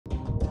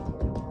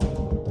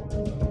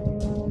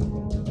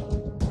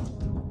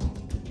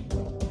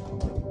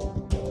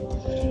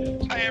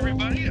Hi,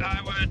 everybody.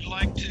 I would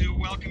like to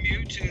welcome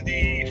you to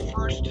the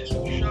first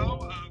show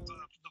of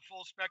the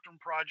Full Spectrum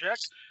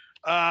Project.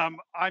 I'm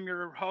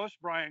your host,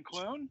 Brian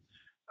Clune.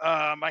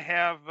 I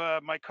have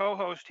my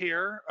co-host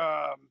here,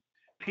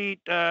 Pete.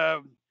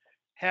 Have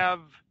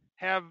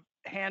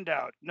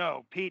handout.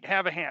 No, Pete.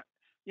 Have a hand.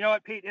 You know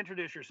what, Pete?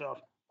 Introduce yourself.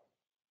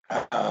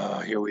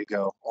 Here we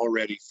go.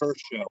 Already,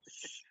 first show.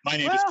 My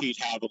name is Pete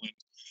Haviland.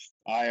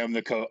 I am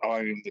the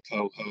co-host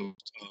of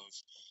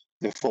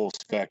the Full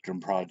Spectrum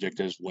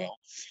Project as well,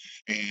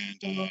 and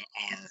our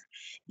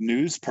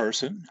news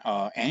person,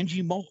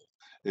 Angie Mole,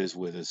 is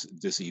with us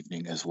this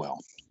evening as well.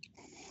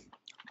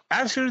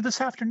 Actually, this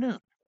afternoon.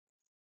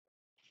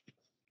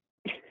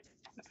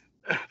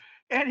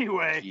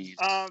 Anyway,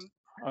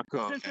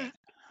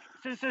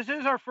 since this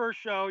is our first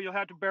show, you'll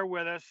have to bear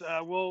with us.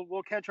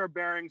 We'll catch our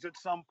bearings at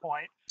some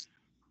point.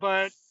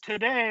 But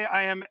today,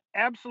 I am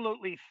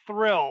absolutely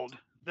thrilled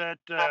that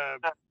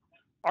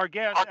our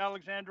guest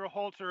Alexandra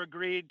Holzer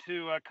agreed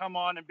to come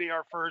on and be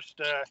our first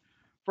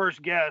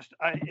guest.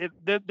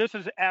 This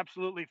is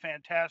absolutely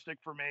fantastic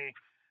for me.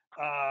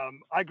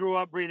 I grew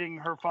up reading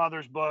her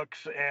father's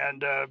books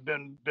and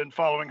been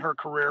following her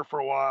career for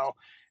a while,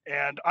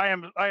 and I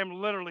am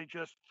literally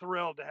just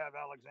thrilled to have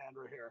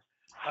Alexandra here.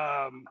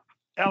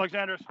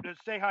 Alexandra,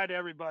 say hi to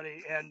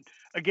everybody, and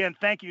again,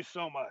 thank you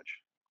so much.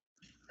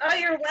 Oh,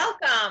 you're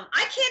welcome.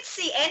 I can't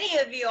see any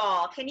of you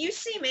all. Can you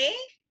see me?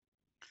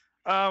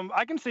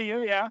 I can see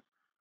you, yeah.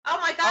 Oh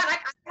my God, I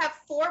have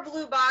 4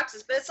 blue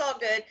boxes, but it's all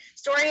good.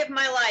 Story of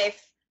my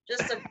life.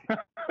 Just a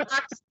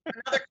box,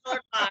 another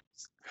colored box.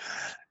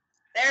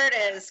 There it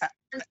is.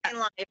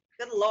 Life.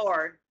 Good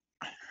Lord.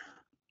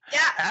 Yeah.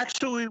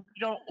 Actually,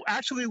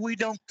 we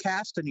don't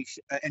cast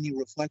any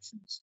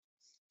reflections.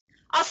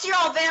 I'll see you're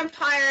all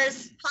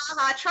vampires. Ha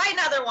ha. Try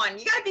another one.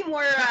 You gotta be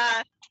more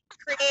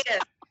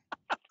creative.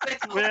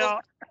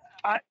 Well,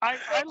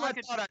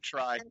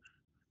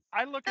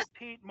 I look at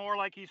Pete more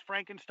like he's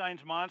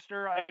Frankenstein's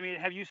monster. I mean,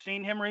 have you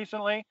seen him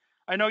recently?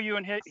 I know you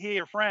and he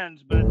are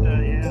friends, but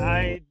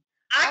I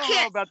don't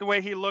know about the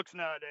way he looks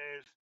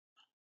nowadays.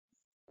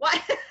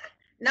 What?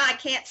 No, I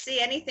can't see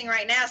anything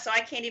right now, so I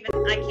can't even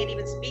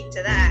speak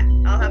to that.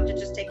 I'll have to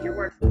just take your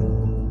word for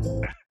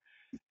it.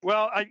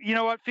 Well, you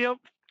know what?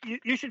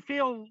 You should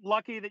feel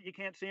lucky that you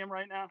can't see him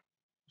right now.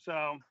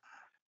 So,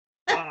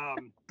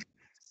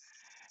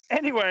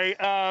 anyway,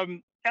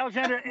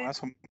 Alexandra.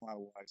 That's what my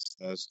wife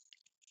says.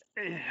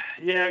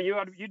 Yeah,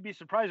 you'd be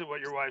surprised at what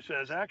your wife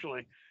says,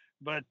 actually.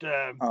 But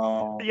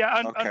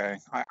yeah, okay.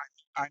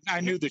 I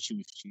knew that she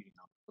was cheating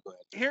on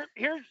me.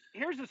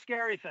 Here's the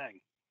scary thing.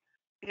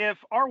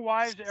 If our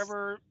wives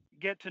ever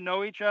get to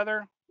know each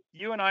other,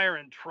 you and I are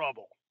in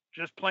trouble,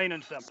 just plain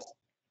and simple.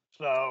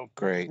 So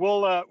great.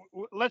 We'll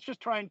let's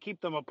just try and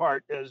keep them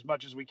apart as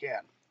much as we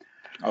can.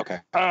 Okay.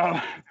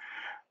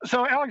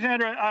 So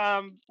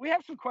Alexandra, we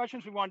have some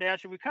questions we wanted to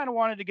ask you. We kind of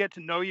wanted to get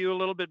to know you a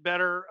little bit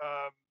better.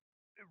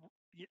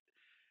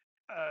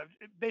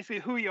 Basically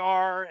who you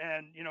are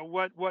and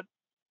what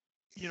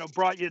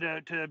brought you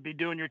to be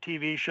doing your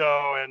TV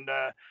show and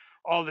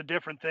all the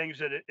different things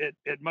that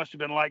it must have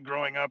been like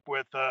growing up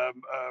with a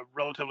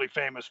relatively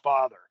famous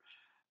father.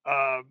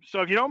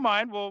 So if you don't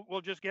mind,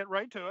 we'll just get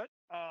right to it.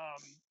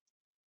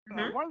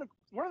 One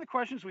of the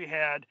questions we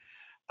had,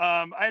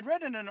 I had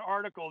read in an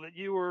article that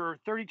you were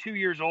 32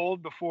 years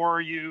old before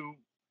you,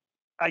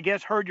 I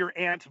guess, heard your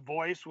aunt's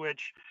voice,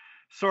 which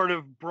sort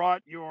of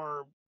brought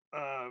your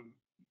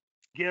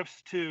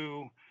gifts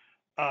to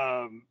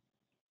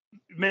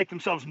make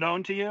themselves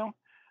known to you.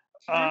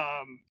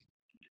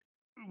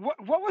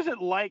 What was it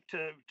like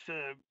to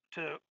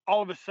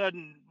all of a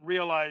sudden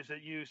realize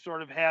that you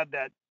sort of had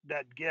that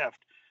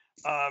gift?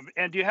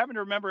 And do you happen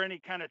to remember any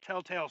kind of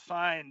telltale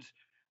signs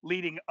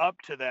leading up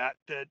to that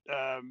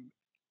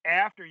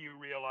after you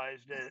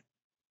realized it,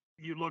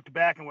 you looked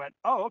back and went,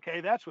 oh, okay,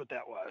 that's what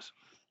that was?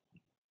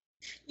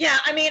 Yeah,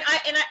 I mean,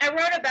 I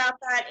wrote about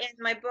that in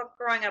my book,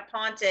 Growing Up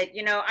Haunted.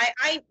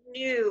 I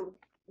knew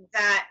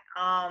that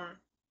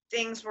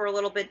things were a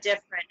little bit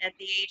different at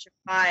the age of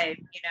 5,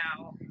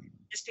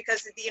 just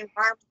because of the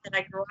environment that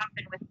I grew up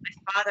in with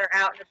my father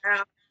out and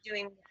about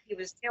doing what he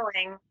was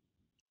doing.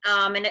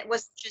 And it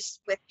wasn't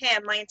just with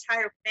him. My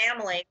entire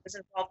family was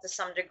involved to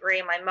some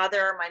degree. My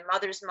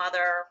mother's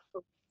mother,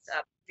 who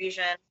was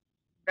vision,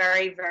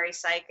 very, very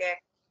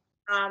psychic.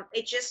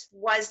 It just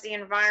was the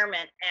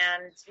environment.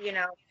 And,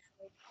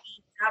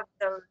 we have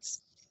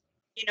those,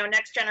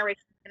 next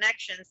generation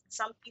connections.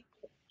 Some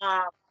people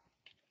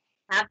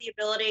have the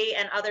ability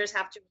and others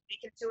have to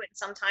awaken to it. And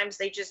sometimes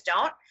they just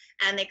don't.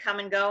 And they come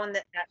and go and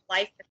that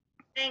life is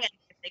thing. And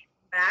if they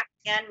come back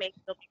again, maybe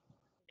they'll be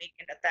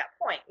awakened at that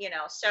point,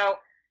 So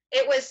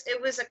it was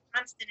a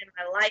constant in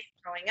my life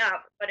growing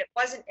up, but it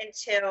wasn't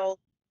until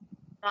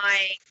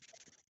my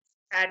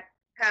had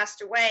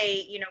passed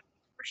away,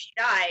 before she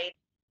died,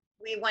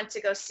 we went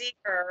to go see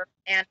her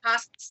and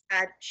hospice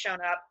had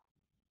shown up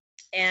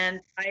and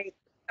I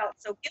felt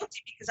so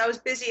guilty because I was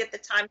busy at the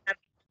time having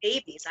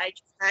babies. I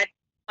just had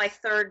my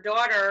 3rd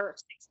daughter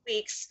 6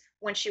 weeks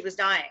when she was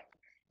dying.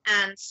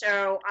 And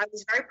so I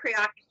was very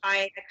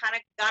preoccupied. I kind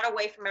of got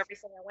away from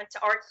everything. I went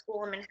to art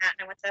school in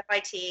Manhattan. I went to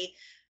FIT.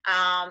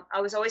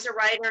 I was always a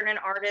writer and an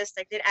artist.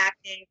 I did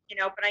acting,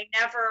 but I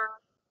never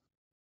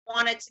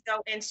wanted to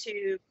go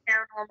into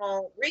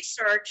paranormal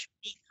research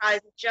because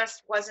it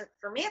just wasn't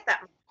for me at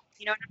that moment.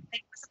 You know what I'm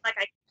saying? It wasn't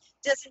like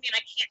doesn't mean I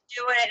can't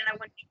do it and I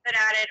wouldn't be good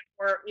at it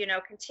or,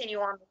 continue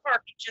on the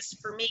work. It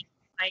just, for me,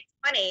 my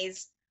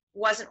 20s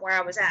wasn't where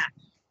I was at.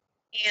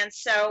 And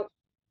so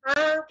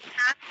her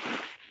path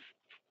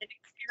an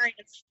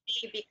experience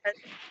for me because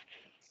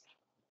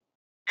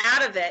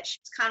out of it,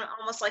 she's kind of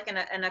almost like in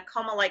a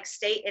coma-like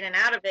state, in and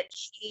out of it.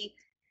 She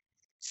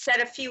said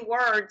a few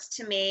words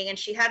to me and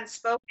she hadn't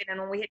spoken. And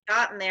when we had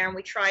gotten there and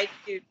we tried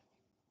to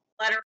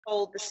let her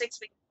hold the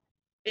 6-week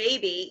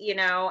baby,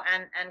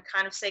 and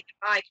kind of say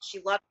goodbye because she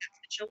loved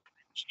the children.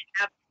 She didn't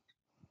have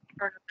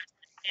her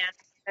and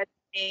said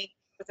to me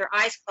with her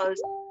eyes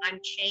closed, "I'm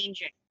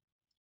changing."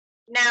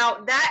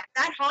 Now that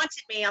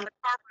haunted me on the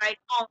car ride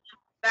home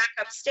back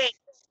upstate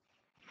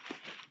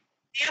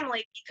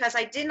family because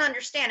I didn't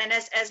understand. And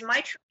as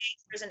my true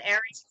nature is an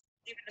Aries,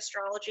 we believe in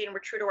astrology and we're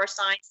true to our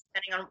signs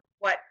depending on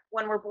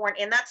when we're born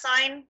in that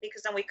sign,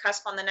 because then we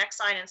cusp on the next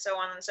sign and so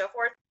on and so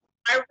forth.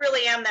 I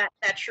really am that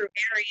true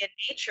Aryan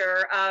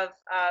nature of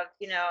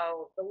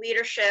the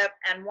leadership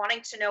and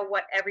wanting to know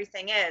what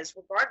everything is,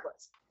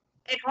 regardless.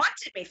 It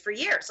haunted me for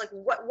years. Like,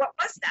 what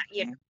was that?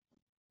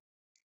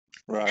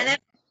 Right. And then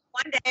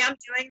one day I'm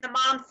doing the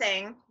mom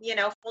thing,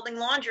 folding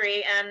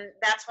laundry, and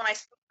that's when I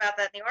spoke about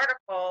that in the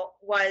article.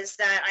 Was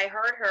that I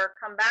heard her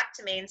come back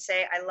to me and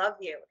say, "I love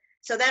you."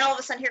 So then all of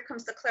a sudden, here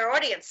comes the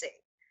clairaudiency,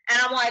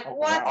 and I'm like,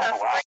 "What the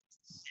fuck?"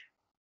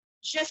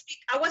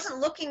 I wasn't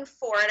looking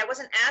for it. I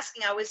wasn't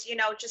asking. I was,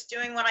 just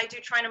doing what I do,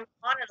 trying to move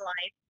on in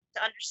life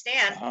to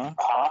understand.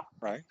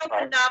 Right. It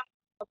opened up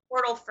a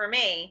portal for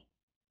me.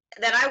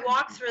 Then I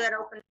walked through that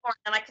open door,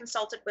 and I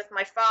consulted with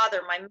my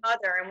father, my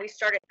mother, and we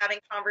started having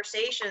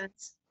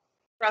conversations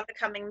throughout the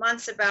coming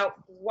months about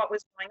what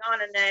was going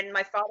on. And then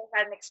my father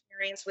had an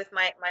experience with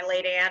my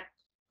late aunt.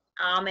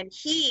 And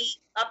he,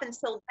 up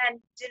until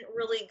then, didn't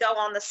really go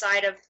on the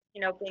side of,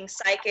 being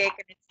psychic.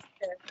 And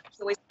it's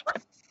always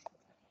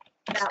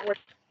that was,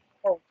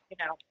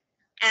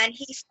 and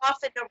he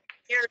softened over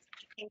the years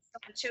and became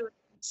someone to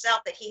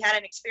himself that he had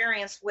an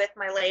experience with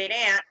my late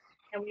aunt.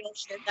 And we all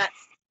shared that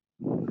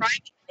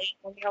privately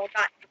when we all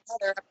got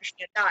together after she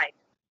had died.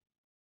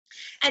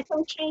 And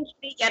so it changed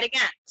me yet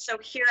again. So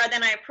here,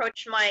 then I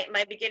approached my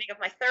beginning of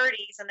my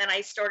 30s, and then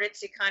I started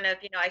to kind of,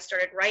 I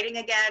started writing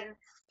again,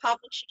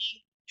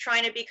 publishing,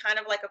 trying to be kind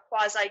of like a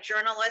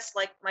quasi-journalist,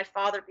 like my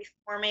father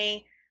before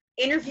me,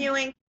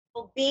 interviewing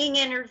people, being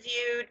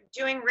interviewed,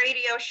 doing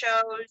radio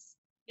shows.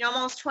 I'm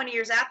almost 20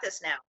 years at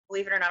this now,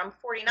 believe it or not. I'm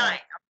 49, I'm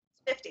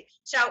 50.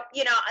 So,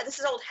 this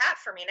is old hat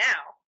for me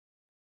now.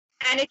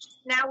 And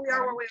it's now we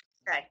are where we are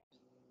today.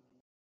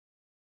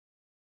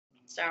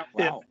 So.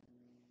 Wow.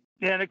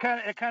 Yeah, and it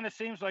kind of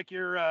seems like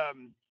you're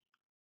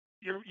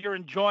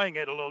enjoying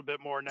it a little bit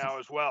more now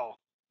as well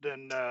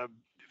than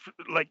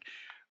like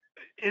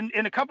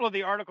in a couple of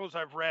the articles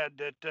I've read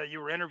that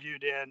you were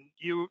interviewed in.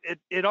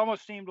 It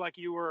almost seemed like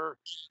you were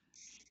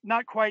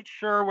not quite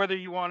sure whether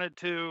you wanted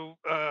to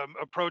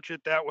approach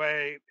it that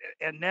way,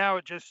 and now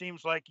it just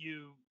seems like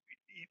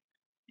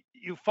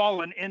you've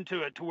fallen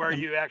into it to where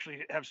you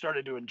actually have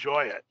started to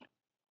enjoy it.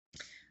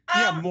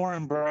 More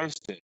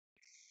embraced it.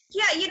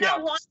 Yeah,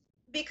 what?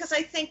 Because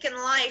I think in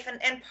life,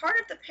 and part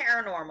of the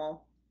paranormal,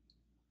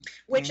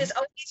 which is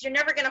always, you're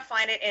never going to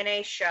find it in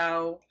a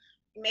show,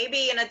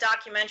 maybe in a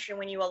documentary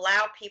when you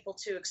allow people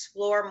to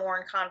explore more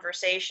in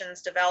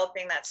conversations,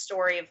 developing that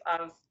story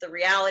of the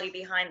reality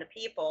behind the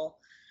people,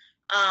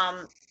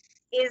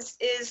 is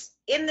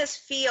in this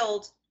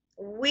field,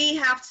 we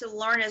have to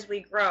learn as we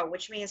grow,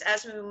 which means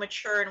as we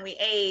mature and we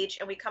age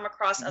and we come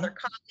across other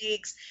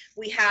colleagues,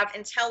 we have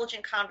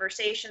intelligent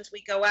conversations,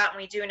 we go out and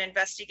we do an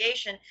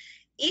investigation.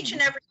 Each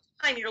and every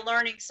time you're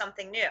learning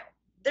something new.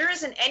 There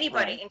isn't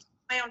anybody, and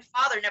my own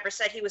father never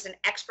said he was an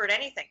expert at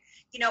anything.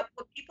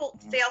 What people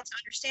fail to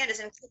understand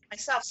is, including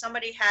myself,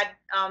 somebody had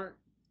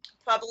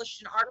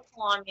published an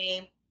article on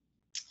me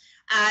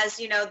as,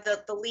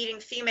 the leading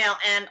female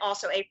and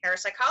also a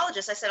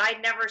parapsychologist. I said, I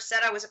never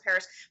said I was a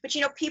but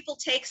people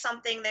take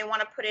something, they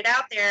want to put it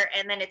out there,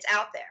 and then it's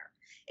out there.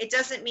 It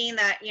doesn't mean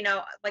that,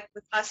 like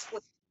with us,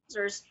 with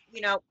users,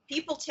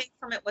 people take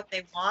from it what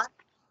they want.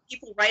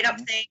 People write up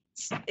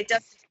things. It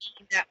doesn't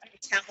mean that I'm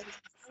telling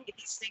you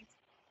these things.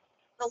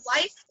 The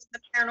life of the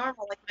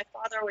paranormal, like my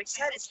father always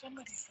said, is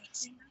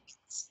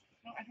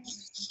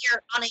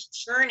you're on a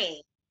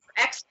journey for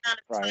X amount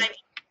of time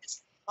in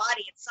this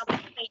body. At some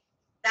point,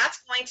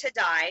 that's going to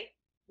die,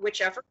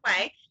 whichever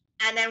way,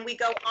 and then we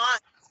go on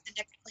to the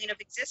next plane of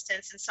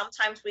existence. And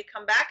sometimes we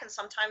come back, and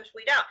sometimes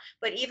we don't.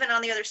 But even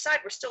on the other side,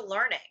 we're still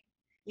learning.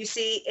 You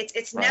see,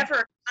 it's never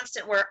a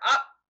constant. We're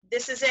up.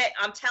 This is it.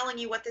 I'm telling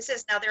you what this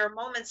is. Now, there are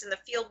moments in the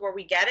field where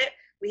we get it.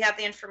 We have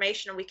the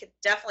information, and we could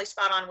definitely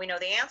spot on. We know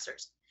the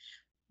answers.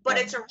 But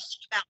it's a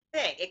roundabout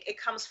thing. It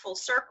comes full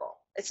circle.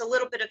 It's a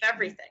little bit of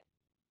everything.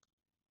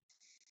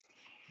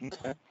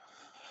 Okay.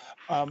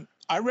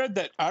 I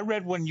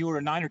read when you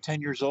were 9 or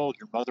 10 years old,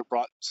 your mother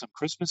brought some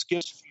Christmas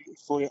gifts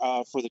for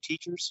the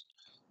teachers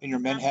in your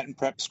Manhattan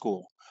prep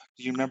school.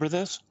 Do you remember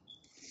this?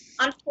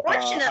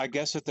 Unfortunately, I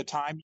guess at the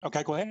time.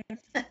 Okay, go ahead.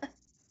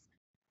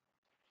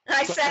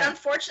 I Go said, ahead.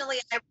 unfortunately,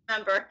 I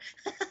remember.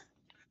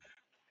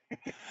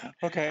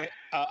 Okay.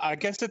 I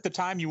guess at the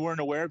time you weren't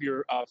aware of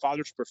your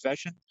father's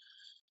profession,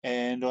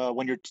 and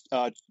when your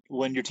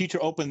teacher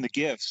opened the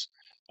gifts,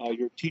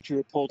 your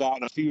teacher pulled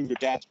out a few of your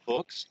dad's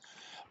books.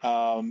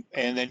 And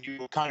then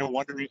you kind of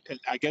wondered,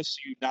 I guess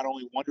you not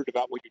only wondered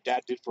about what your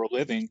dad did for a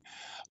living,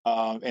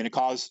 and it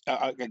caused,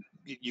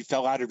 you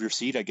fell out of your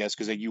seat, I guess,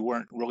 because you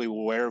weren't really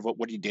aware of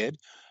what he did.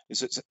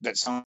 That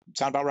sound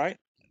about right?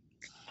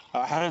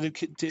 How did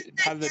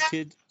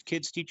the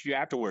kids teach you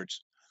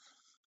afterwards?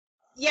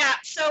 Yeah.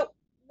 So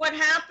what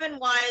happened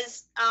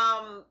was,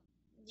 I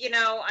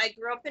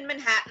grew up in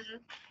Manhattan.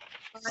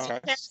 My Okay.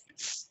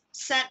 parents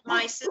sent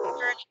my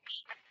sister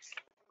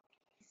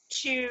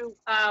to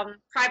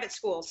private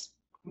schools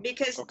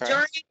because Okay.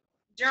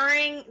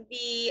 during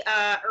the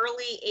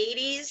early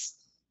 80s,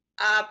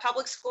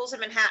 public schools in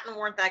Manhattan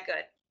weren't that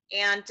good.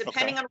 And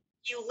depending on where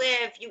you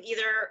live, you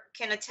either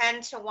can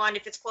attend to one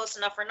if it's close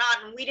enough or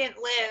not. And we didn't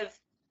live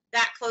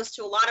that close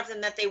to a lot of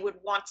them that they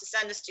would want to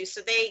send us to. So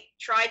they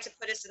tried to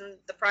put us in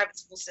the private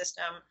school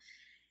system.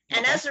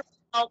 And as a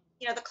result,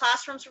 the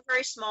classrooms were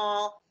very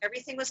small.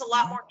 Everything was a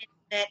lot more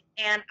intimate.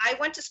 And I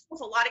went to school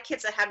with a lot of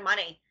kids that had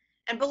money.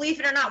 And believe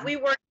it or not, we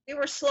were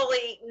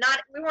slowly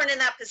we weren't in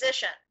that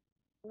position.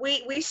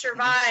 We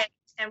survived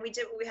and we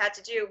did what we had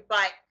to do,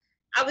 but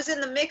I was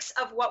in the mix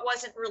of what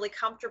wasn't really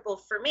comfortable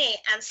for me.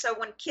 And so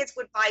when kids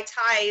would buy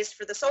ties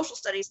for the social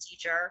studies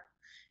teacher,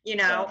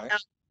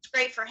 it's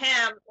great for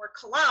him, or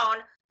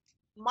cologne,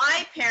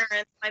 my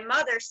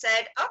mother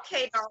said,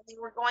 okay, darling,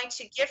 we're going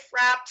to gift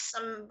wrap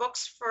some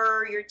books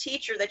for your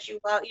teacher that you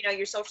love,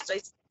 your social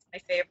studies is my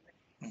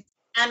favorite.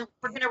 And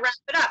we're going to wrap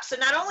it up. So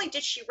not only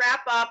did she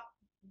wrap up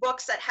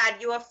books that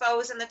had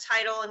UFOs in the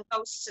title and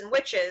ghosts and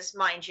witches,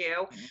 mind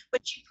you,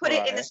 but she put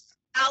it in this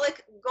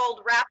metallic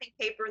gold wrapping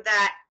paper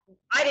that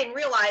I didn't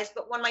realize,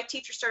 but when my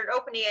teacher started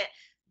opening it,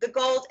 the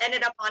gold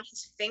ended up on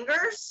his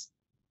fingers.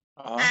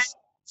 And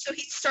so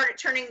he started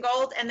turning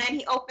gold, and then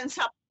he opens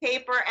up the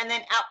paper, and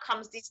then out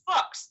comes these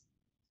books.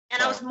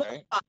 And I was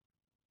mortified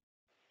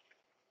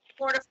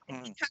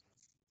because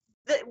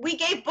we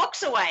gave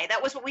books away.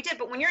 That was what we did.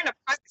 But when you're in a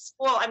private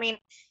school, I mean,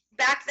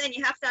 back then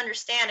you have to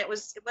understand it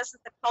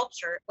wasn't the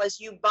culture. It was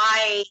you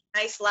buy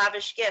nice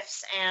lavish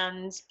gifts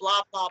and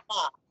blah blah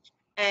blah.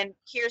 And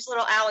here's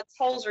little Alex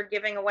Holzer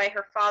giving away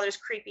her father's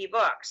creepy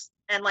books,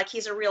 and like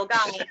he's a real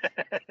guy.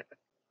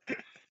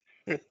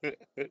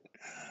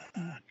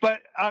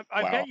 But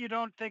I bet you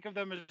don't think of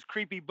them as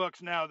creepy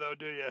books now, though,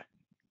 do you?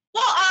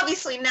 Well,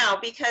 obviously no,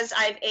 because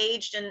I've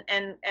aged and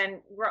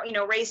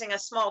raising a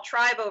small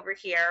tribe over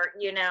here,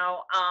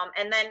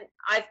 and then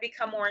I've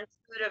become more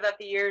intuitive as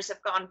the years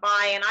have gone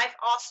by, and I've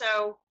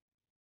also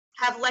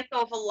have let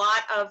go of a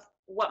lot of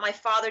what my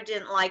father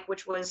didn't like,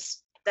 which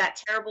was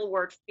that terrible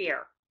word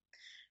fear.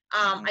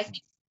 I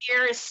think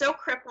fear is so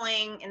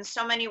crippling in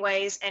so many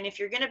ways, and if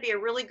you're going to be a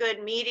really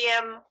good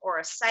medium or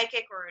a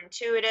psychic or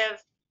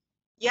intuitive,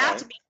 you have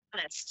to be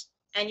honest,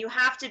 and you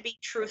have to be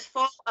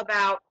truthful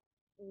about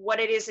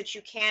what it is that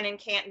you can and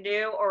can't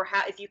do, or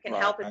how, if you can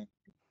help it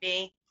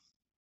be.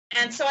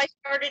 And so I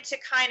started to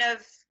kind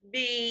of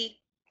be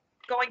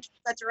going to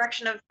that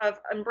direction of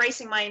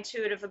embracing my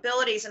intuitive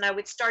abilities, and I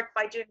would start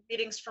by doing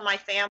readings for my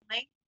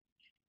family,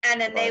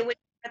 and then they would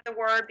get the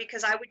word,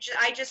 because I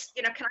just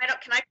can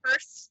I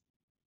curse?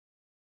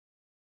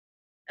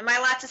 Am I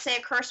allowed to say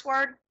a curse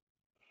word?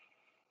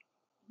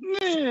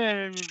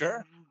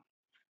 Sure.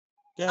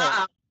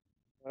 Yeah.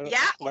 Yeah.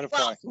 Let it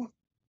fly.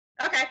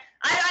 Okay.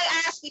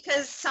 I ask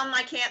because some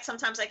I can't,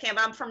 sometimes I can,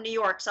 but I'm from New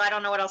York, so I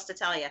don't know what else to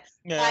tell you.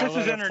 Yeah, this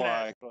is internet.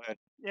 Fly. Go ahead.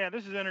 Yeah,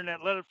 this is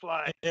internet. Let it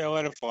fly. Yeah,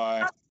 let it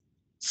fly.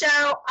 So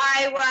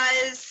I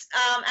was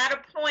at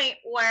a point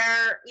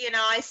where,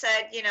 I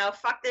said,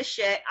 fuck this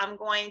shit. I'm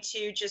going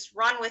to just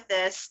run with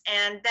this.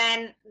 And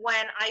then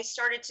when I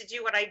started to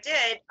do what I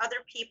did, other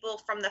people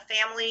from the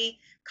family,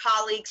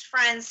 colleagues,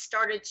 friends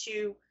started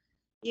to,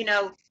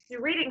 do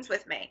readings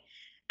with me.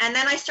 And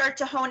then I started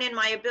to hone in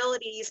my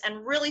abilities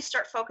and really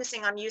start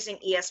focusing on using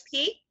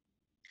ESP.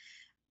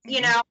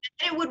 And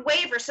it would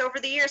waver. So over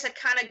the years, I'd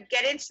kind of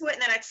get into it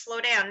and then I'd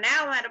slow down.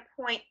 Now I'm at a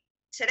point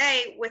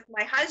today with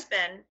my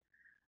husband,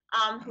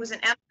 who's an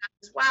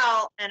empath as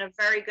well and a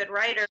very good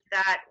writer,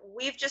 that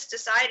we've just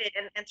decided,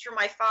 and through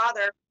my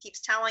father keeps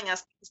telling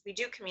us, because we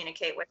do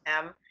communicate with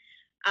him,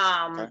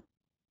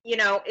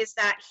 is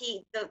that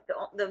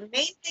the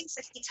main things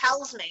that he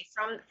tells me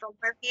from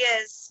where he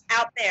is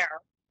out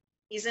there,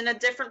 he's in a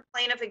different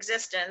plane of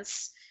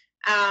existence,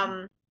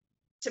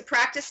 to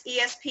practice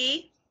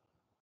ESP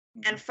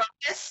and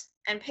focus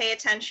and pay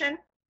attention.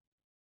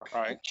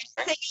 Right.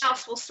 Everything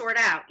else will sort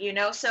out,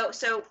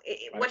 So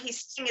what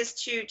he's saying is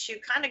to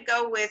kind of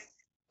go with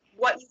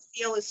what you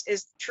feel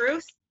is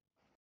truth,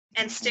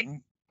 and stick,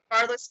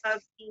 regardless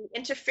of the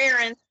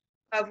interference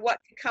of what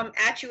could come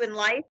at you in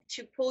life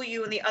to pull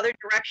you in the other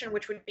direction,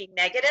 which would be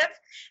negative.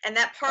 And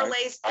that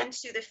parlays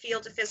into the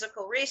field of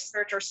physical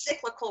research, or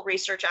cyclical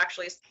research,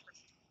 actually,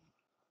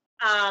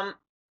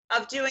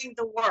 of doing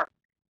the work,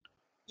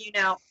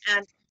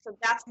 and so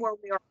that's where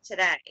we are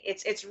today.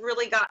 It's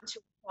really gotten to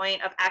a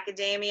point of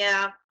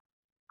academia,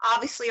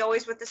 obviously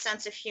always with the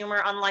sense of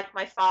humor. Unlike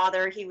my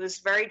father, he was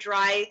very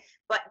dry,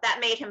 but that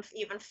made him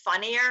even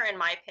funnier, in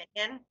my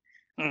opinion.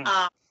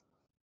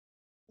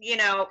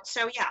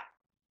 So yeah.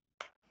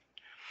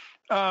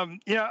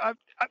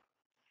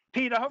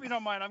 Pete, I hope you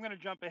don't mind. I'm going to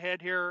jump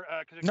ahead here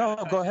because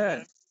no, go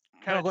ahead.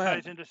 Kind of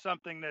ties into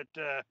something that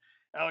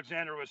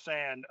Alexandra was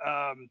saying.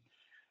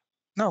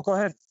 No, go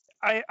ahead.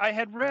 I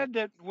had read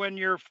that when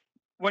your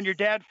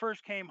dad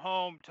first came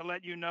home to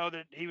let you know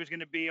that he was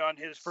going to be on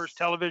his first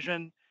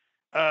television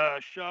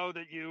show,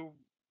 that you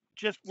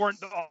just weren't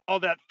all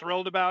that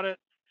thrilled about it.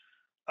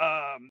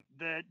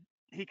 That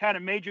he kind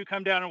of made you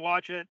come down and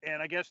watch it,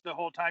 and I guess the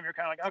whole time you're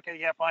kind of like, okay,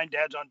 yeah, fine,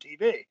 Dad's on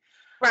TV.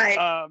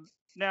 Right.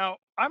 Now,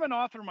 I'm an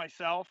author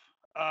myself,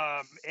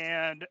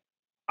 and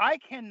I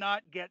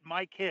cannot get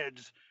my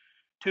kids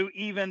to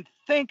even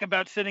think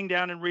about sitting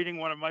down and reading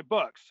one of my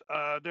books.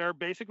 They're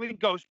basically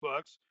ghost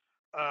books,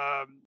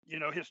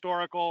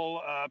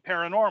 historical,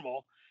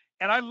 paranormal,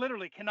 and I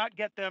literally cannot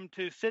get them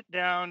to sit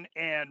down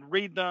and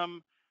read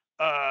them.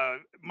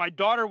 My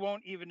daughter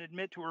won't even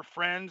admit to her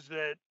friends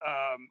that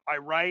I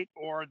write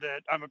or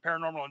that I'm a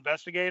paranormal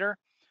investigator.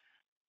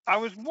 I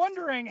was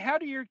wondering, how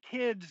do your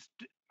kids,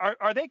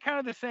 are they kind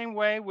of the same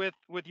way with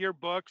your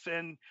books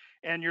and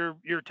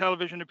your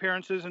television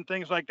appearances and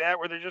things like that,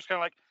 where they're just kind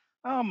of like,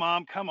 oh,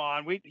 Mom, come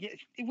on, we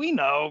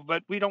know,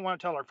 but we don't want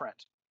to tell our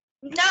friends?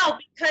 No,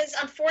 because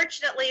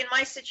unfortunately in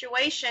my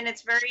situation,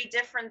 it's very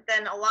different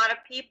than a lot of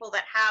people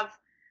that have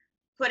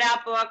put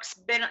out books.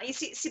 You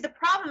see the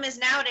problem is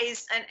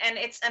nowadays, and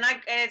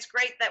it's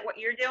great that what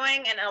you're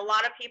doing, and a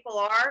lot of people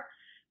are,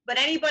 but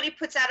anybody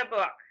puts out a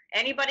book,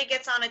 anybody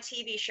gets on a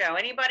TV show,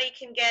 anybody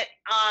can get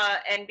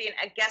and be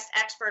a guest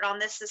expert on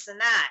this and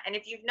that. And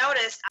if you've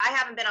noticed, I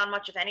haven't been on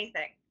much of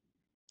anything.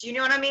 Do you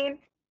know what I mean?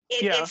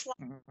 It's like,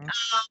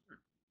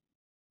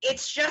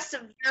 it's just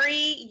a very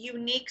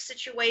unique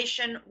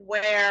situation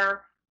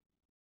where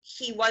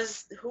he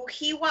was who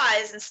he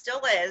was and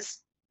still is,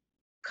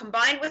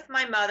 combined with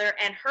my mother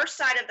and her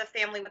side of the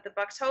family with the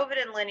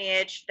Buxhoven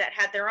lineage that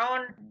had their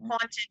own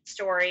haunted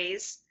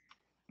stories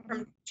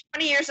from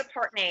 20 years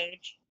apart in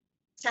age,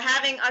 to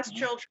having us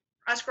children,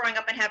 us growing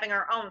up and having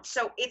our own.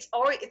 So it's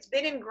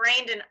been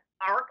ingrained in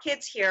our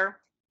kids here.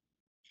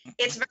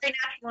 It's very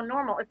natural and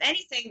normal. If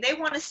anything, they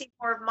want to see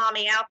more of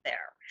Mommy out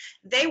there.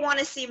 They want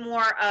to see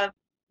more of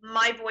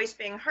my voice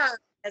being heard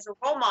as a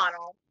role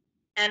model,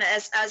 and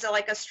as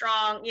a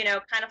strong,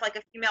 kind of like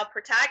a female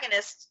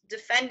protagonist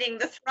defending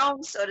the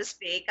throne, so to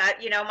speak.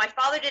 My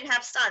father didn't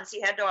have sons; he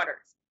had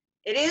daughters.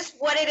 It is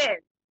what it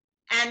is.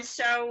 And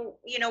so,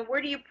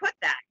 where do you put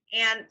that?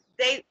 And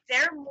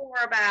they're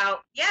more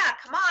about, yeah,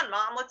 come on,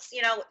 Mom, let's,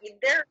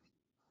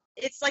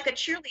 it's like a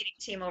cheerleading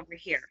team over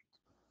here.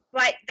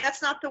 But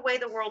that's not the way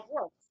the world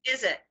works,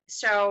 is it?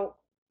 So,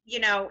 you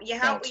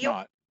have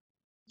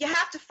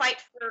to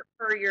fight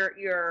for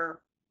your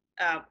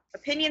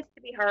opinions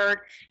to be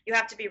heard. You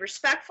have to be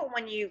respectful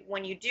when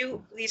you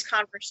do these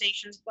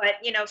conversations. But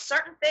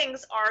certain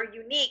things are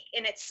unique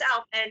in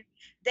itself, and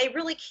they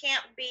really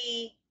can't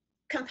be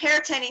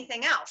compared to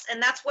anything else.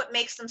 And that's what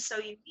makes them so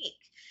unique.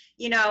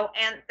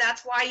 And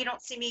that's why you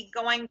don't see me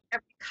going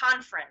every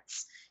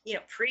conference,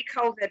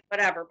 pre-COVID,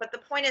 whatever. But the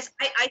point is,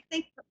 I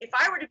think if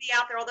I were to be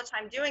out there all the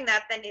time doing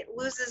that, then it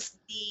loses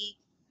the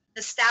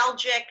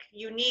nostalgic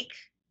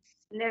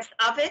uniqueness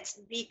of it,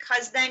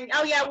 because then,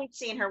 oh yeah, we've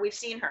seen her.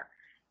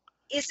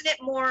 Isn't it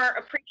more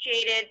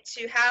appreciated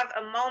to have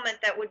a moment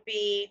that would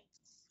be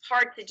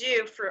hard to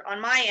do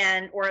on my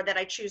end, or that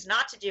I choose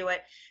not to do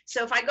it?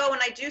 So if I go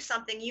and I do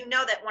something,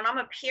 that when I'm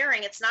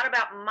appearing, it's not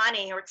about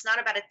money or it's not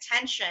about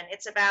attention.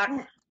 It's about, I'm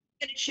going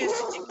to choose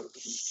to do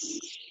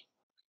it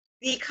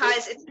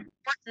because it's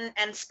important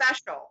and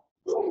special.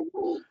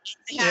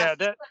 Yeah.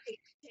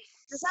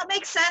 Does that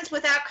make sense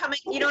without coming?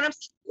 You know what I'm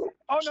saying?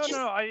 Oh no.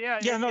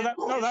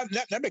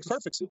 That makes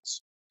perfect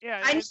sense.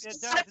 Yeah, I know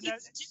a lot of people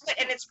do it,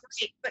 and it's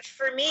great. But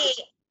for me,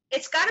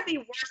 it's got to be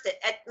worth it.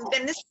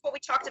 And this is what we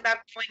talked about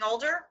going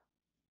older.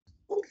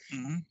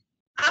 Mm-hmm.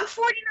 I'm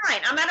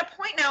 49. I'm at a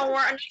point now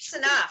where enough's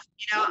enough.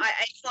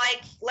 It's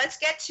like, let's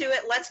get to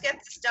it. Let's get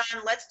this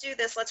done. Let's do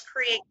this. Let's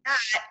create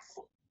that.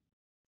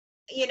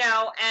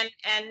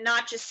 And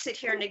not just sit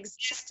here and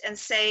exist and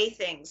say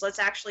things. Let's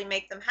actually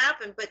make them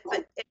happen. But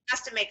it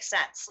has to make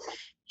sense.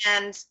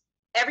 And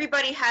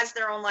everybody has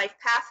their own life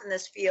path in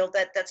this field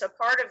that's a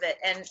part of it.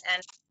 And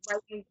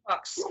writing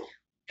books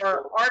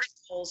or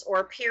articles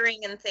or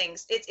appearing in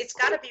things, it's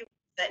got to be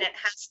that it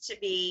has to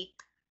be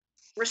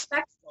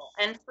respectful.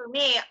 And for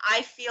me,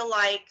 I feel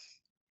like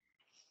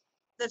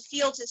the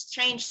field has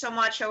changed so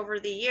much over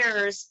the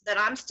years that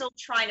I'm still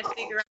trying to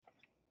figure out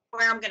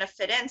where I'm going to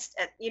fit in.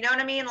 You know what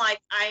I mean? Like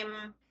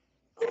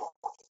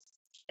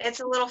it's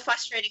a little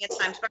frustrating at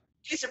times, but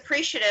He's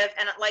appreciative,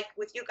 and like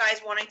with you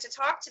guys wanting to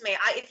talk to me,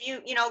 if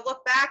you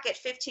look back at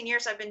 15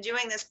 years I've been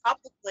doing this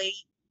publicly,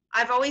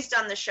 I've always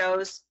done the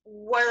shows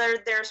whether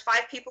there's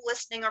 5 people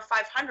listening or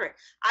 500.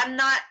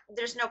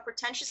 There's no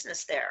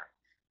pretentiousness there,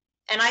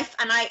 and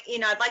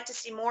I'd like to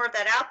see more of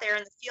that out there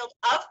in the field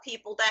of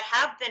people that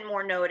have been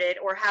more noted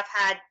or have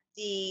had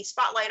the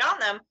spotlight on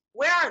them.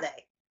 Where are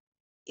they?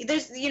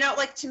 There's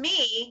like, to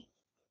me,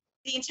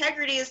 the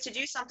integrity is to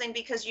do something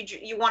because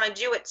you want to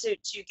do it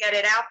to get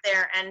it out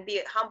there and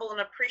be humble and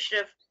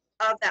appreciative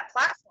of that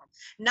platform,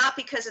 not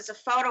because it's a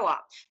photo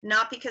op,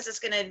 not because it's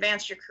going to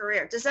advance your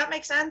career. Does that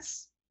make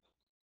sense?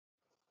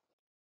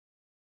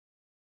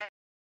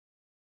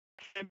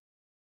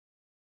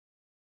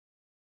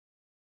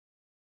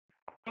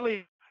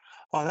 Really,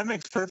 Oh, that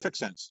makes perfect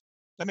sense.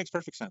 That makes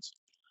perfect sense.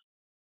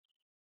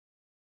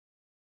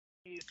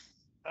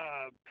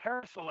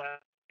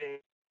 parapsychologist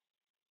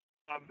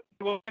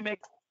will make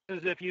as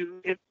if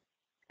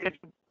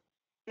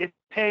it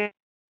pays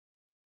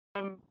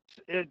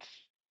its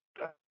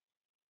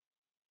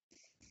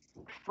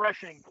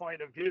refreshing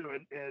point of view,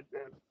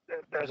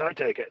 as I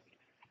take it.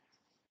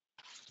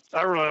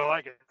 I really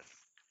like it.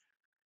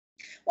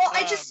 Well,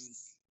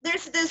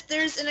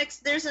 there's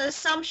an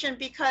assumption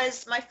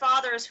because my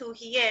father is who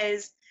he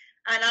is,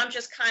 and I'm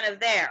just kind of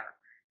there.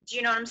 Do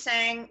you know what I'm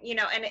saying?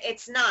 And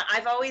it's not.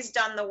 I've always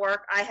done the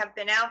work. I have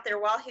been out there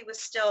while he was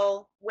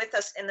still with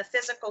us in the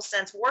physical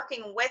sense,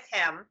 working with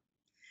him.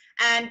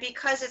 And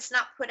because it's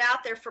not put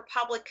out there for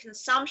public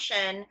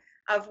consumption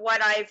of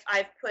what I've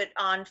put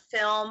on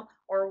film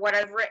or what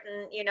I've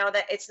written,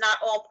 that it's not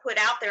all put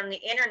out there on the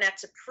internet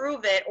to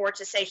prove it or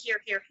to say here.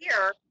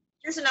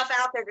 There's enough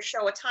out there to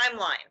show a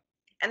timeline,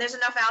 and there's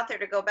enough out there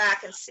to go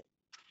back and see.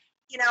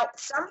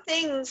 Some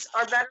things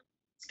are better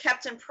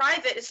kept in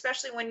private,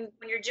 especially when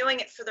you're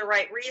doing it for the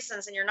right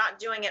reasons and you're not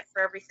doing it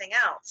for everything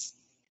else.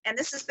 And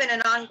this has been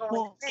an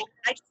ongoing thing.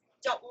 I just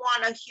don't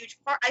want a huge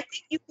part. I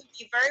think you can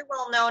be very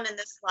well known in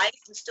this life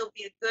and still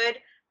be a good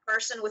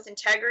person with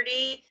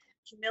integrity,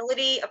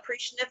 humility,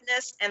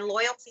 appreciativeness, and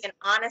loyalty and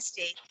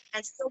honesty,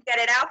 and still get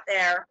it out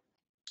there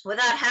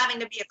without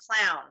having to be a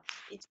clown.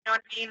 You know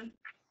what I mean?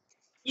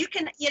 You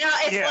can, it's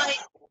Yeah. like.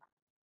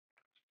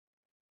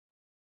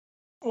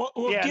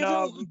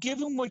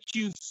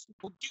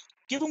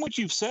 Given what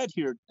you've said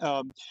here,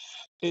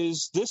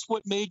 is this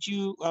what made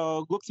you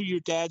look through your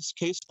dad's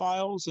case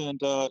files and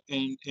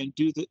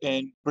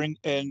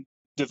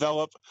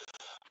develop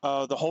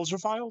the Holzer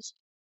files?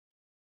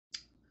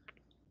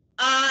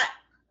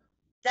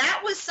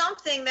 That was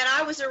something that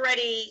I was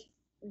already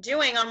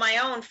doing on my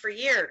own for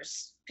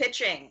years,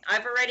 pitching.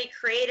 I've already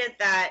created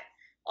that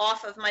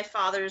off of my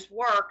father's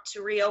work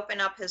to reopen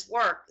up his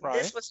work. Right.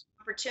 This was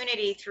an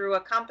opportunity through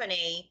a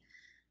company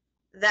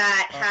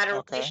that had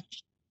a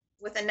relationship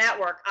with a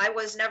network. I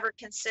was never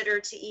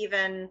considered to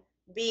even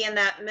be in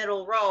that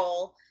middle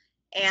role.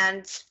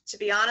 And to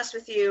be honest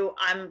with you,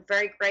 I'm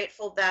very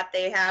grateful that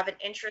they have an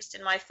interest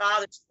in my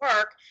father's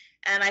work.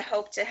 And I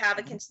hope to have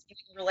a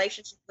continuing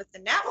relationship with the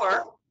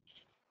network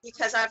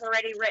because I've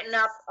already written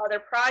up other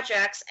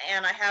projects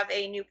and I have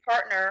a new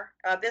partner,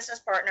 a business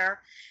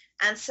partner.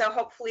 And so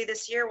hopefully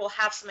this year we'll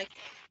have something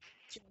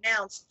to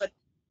announce. But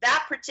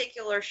that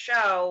particular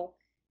show,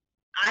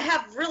 I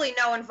have really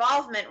no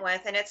involvement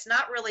with, and it's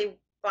not really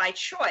by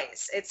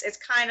choice. It's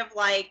kind of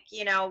like,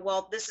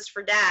 well, this is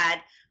for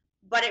dad,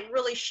 but it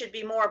really should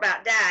be more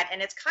about dad.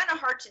 And it's kind of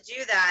hard to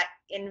do that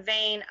in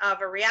vein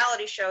of a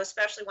reality show,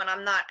 especially when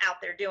I'm not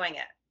out there doing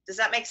it. Does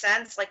that make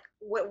sense? Like,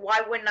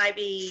 why wouldn't I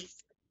be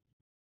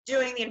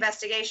doing the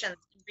investigation,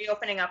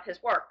 reopening up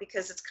his work?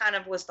 Because it's kind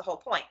of was the whole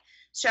point.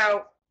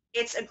 So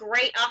it's a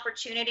great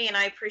opportunity, and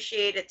I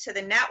appreciate it to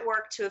the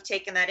network to have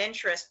taken that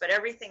interest, but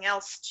everything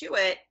else to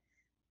it,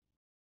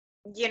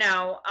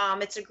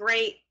 it's a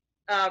great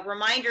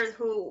reminder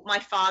who my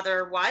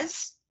father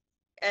was,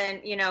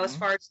 and as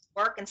far as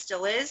work, and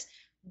still is,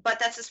 but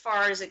that's as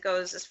far as it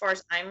goes, as far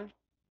as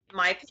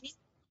my opinion.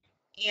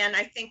 And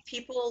I think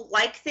people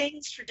like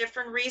things for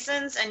different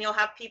reasons, and you'll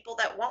have people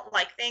that won't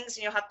like things,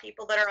 and you'll have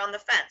people that are on the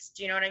fence.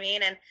 Do you know what I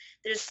mean? And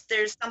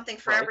there's something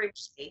for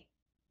everybody.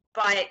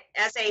 But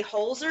as a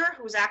Holzer,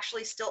 who's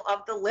actually still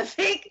of the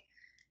living,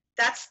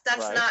 that's not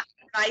what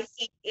I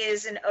think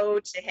is an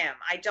ode to him.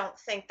 I don't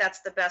think that's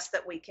the best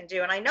that we can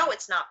do. And I know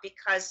it's not,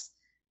 because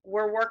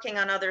we're working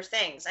on other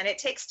things and it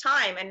takes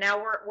time. And now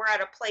we're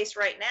at a place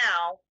right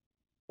now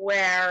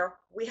where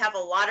we have a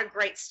lot of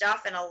great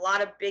stuff and a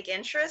lot of big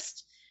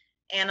interest.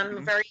 And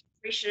I'm very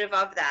appreciative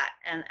of that.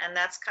 And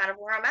that's kind of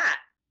where I'm at.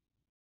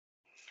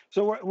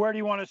 So where do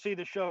you want to see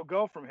the show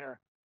go from here?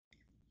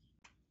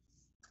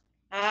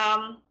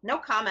 No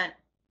comment.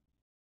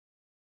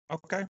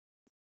 Okay.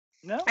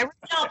 No. I really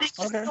don't,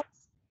 because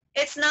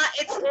it's not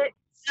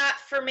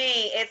for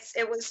me.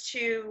 It was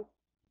to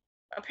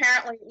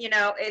apparently,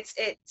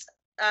 it's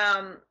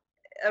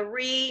a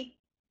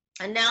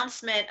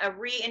re-announcement, a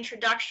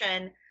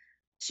reintroduction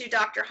to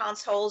Dr.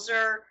 Hans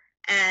Holzer,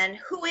 and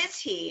who is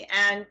he,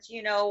 and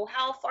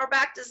how far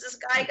back does this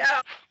guy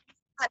go?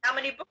 How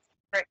many books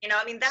You know,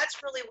 I mean,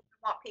 that's really what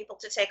I want people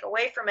to take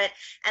away from it.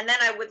 And then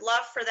I would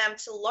love for them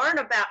to learn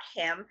about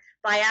him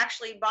by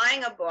actually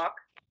buying a book,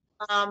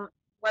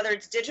 whether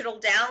it's digital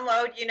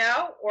download, you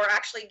know, or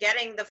actually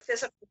getting the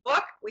physical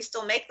book. We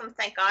still make them,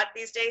 thank God,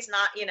 these days,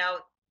 not, you know,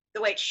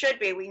 the way it should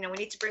be. We, you know, we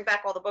need to bring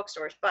back all the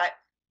bookstores, but.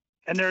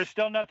 And there is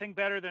still nothing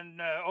better than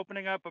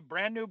opening up a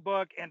brand new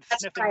book and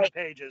sniffing right. the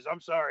pages. I'm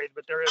sorry,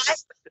 but there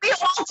is. We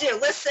all do.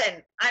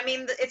 Listen, I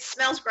mean, it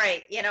smells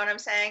great. You know what I'm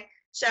saying?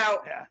 So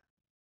yeah.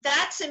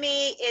 That to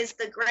me is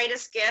the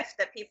greatest gift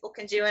that people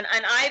can do. And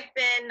I've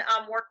been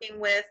working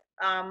with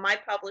my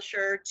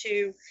publisher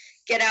to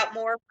get out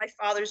more of my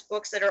father's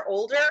books that are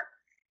older.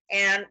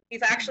 And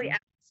we've actually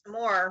added some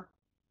more.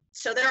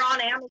 So they're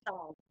on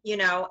Amazon, you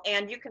know,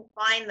 and you can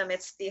find them.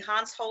 It's the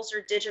Hans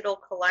Holzer Digital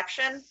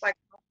Collection by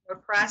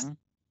Press.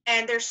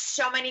 And there's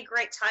so many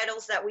great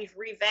titles that we've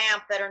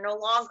revamped that are no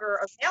longer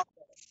available.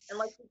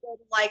 Unless you go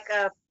to like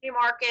a flea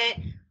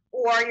market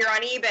or you're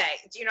on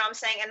eBay. Do you know what I'm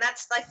saying? And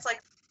that's like,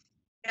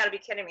 you gotta be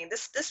kidding me.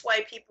 This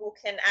way people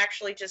can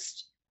actually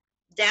just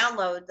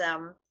download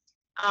them.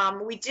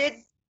 We did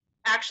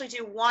actually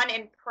do one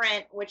in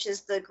print, which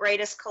is the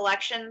greatest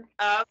collection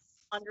of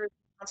under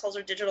Hans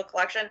Holzer Digital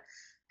Collection.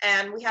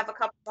 And we have a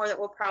couple more that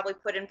we'll probably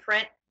put in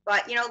print.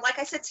 But, you know, like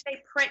I said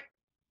today, print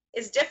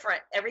is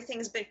different.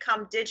 Everything's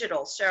become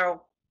digital.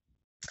 So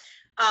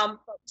but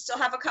we still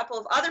have a couple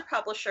of other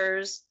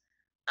publishers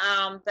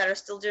that are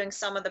still doing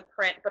some of the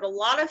print. But a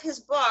lot of his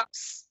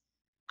books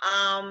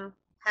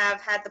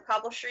have had the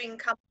publishing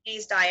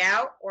companies die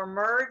out or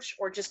merge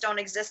or just don't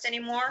exist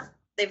anymore.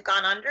 They've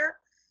gone under.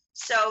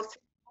 So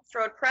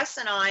through Road Press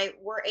and I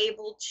were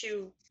able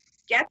to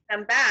get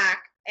them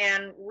back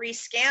and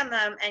rescan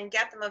them and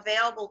get them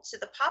available to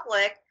the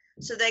public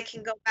so they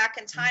can go back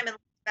in time and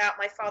learn about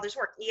my father's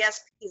work,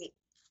 ESP,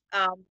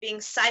 being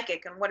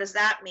psychic, and what does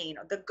that mean?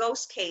 The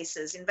ghost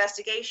cases,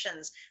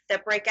 investigations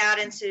that break out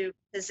into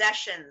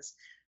possessions,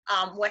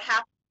 what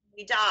happens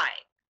when we die,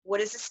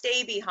 what is a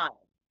stay behind,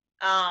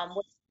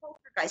 what's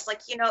poltergeist,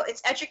 like, you know,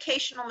 it's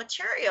educational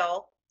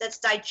material that's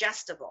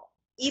digestible,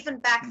 even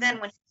back then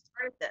when he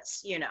started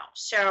this, you know.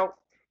 So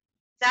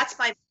that's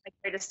my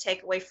greatest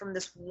takeaway from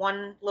this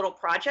one little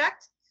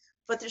project.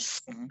 But there's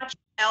so much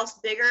else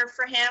bigger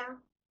for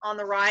him on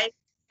the rise.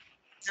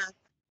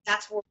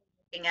 That's what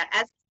we're looking at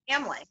as a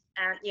family,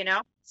 and you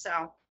know,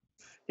 so.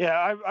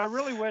 Yeah, I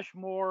really wish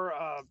more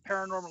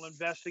paranormal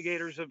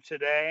investigators of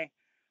today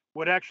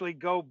would actually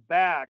go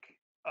back,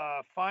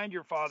 find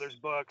your father's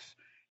books,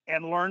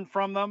 and learn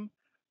from them.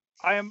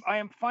 I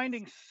am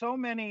finding so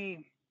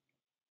many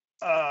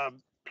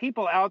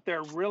people out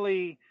there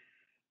really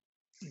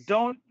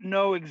don't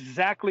know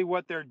exactly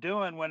what they're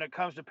doing when it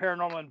comes to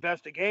paranormal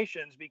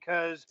investigations,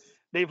 because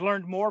they've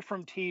learned more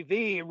from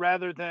TV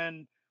rather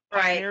than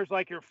pioneers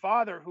like your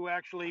father, who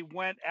actually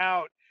went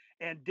out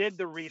and did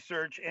the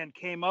research and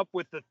came up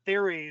with the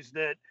theories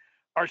that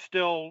are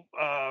still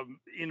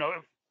you know,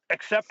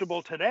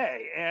 acceptable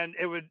today. And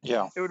it would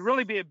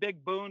really be a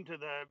big boon to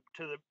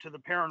the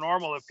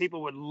paranormal if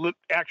people would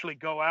actually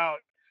go out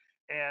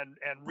and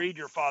read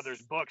your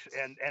father's books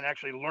and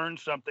actually learn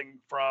something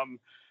from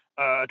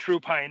a true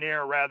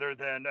pioneer rather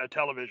than a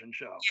television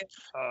show.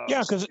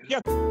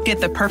 Get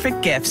the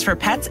perfect gifts for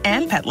pets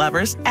and pet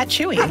lovers at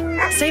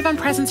Chewy. Save on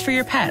presents for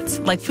your pets,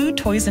 like food,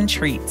 toys, and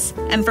treats.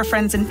 And for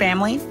friends and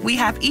family, we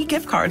have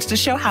e-gift cards to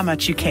show how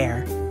much you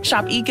care.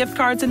 Shop e-gift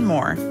cards and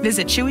more.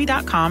 Visit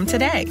Chewy.com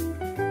today.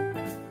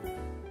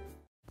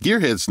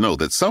 Gearheads know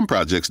that some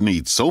projects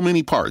need so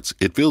many parts,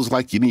 it feels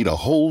like you need a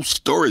whole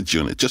storage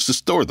unit just to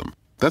store them.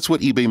 That's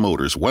what eBay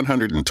Motors'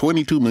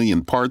 122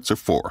 million parts are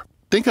for.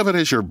 Think of it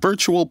as your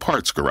virtual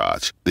parts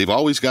garage. They've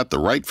always got the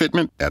right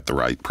fitment at the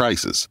right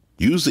prices.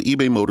 Use the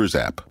eBay Motors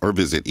app or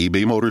visit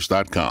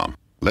ebaymotors.com.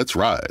 Let's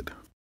ride.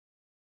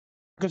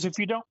 Because if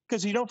you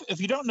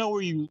don't know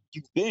where you've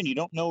been, you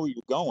don't know where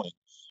you're going.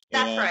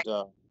 That's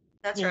right.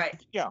 That's right.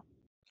 Yeah.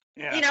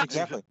 Yeah. You know,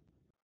 exactly.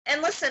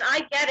 And listen,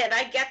 I get it.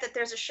 I get that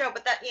there's a show,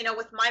 but that, you know,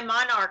 with my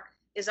Monarch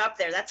is up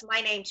there. That's my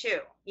name too,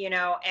 you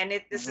know, and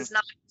this is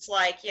not just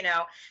like, you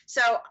know,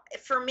 so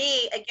for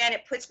me, again,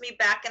 it puts me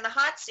back in the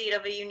hot seat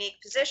of a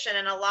unique position.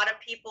 And a lot of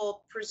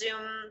people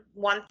presume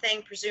one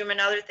thing, presume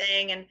another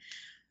thing.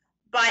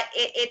 But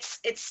it's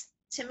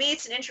to me,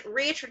 it's an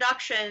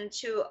reintroduction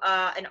to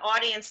an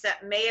audience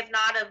that may have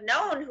not have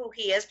known who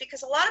he is,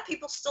 because a lot of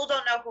people still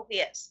don't know who he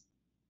is.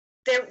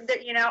 They're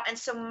you know, and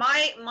so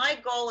my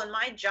goal and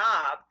my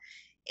job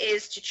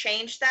is to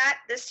change that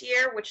this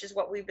year, which is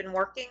what we've been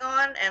working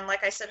on. And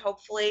like I said,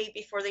 hopefully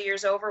before the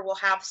year's over, we'll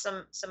have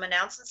some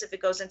announcements. If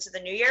it goes into the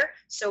new year,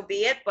 so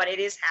be it, but it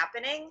is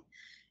happening.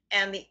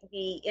 And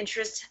the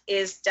interest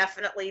is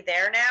definitely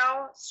there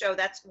now. So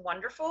that's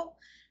wonderful.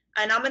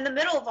 And I'm in the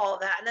middle of all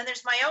of that. And then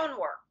there's my own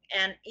work.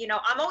 And, you know,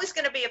 I'm always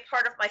going to be a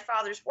part of my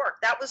father's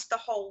work. That was the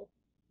whole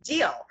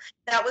deal.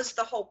 That was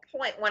the whole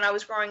point when I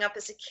was growing up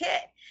as a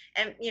kid.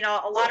 And, you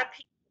know, a lot of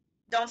people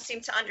don't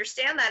seem to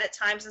understand that at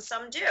times, and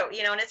some do,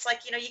 you know, and it's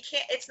like, you know, you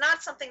can't, it's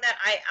not something that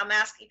I'm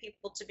asking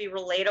people to be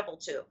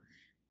relatable to,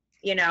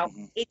 you know,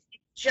 it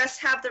just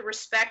have the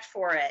respect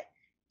for it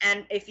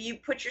And if you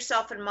put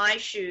yourself in my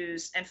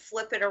shoes and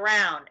flip it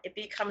around, it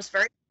becomes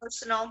very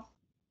personal.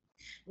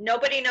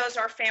 Nobody knows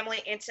our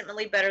family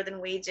intimately better than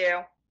we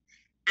do.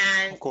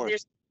 And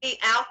there's people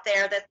out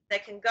there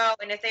that can go,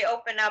 and if they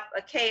open up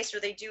a case or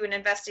they do an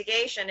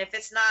investigation, if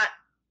it's not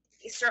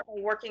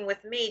certainly working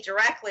with me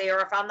directly, or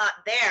if I'm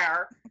not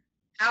there,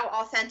 how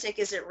authentic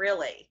is it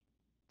really?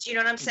 Do you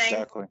know what I'm saying?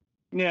 Exactly.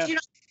 Yeah. You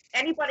know,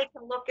 anybody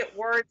can look at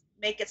words,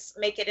 make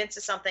it into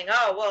something.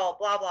 Oh, well,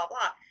 blah, blah,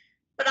 blah.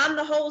 But I'm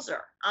the Holzer.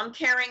 I'm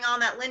carrying on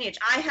that lineage.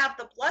 I have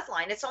the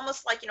bloodline. It's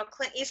almost like,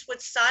 Clint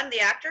Eastwood's son, the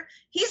actor,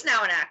 he's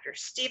now an actor.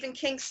 Stephen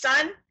King's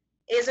son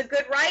is a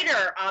good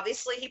writer.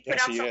 Obviously, he put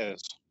out something.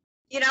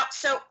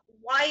 So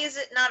why is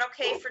it not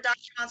okay for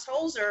Dr. Hans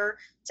Holzer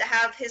to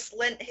have his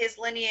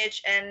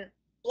lineage and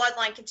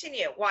bloodline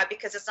continue? Why?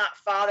 Because it's not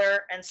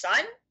father and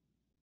son?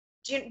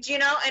 Do you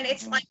know? And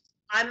it's like,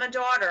 I'm a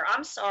daughter.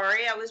 I'm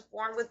sorry. I was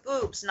born with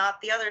boobs, not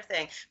the other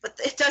thing. But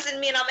it doesn't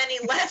mean I'm any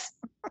less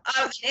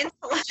of an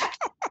intellect.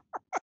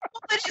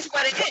 It is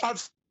what it is.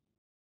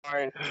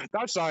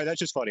 I'm sorry. That's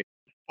just funny.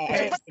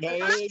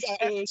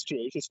 It's true.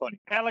 It's just funny.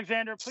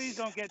 Alexandra, please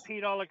don't get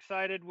Pete all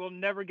excited. We'll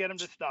never get him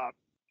to stop.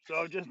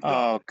 So just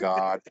Oh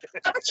God.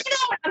 But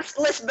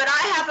listen, but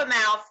I have a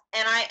mouth,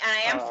 and I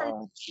am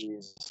from.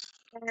 Jesus.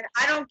 And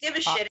I don't give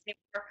a shit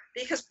anymore,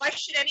 because why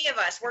should any of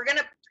us? We're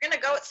gonna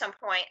go at some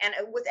point, and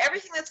with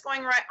everything that's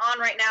going on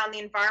right now in the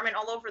environment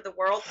all over the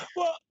world.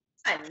 Well,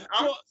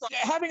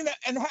 having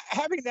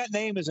that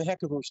name is a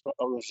heck of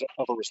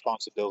a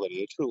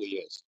responsibility. It truly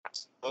is.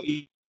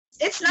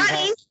 It's not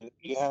easy.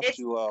 You have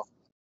to.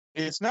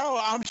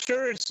 I'm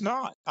sure it's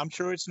not.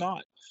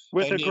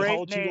 With and a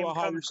great name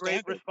comes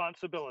great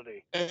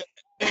responsibility.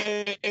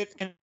 I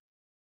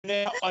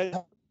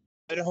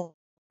don't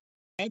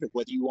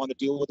whether you want to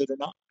deal with it or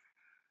not.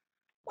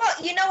 Well,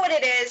 you know what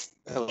it is.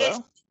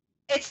 Hello?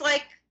 It's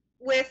like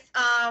with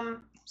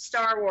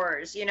Star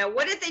Wars.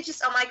 What did they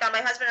just? Oh my God,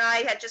 my husband and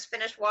I had just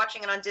finished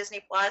watching it on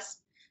Disney Plus.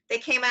 They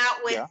came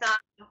out with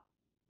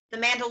The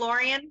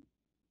Mandalorian.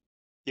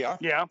 Yeah.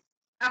 Yeah.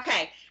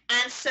 Okay,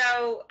 and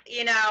so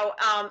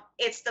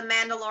it's the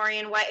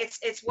Mandalorian way.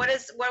 It's what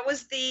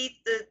was the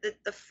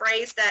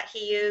phrase that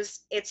he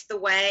used? It's the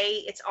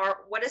way. It's our.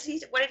 What did he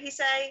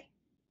say?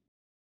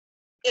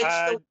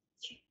 It's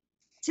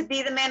to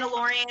be the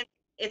Mandalorian.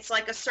 It's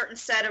like a certain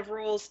set of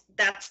rules.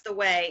 That's the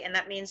way, and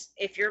that means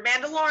if you're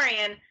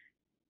Mandalorian,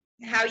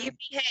 how you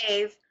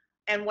behave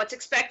and what's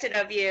expected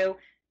of you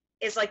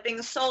is like being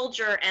a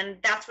soldier, and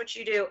that's what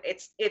you do.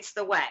 It's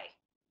the way.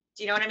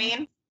 Do you know what I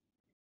mean?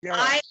 Yeah.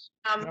 I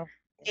am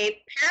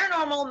a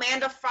paranormal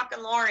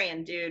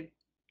Manda-fucking-Lorian, dude.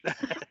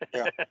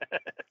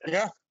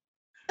 Yeah.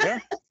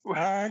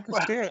 I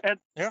can see it.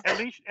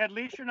 At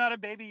least you're not a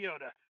baby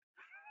Yoda.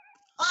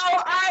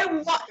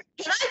 Oh,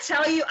 can I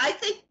tell you? I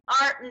think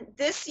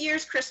this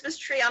year's Christmas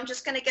tree, I'm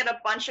just going to get a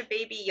bunch of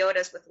baby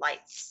Yodas with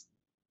lights.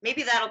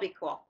 Maybe that'll be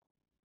cool.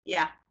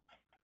 Yeah.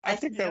 I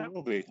think that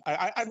will be.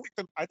 I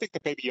think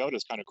the baby Yoda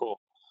is kind of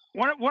cool.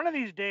 One of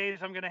these days,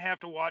 I'm going to have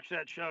to watch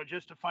that show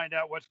just to find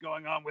out what's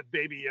going on with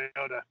Baby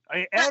Yoda.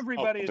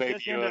 Everybody is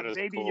just into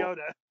Baby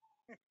Yoda.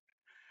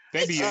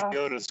 Baby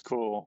Yoda's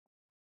cool.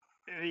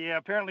 Yeah,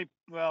 apparently.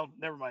 Well,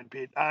 never mind,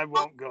 Pete. I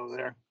won't go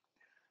there.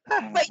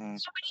 But it's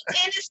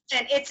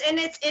innocent. It's in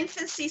its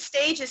infancy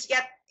stages,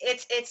 yet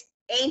it's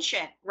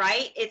ancient,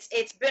 right?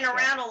 It's been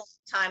around a long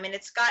time, and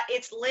it's got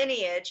its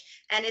lineage,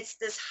 and it's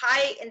this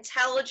high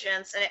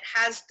intelligence, and it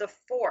has the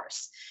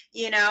Force,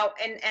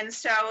 and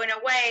so in a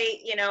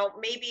way,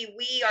 maybe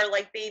we are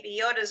like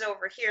baby Yodas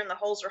over here in the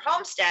Holzer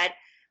homestead.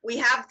 We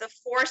have the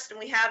Force, and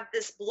we have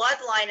this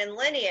bloodline and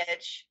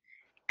lineage,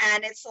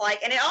 and it's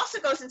like, and it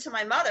also goes into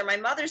my mother. My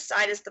mother's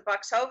side is the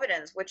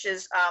Buxhovedens, which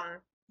is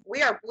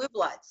we are blue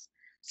bloods.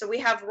 So we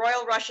have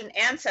Royal Russian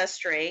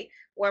ancestry,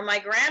 where my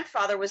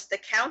grandfather was the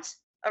Count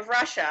of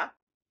Russia,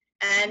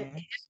 and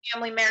his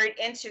family married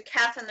into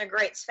Catherine the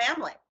Great's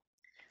family.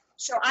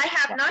 So I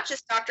have not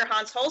just Dr.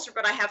 Hans Holzer,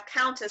 but I have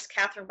Countess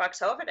Catherine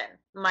Buxhoveden,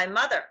 my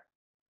mother.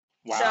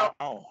 Wow.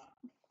 So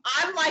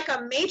I'm like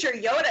a major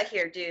Yoda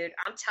here, dude.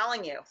 I'm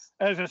telling you.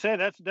 I was gonna say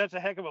that's a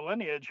heck of a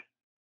lineage.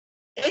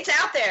 It's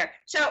out there.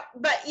 So,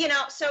 but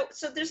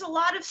so there's a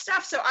lot of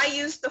stuff. So I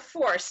use the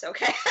Force.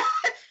 Okay.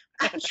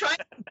 I'm trying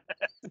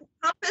to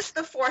compass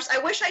the Force. I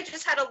wish I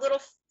just had a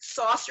little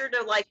saucer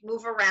to like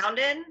move around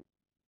in.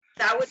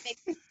 That would make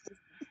sense.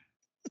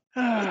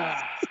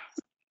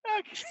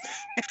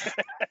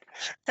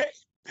 Hey,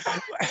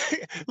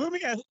 let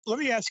me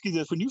ask you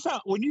this: when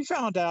you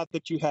found out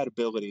that you had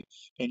ability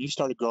and you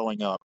started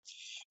growing up,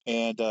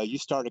 and you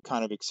started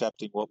kind of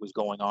accepting what was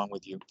going on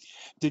with you,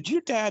 did your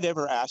dad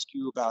ever ask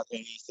you about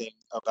anything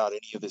about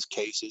any of his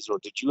cases, or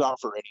did you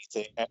offer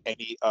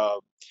any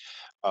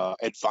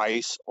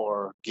advice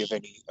or give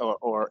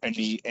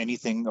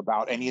anything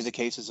about any of the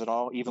cases at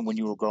all, even when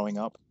you were growing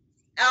up?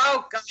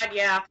 Oh God,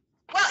 yeah.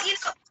 Well,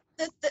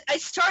 I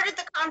started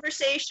the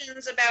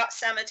conversations about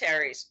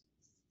cemeteries.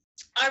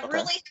 I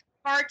really had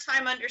a hard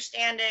time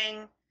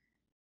understanding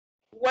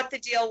what the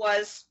deal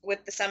was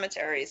with the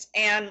cemeteries,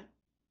 and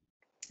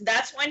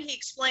that's when he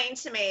explained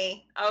to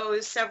me, I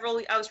was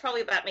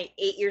probably about maybe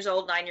 8 years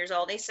old, 9 years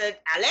old. And he said,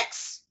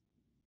 Alex,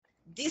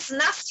 there's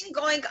nothing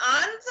going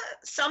on.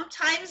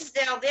 Sometimes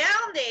they're there,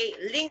 they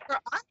linger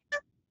on,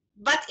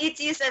 but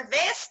it is a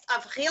waste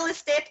of real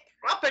estate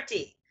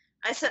property.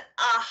 I said,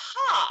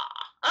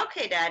 aha,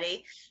 okay,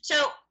 Daddy.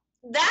 So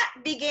that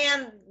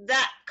began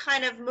that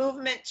kind of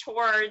movement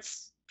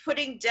towards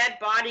putting dead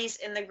bodies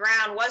in the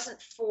ground.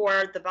 Wasn't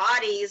for the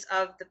bodies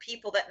of the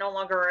people that no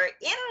longer are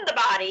in the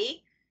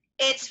body.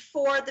 It's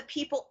for the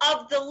people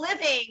of the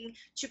living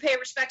to pay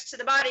respects to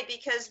the body,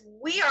 because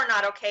we are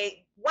not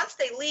okay. Once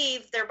they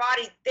leave their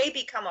body, they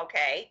become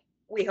okay,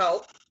 we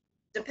hope,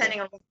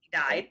 depending on when they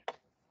died.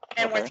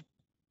 And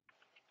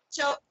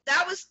so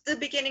that was the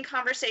beginning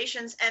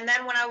conversations. And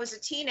then when I was a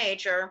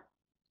teenager,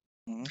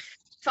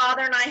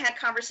 Father and I had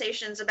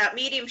conversations about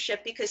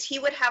mediumship, because he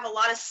would have a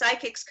lot of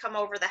psychics come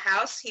over the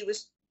house. He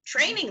was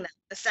training them,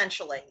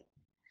 essentially.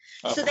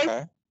 So they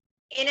were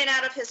in and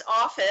out of his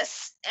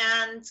office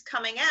and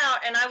coming out,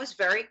 and I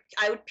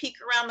would peek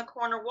around the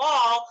corner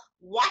wall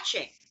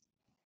watching.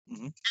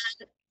 And,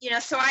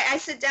 so I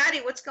said,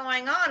 Daddy, what's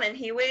going on? And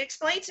he would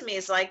explain to me,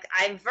 it's like,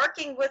 I'm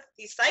working with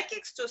the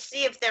psychics to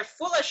see if they're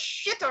full of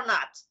shit or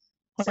not.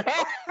 So,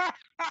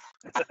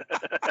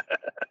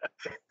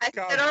 I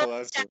said,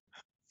 oh,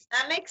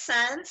 that makes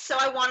sense. So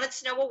I wanted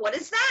to know, well, what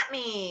does that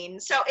mean?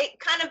 So it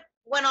kind of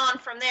went on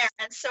from there.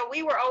 And so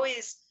we were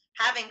always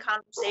having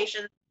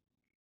conversations,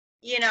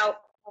 when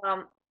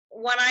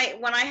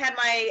I had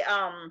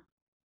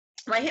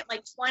when I hit my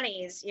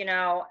 20s,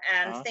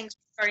 and things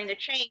were starting to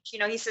change,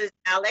 he says,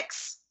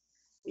 Alex,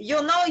 you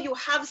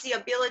have the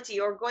ability.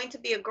 You're going to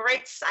be a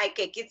great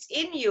psychic. It's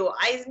in you.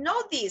 I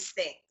know these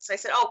things. I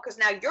said, oh, because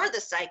now you're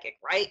the psychic,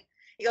 right?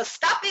 He goes,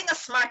 stop being a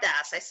smart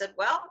ass. I said,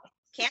 well,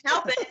 can't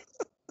help it.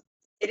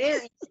 It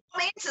is. You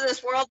come into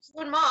this world,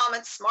 you and Mom,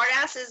 and smart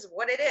ass is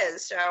what it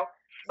is. So,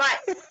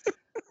 but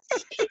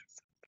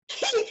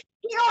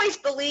he always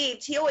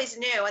believed, he always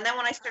knew. And then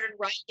when I started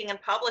writing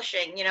and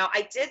publishing,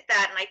 I did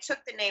that, and I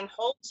took the name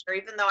Holzer,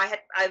 even though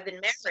I've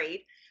been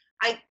married.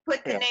 I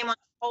put the name on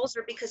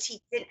Holzer because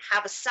he didn't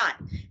have a son,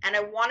 and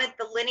I wanted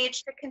the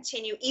lineage to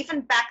continue.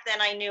 Even back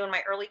then, I knew in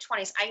my early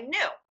 20s, I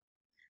knew.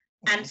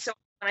 And so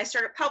when I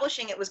started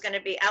publishing, it was going to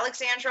be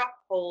Alexandra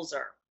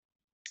Holzer,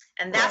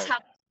 and that's how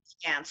it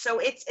began. So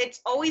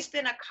it's always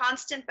been a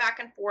constant back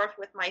and forth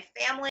with my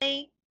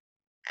family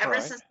ever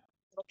since I was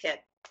a little kid.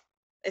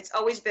 It's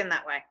always been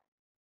that way.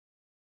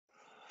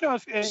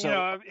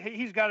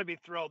 He's got to be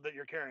thrilled that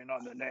you're carrying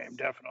on the name,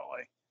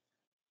 definitely.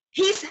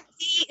 He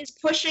is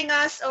pushing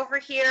us over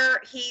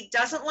here. He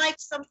doesn't like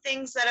some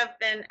things that have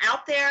been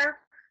out there,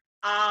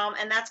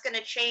 and that's going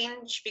to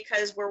change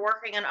because we're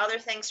working on other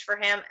things for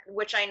him,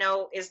 which I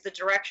know is the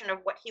direction of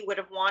what he would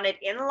have wanted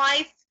in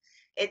life.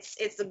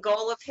 It's the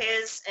goal of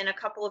his in a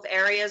couple of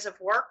areas of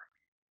work,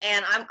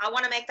 and I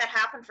want to make that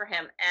happen for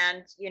him,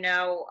 and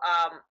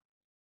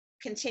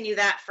continue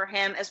that for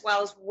him, as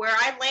well as where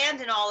I land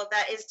in all of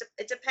that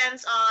it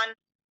depends on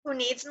who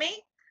needs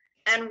me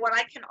and what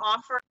I can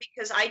offer,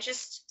 because I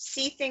just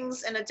see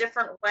things in a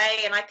different way,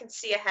 and I can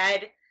see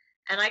ahead,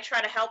 and I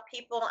try to help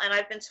people. And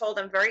I've been told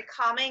I'm very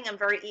calming, I'm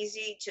very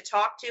easy to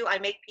talk to. I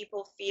make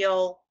people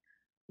feel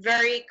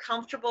very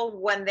comfortable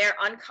when they're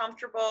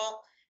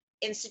uncomfortable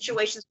in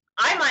situations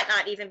I might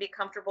not even be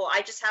comfortable.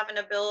 I just have an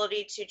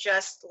ability to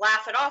just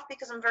laugh it off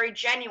because I'm very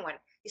genuine.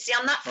 You see,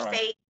 I'm not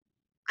fake.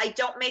 I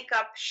don't make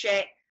up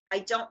shit. I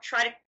don't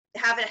try to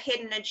have a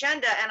hidden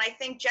agenda. And I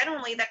think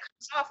genuinely that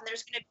comes off, and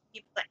there's going to be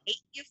people that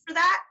hate you for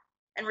that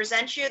and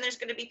resent you, and there's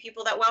going to be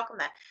people that welcome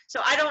that.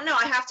 So I don't know.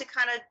 I have to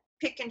kind of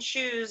pick and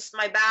choose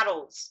my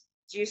battles.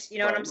 Do you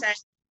know what I'm saying?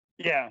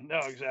 Yeah, no,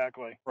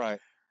 exactly. Right.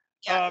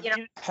 Yeah,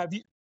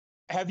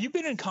 Have you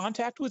been in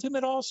contact with him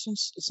at all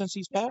since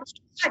he's passed?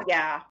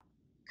 Yeah,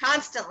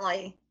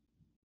 constantly.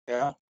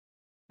 Yeah.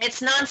 It's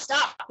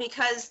nonstop,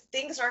 because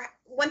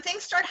when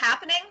things start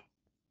happening,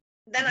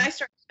 then I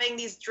start having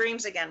these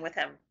dreams again with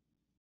him,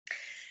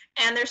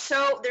 and they're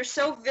so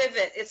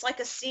vivid. It's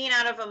like a scene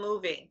out of a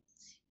movie,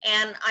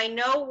 and I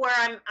know where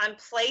I'm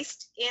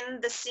placed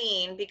in the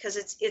scene because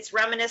it's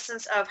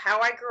reminiscence of how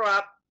I grew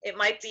up. It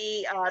might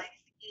be one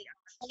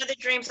of the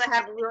dreams I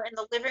had. We were in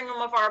the living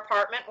room of our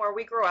apartment where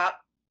we grew up,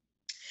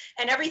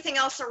 and everything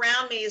else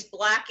around me is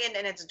blackened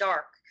and it's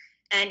dark,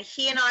 and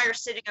he and I are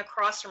sitting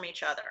across from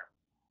each other.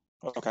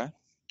 Okay.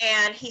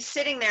 And he's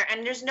sitting there,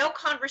 and there's no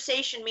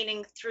conversation,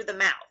 meaning through the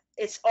mouth.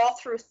 It's all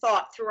through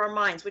thought, through our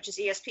minds, which is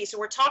ESP. So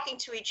we're talking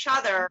to each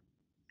other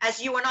as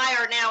you and I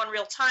are now in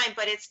real time,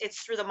 but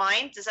it's through the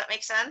mind. Does that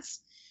make sense?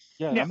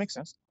 Yeah, that makes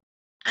sense.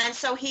 And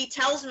so he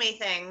tells me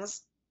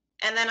things,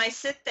 and then I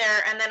sit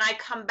there, and then I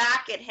come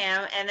back at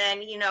him, and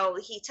then,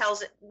 he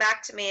tells it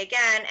back to me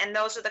again, and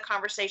those are the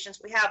conversations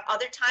we have.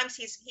 Other times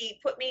he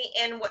put me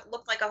in what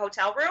looked like a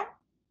hotel room,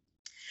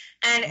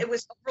 and it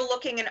was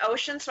overlooking an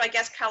ocean, so I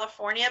guess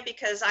California,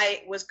 because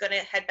I was going to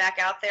head back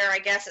out there, I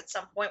guess, at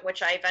some point,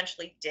 which I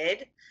eventually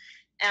did.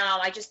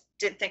 I just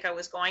didn't think I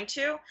was going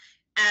to.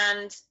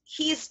 and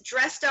he's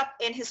dressed up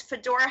in his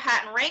fedora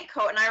hat and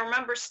raincoat. And I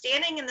remember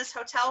standing in this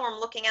hotel room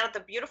looking out at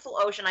the beautiful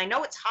ocean. I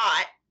know it's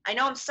hot. I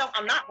know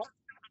I'm not.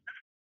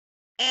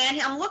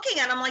 And I'm looking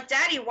at him like,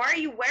 Daddy, why are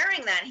you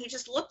wearing that? And he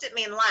just looked at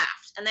me and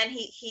laughed. And then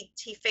he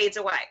fades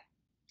away.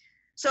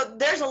 So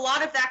there's a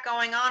lot of that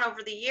going on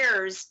over the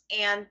years.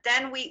 And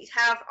then we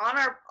have on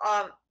our,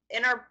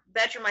 in our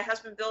bedroom, my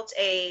husband built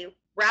a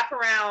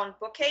wraparound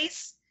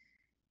bookcase,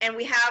 and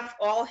we have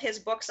all his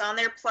books on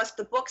there, plus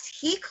the books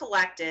he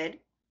collected.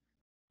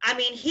 I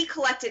mean, he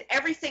collected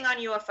everything on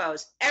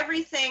UFOs,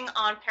 everything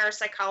on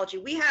parapsychology.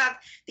 We have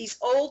these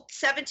old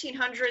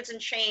 1700s and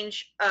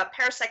change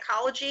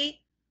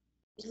parapsychology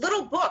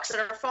little books that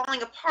are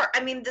falling apart.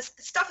 I mean, this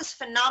stuff is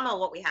phenomenal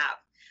what we have.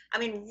 I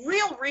mean,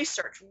 real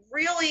research,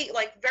 really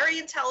like very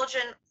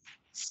intelligent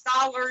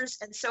scholars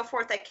and so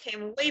forth that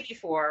came way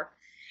before.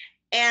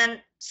 And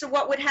so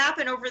what would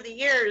happen over the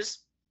years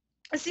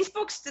is these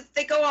books,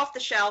 they go off the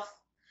shelf.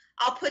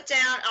 I'll put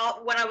down,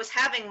 when I was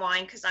having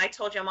wine, because I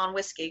told you I'm on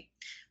whiskey,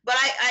 but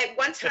I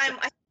one time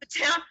I put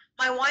down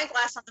my wine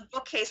glass on the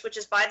bookcase, which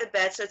is by the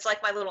bed, so it's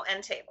like my little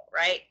end table,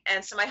 right?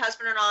 And so my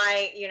husband and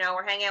I, you know,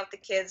 we're hanging out with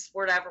the kids,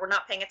 whatever, we're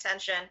not paying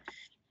attention.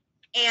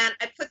 And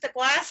I put the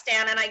glass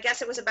down, and I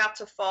guess it was about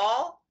to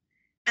fall.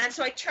 And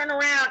so I turn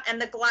around,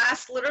 and the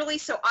glass literally,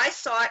 so I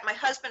saw it, my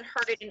husband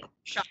heard it in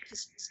earshot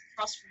because it was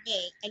across from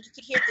me, and you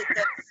could hear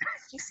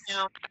the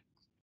sound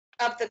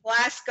of the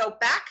glass go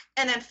back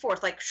and then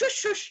forth, like shush,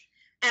 shush.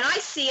 And I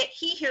see it,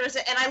 he hears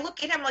it, and I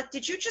look at him like,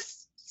 did you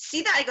just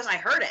see that? He goes, I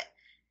heard it.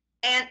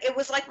 And it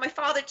was like my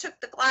father took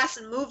the glass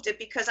and moved it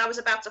because I was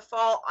about to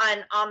fall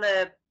on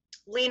the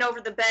lean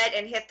over the bed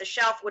and hit the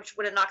shelf, which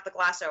would have knocked the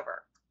glass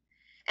over.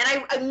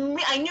 And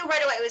I knew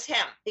right away it was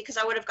him because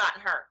I would have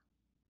gotten hurt.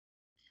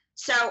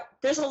 So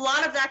there's a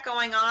lot of that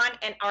going on,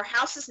 and our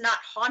house is not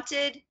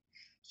haunted.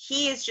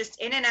 He is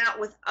just in and out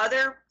with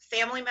other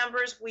family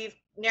members. We've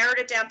narrowed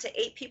it down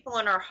to 8 people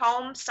in our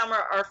home. Some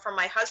are from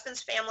my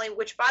husband's family,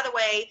 which, by the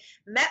way,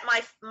 met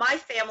my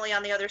family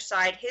on the other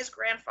side. His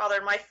grandfather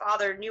and my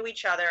father knew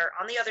each other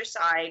on the other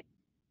side,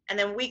 and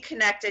then we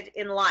connected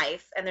in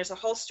life. And there's a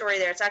whole story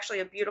there. It's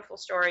actually a beautiful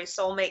story,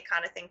 soulmate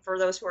kind of thing for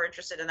those who are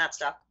interested in that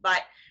stuff.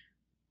 But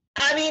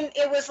I mean,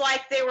 it was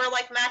like they were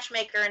like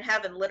matchmaker in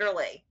heaven,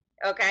 literally.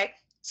 Okay.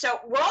 So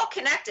we're all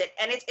connected,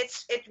 and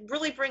it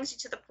really brings you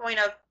to the point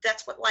of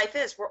that's what life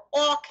is. We're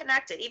all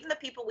connected. Even the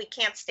people we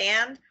can't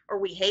stand or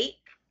we hate,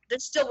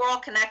 we're all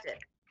connected,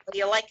 whether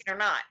you like it or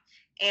not.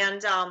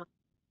 And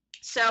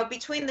so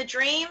between the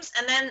dreams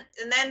and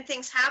then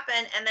things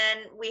happen, and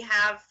then we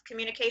have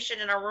communication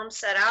in our room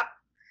set up,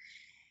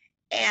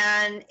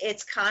 and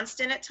it's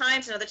constant at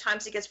times, and other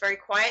times it gets very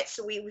quiet.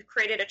 So we've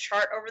created a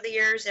chart over the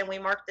years, and we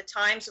mark the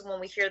times of when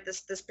we hear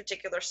this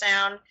particular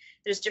sound.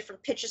 There's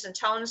different pitches and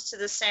tones to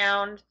the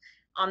sound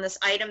on this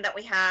item that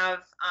we have.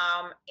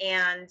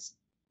 And,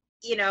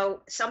 you know,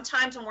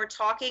 sometimes when we're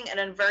talking in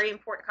a very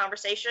important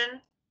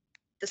conversation,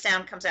 the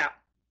sound comes out.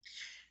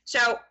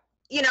 So,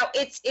 you know,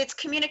 it's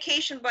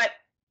communication, but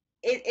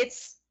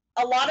it's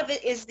a lot of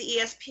it is the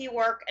ESP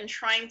work and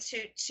trying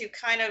to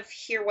kind of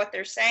hear what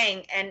they're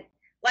saying. And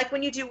like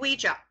when you do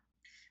Ouija,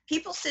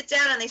 people sit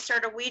down and they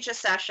start a Ouija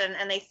session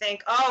and they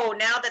think, oh,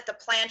 now that the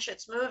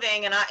planchet's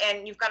moving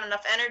and you've got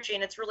enough energy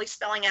and it's really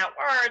spelling out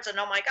words, and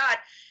oh my God,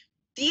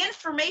 the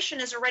information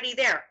is already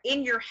there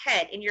in your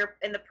head,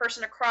 in the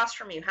person across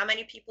from you, how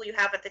many people you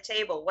have at the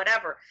table,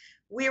 whatever.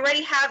 We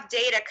already have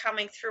data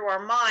coming through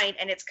our mind,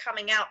 and it's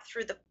coming out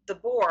through the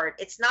board.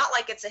 It's not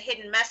like it's a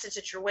hidden message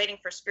that you're waiting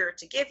for spirit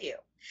to give you.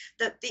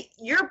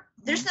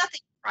 There's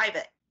nothing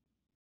private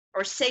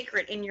or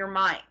sacred in your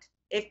mind.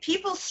 If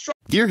people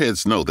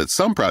Gearheads know that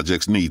some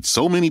projects need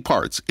so many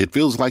parts, it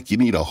feels like you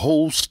need a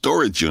whole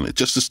storage unit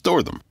just to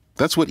store them.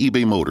 That's what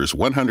eBay Motors'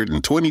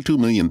 122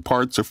 million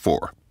parts are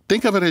for.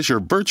 Think of it as your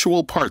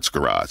virtual parts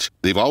garage.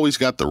 They've always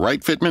got the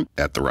right fitment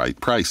at the right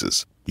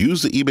prices.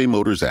 Use the eBay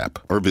Motors app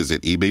or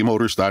visit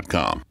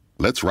ebaymotors.com.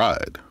 Let's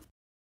ride.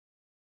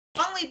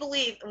 I strongly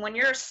believe when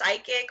you're a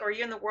psychic or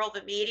you're in the world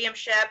of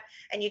mediumship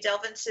and you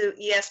delve into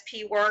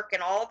ESP work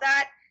and all of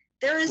that,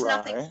 there is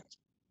nothing.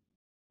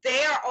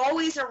 They are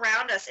always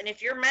around us. And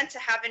if you're meant to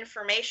have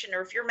information,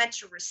 or if you're meant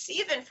to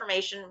receive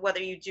information,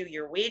 whether you do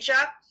your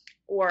Ouija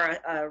or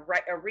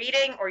a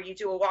reading, or you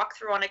do a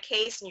walkthrough on a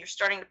case and you're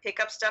starting to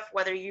pick up stuff,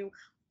 whether you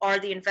are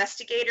the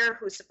investigator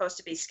who's supposed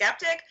to be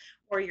skeptic,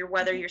 or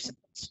whether you're supposed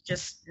to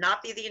just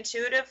not be the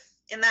intuitive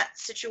in that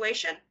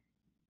situation,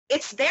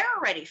 it's there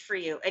already for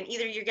you. And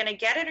either you're going to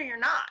get it or you're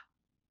not.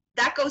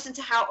 That goes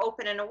into how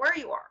open and aware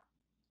you are.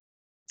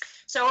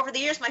 So over the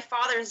years, my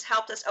father has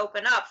helped us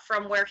open up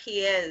from where he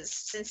is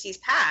since he's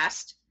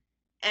passed,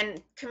 and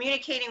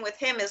communicating with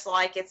him is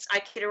like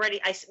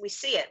we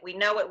see it, we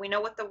know it, we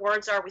know what the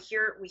words are, we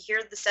hear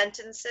the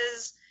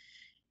sentences,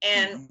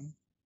 and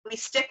we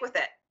stick with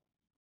it.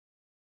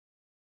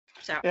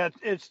 So yeah,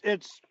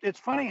 it's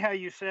funny how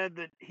you said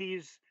that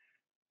he's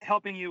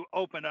helping you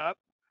open up.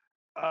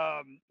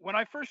 When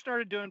I first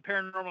started doing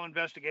paranormal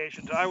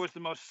investigations, I was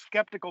the most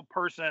skeptical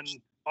person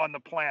on the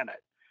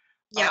planet.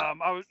 Yeah.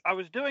 I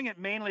was doing it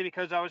mainly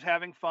because I was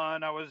having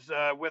fun. I was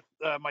with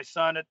my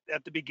son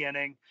at the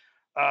beginning,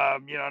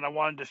 and I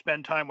wanted to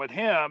spend time with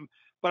him.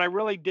 But I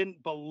really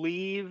didn't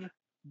believe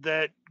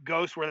that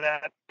ghosts were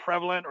that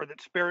prevalent or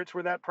that spirits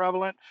were that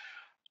prevalent.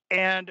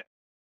 And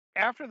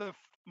after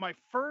my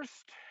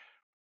first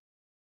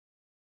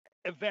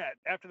event,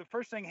 after the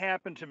first thing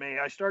happened to me,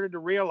 I started to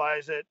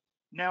realize that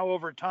now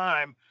over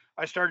time,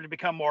 I started to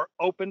become more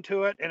open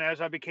to it. And as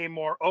I became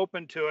more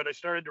open to it, I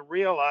started to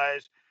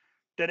realize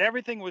that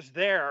everything was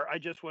there. I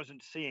just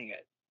wasn't seeing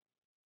it.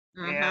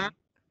 Mm-hmm.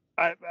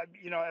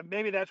 And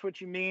maybe that's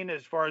what you mean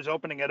as far as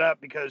opening it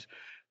up, because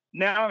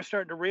now I'm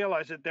starting to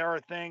realize that there are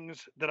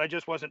things that I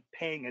just wasn't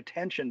paying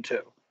attention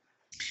to.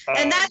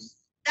 And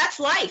that's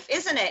life,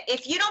 isn't it?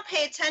 If you don't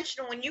pay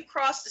attention when you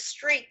cross the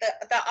street,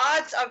 the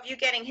odds of you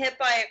getting hit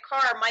by a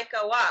car might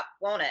go up,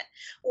 won't it?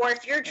 Or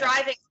if you're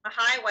driving on the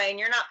highway and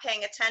you're not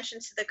paying attention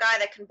to the guy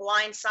that can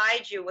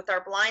blindside you with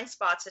our blind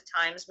spots at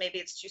times, maybe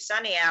it's too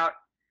sunny out.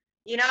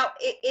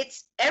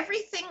 It's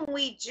everything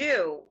we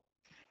do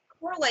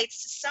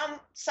correlates to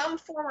some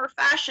form or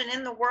fashion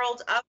in the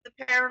world of the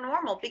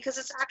paranormal, because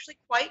it's actually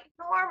quite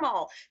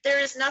normal. There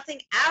is nothing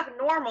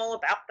abnormal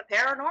about the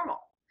paranormal.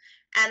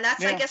 And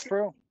that's, I guess,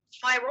 true.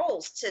 my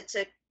roles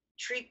to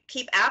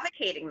keep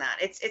advocating that.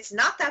 It's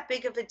not that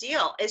big of a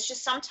deal. It's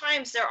just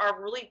sometimes there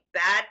are really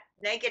bad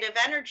negative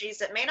energies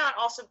that may not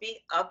also be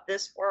of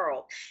this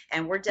world,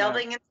 and we're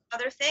delving into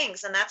other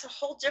things, and that's a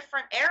whole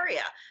different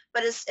area.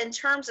 But it's in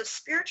terms of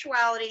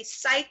spirituality,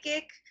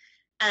 psychic,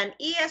 and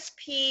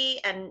ESP,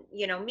 and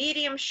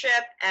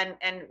mediumship,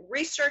 and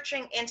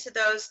researching into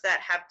those that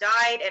have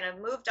died and have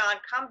moved on,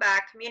 come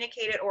back,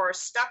 communicated, or are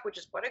stuck, which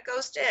is what a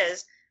ghost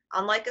is,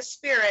 unlike a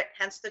spirit,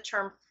 hence the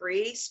term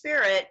free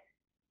spirit.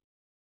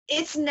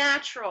 It's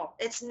natural.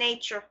 It's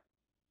nature.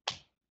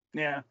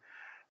 Yeah.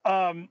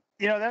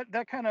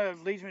 That kind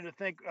of leads me to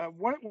think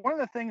one of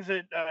the things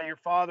that your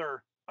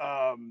father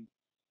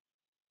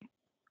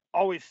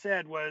always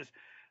said was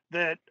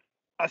that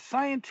a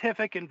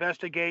scientific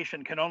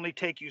investigation can only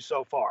take you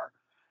so far,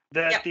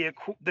 that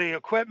the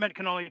equipment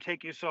can only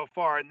take you so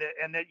far, and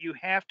that you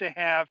have to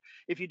have,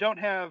 if you don't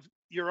have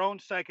your own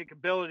psychic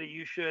ability,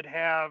 you should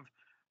have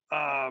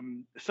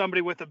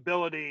somebody with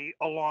ability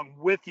along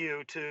with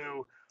you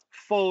to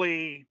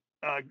fully,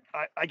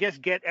 I guess,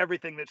 get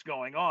everything that's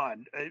going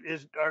on.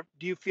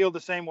 Do you feel the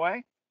same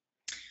way?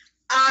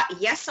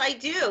 Yes, I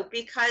do,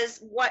 because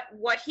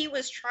what he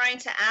was trying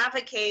to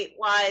advocate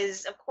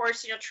was, of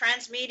course,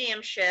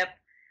 transmediumship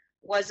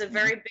was a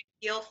very big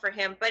deal for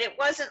him, but it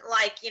wasn't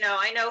like,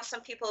 I know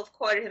some people have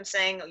quoted him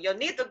saying, you'll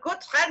need the good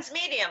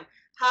transmedium.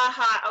 Ha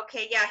ha.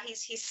 Okay, yeah,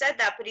 he said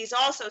that, but he's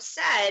also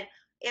said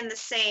in the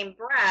same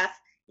breath,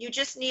 you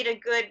just need a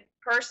good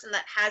person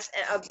that has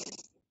a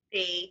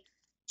ability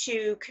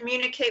to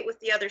communicate with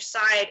the other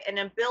side, an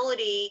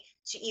ability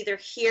to either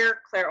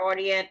hear,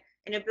 clairaudient,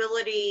 an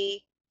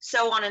ability,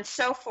 so on and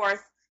so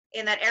forth,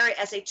 in that area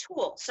as a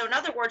tool. So in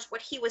other words,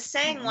 what he was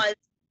saying was,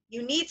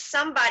 you need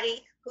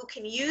somebody who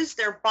can use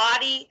their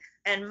body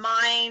and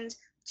mind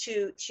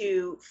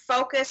to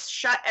focus,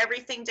 shut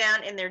everything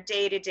down in their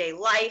day-to-day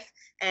life,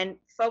 and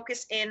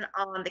focus in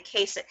on the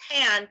case at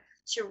hand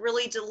to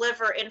really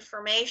deliver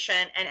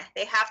information. And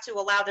they have to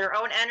allow their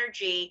own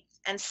energy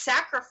and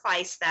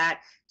sacrifice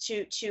that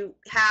to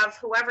have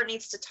whoever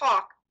needs to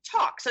talk.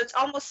 So it's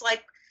almost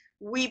like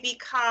we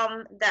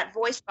become that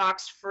voice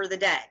box for the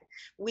dead.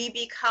 We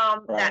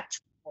become that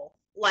tool,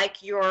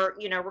 like your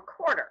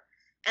recorder.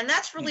 And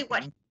that's really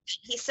what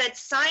he said.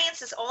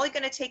 Science is only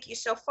going to take you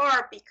so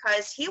far,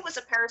 because he was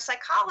a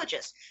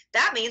parapsychologist.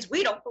 That means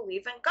we don't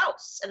believe in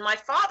ghosts. And my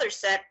father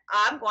said,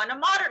 I'm going to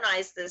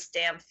modernize this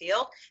damn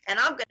field, and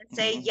I'm going to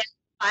say,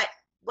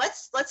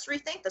 let's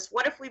rethink this.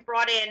 What if we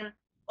brought in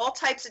all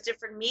types of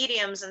different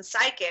mediums and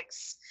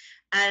psychics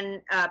and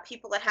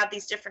people that have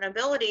these different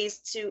abilities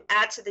to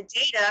add to the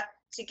data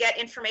to get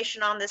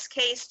information on this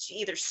case, to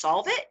either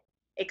solve it,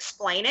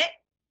 explain it,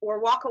 or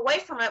walk away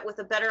from it with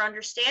a better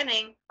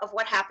understanding of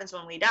what happens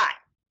when we die.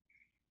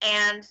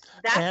 And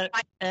that's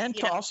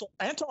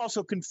to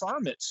also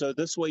confirm it. So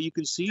this way you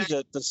can see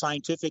that the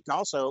scientific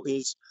also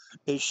is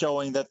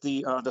showing that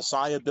the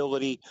psi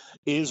ability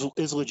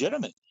is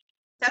legitimate.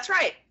 That's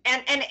right.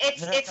 And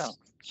it's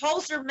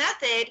Holzer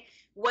method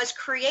was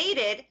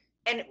created,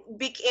 and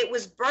it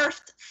was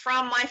birthed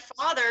from my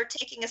father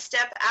taking a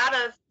step out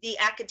of the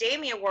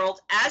academia world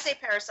as a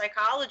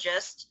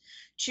parapsychologist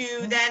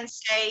to then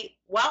say,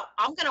 well,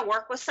 I'm going to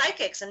work with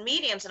psychics and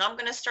mediums, and I'm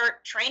going to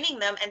start training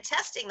them and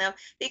testing them,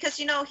 because,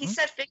 he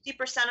said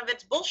 50% of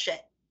it's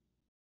bullshit.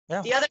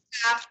 Yeah. The other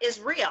half is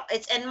real.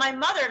 And my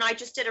mother and I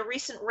just did a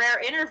recent rare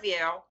interview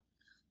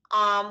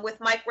with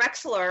Mike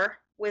Rexler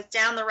with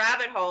Down the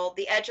Rabbit Hole,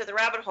 The Edge of the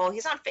Rabbit Hole.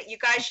 He's on fit. You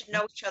guys should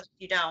know each other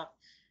if you don't.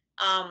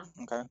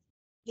 Okay.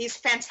 He's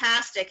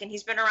fantastic, and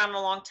he's been around a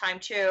long time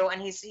too,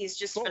 and he's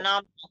just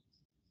phenomenal.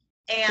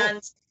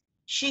 And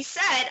she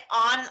said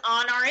on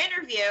our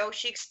interview,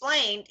 she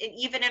explained, and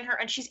even in her,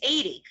 and she's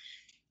 80,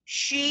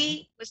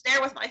 She was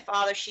there with my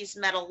father. She's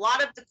met a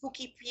lot of the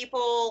kooky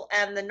people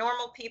and the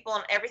normal people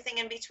and everything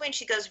in between.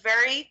 She goes,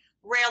 very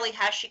rarely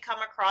has she come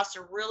across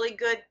a really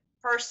good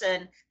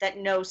person that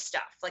knows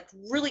stuff, like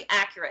really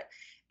accurate.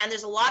 And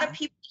there's a lot of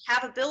people who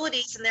have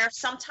abilities, and they're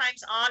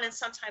sometimes on and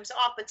sometimes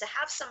off, but to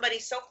have somebody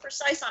so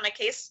precise on a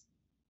case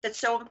that's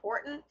so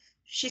important,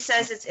 she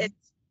says it's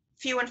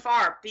few and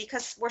far,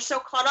 because we're so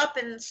caught up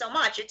in so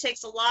much. It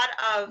takes a lot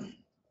of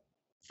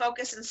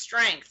focus and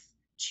strength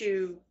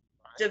to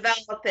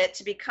develop it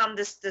to become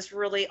this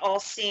really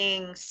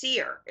all-seeing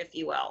seer, if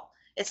you will.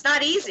 It's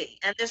not easy,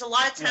 and there's a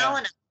lot of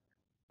talent,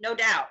 no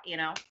doubt, you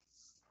know.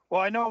 Well,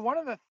 I know one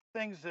of the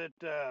things that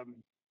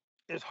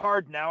is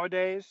hard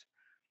nowadays,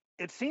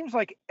 it seems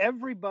like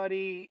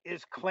everybody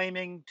is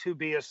claiming to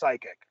be a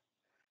psychic.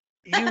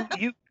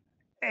 You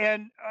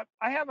and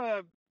I have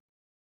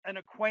an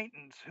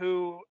acquaintance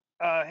who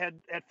had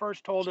at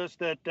first told us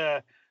that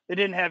they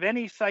didn't have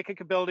any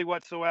psychic ability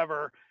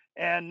whatsoever,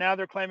 and now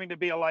they're claiming to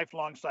be a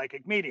lifelong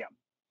psychic medium.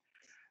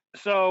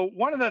 So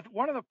one of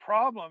the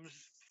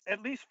problems,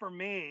 at least for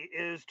me,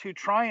 is to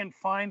try and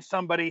find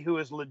somebody who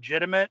is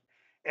legitimate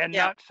and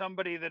not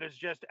somebody that is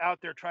just out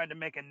there trying to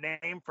make a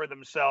name for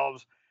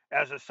themselves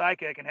as a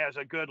psychic and has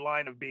a good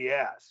line of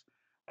BS.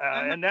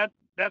 And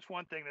that's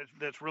one thing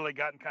that's really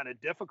gotten kind of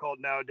difficult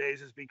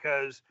nowadays, is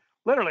because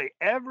literally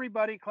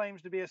everybody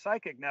claims to be a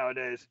psychic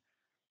nowadays.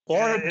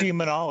 Or a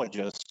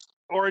demonologist.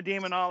 Or a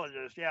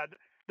demonologist, yeah.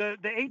 The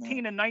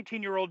 18 and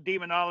 19-year-old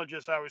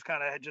demonologists, I was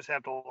kind of just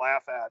have to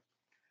laugh at.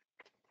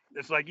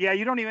 It's like, yeah,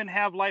 you don't even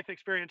have life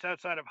experience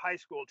outside of high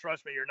school.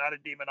 Trust me, you're not a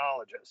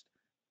demonologist.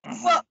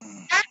 Well,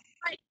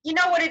 you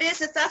know what it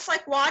is? That's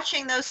like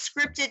watching those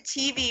scripted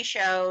TV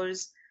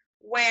shows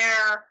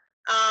where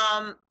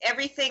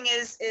everything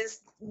is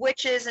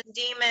witches and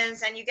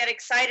demons, and you get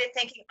excited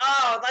thinking,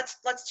 oh,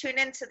 let's tune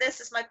into this.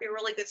 This might be a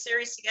really good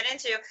series to get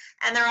into.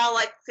 And they're all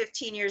like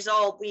 15 years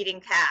old,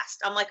 leading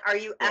cast. I'm like, are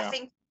you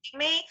effing kidding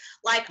me?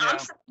 Like, I'm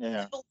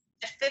people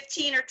at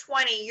 15 or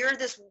 20, you're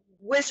this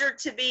wizard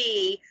to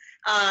be,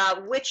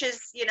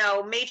 witches, you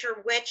know,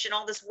 major witch and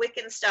all this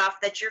Wiccan stuff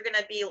that you're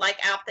gonna be like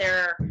out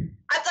there.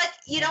 I'd like,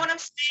 you know what I'm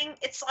saying?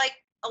 It's like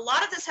a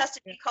lot of this has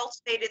to be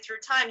cultivated through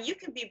time. You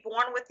can be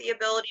born with the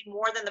ability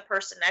more than the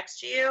person next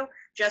to you,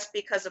 just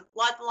because of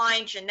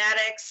bloodline,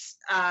 genetics.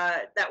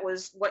 That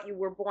was what you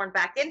were born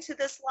back into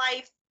this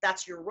life.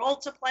 That's your role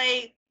to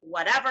play,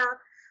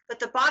 whatever. But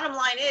the bottom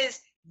line is,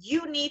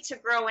 you need to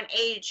grow in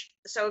age.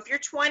 So if you're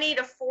 20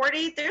 to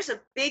 40, there's a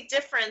big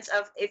difference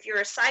of if you're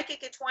a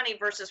psychic at 20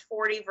 versus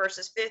 40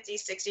 versus 50,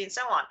 60, and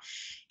so on.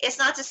 It's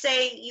not to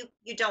say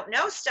you don't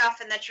know stuff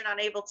and that you're not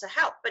able to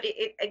help, but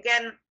it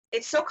again,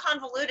 it's so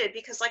convoluted,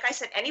 because like I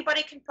said,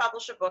 anybody can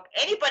publish a book,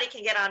 anybody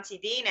can get on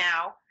TV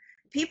now.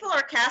 People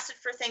are casted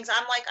for things.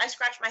 I'm like, I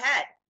scratch my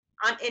head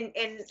on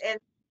in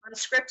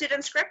unscripted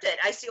and scripted.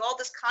 I see all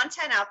this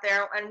content out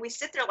there, and we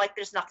sit there like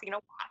there's nothing to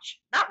watch.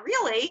 Not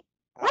really.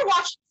 We're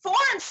watching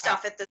foreign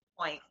stuff at this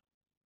point.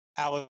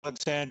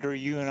 Alexandra,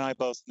 you and I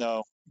both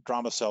know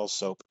drama sells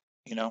soap,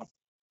 you know?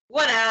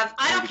 Whatever.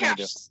 I don't care.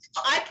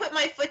 I put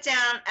my foot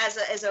down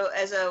as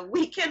a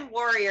weekend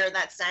warrior in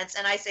that sense,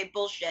 and I say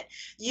bullshit.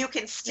 You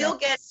can still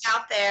get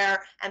out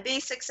there and be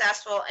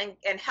successful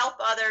and help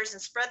others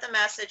and spread the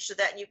message so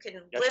that you can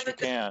live a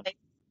good life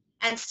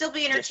and still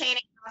be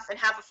entertaining enough and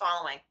have a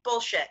following.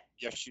 Bullshit.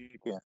 Yes, you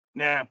can.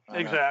 Yeah,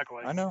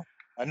 exactly. I know.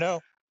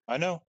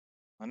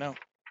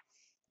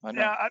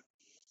 Yeah,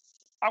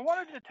 I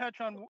wanted to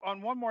touch on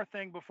one more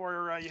thing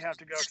before you have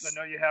to go, because I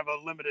know you have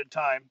a limited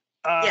time.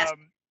 Yes.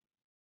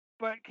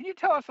 But can you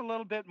tell us a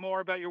little bit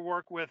more about your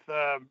work with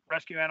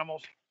rescue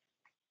animals?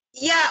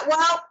 Yeah,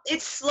 well,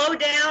 it's slowed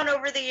down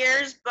over the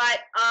years, but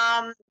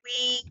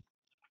we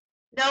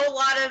know a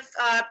lot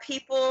of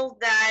people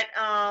that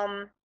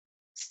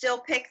still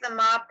pick them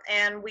up,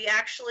 and we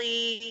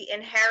actually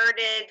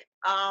inherited,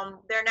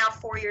 they're now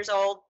 4 years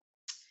old,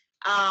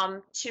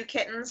 2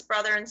 kittens,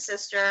 brother and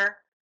sister.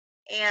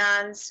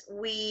 And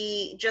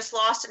we just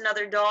lost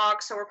another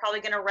dog, so we're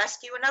probably going to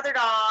rescue another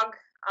dog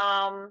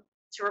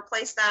to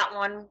replace that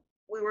one.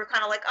 We were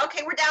kind of like,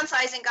 okay, we're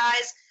downsizing,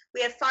 guys.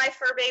 We had 5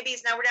 fur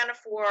babies, now we're down to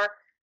 4.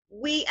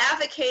 We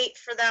advocate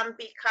for them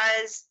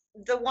because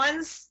the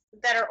ones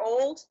that are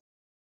old,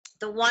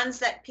 the ones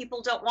that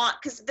people don't want,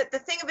 because the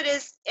thing of it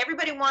is,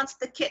 everybody wants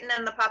the kitten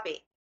and the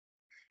puppy.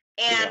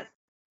 And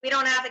we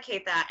don't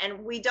advocate that,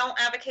 and we don't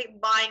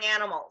advocate buying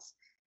animals.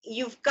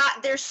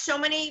 There's so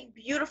many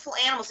beautiful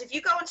animals. If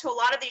you go into a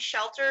lot of these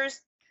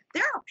shelters,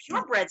 there are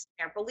purebreds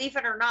there, believe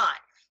it or not.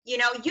 You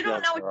know, you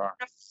don't know what you're going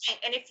to find.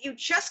 And if you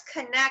just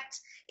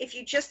connect,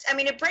 I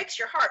mean, it breaks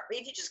your heart, but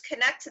if you just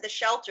connect to the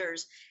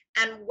shelters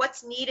and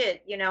what's needed,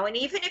 you know, and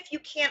even if you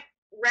can't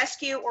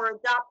rescue or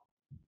adopt,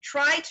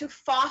 try to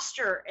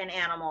foster an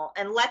animal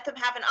and let them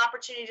have an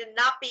opportunity to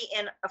not be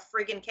in a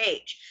friggin'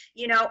 cage.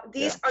 You know,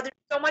 there's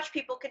so much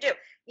people could do.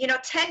 You know,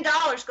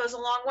 $10 goes a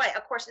long way.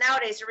 Of course,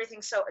 nowadays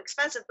everything's so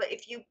expensive, but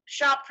if you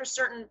shop for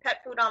certain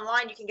pet food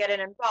online, you can get it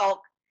in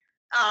bulk.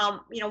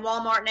 You know,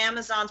 Walmart and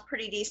Amazon's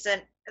pretty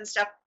decent and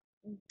stuff.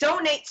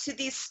 donate to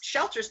these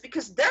shelters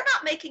because they're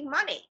not making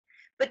money.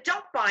 But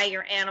don't buy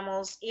your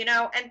animals, you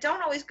know, and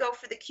don't always go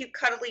for the cute,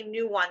 cuddly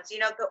new ones. You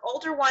know, the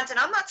older ones, and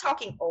I'm not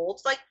talking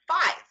old, like 5,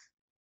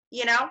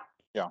 you know?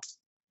 Yeah.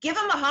 Give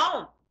them a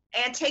home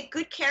and take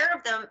good care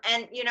of them.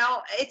 And, you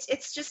know,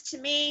 it's just, to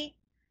me,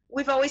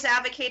 we've always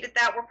advocated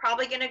that we're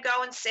probably going to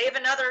go and save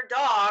another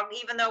dog,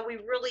 even though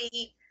we've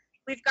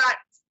got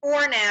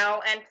 4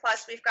 now, and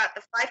plus we've got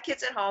the 5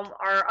 kids at home.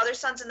 Our other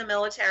son's in the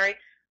military.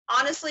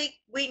 Honestly,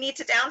 we need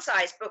to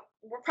downsize, but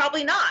we're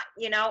probably not,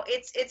 you know,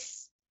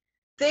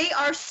 they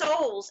are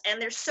souls,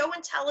 and they're so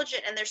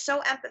intelligent, and they're so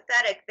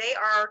empathetic. They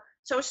are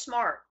so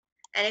smart.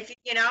 And if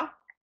you know,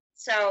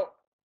 so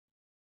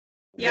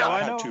yeah,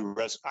 I have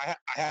I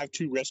have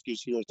 2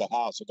 rescues here at the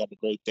house. I got a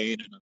Great Dane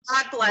and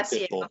God bless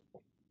you.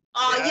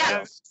 Oh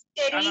yeah,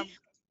 City.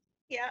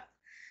 Yeah.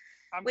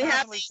 We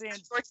have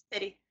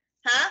City.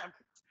 Huh?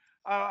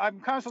 I'm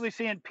constantly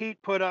seeing Pete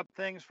put up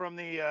things from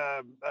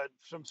the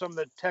some of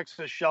the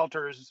Texas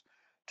shelters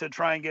to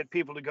try and get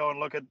people to go and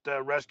look at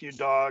rescue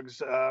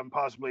dogs,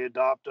 possibly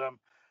adopt them.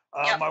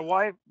 Yep.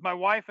 My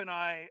wife and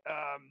I,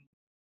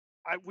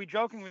 we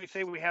jokingly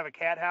say we have a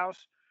cat house.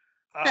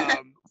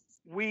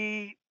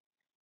 We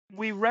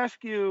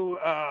rescue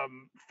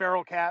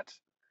feral cats,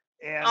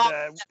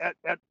 and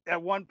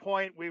at one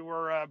point we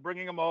were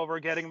bringing them over,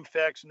 getting them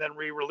fixed, and then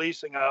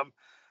re-releasing them.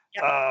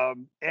 Yep.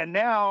 And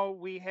now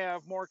we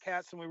have more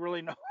cats than we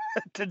really know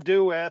what to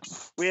do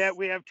with. We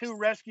have 2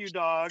 rescue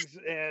dogs,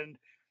 and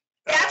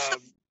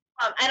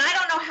and I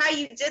don't know how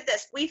you did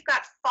this. We've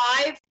got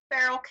 5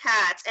 feral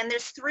cats, and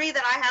there's 3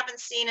 that I haven't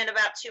seen in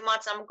about 2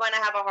 months. I'm going to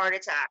have a heart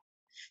attack.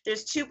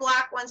 There's 2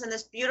 black ones and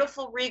this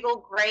beautiful regal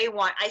gray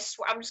one. I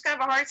swear, I'm just going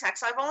to have a heart attack.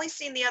 So I've only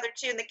seen the other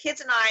 2, and the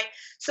kids and I.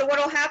 So what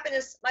will happen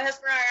is my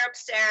husband and I are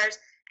upstairs,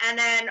 and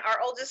then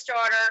our oldest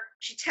daughter,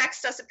 she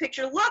texts us a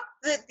picture. Look,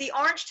 the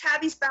orange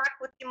tabby's back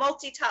with the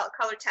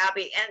multi-color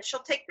tabby, and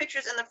she'll take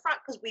pictures in the front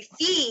because we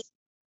feed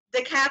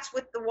the cats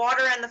with the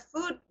water and the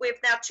food. We have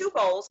now 2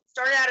 bowls.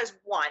 Started out as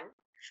 1,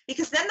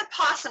 because then the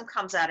possum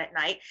comes out at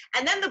night,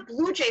 and then the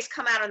blue jays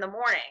come out in the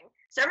morning.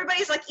 So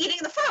everybody's like eating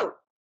the food.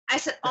 I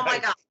said, oh my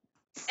God.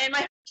 And my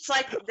husband's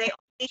like, they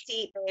all need to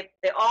eat, babe.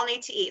 They all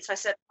need to eat. So I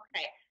said,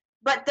 okay.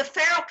 But the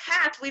feral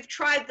cats, we've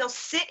tried, they'll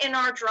sit in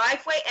our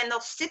driveway, and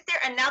they'll sit there,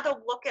 and now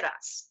they'll look at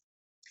us.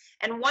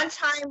 And one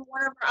time,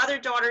 one of our other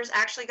daughters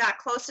actually got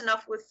close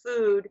enough with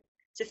food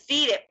to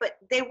feed it, but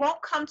they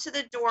won't come to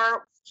the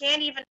door.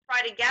 Can't even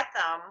try to get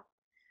them.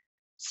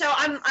 So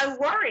I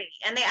worry.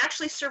 And they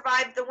actually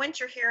survived the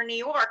winter here in New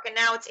York, and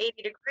now it's 80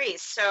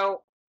 degrees.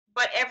 So,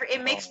 but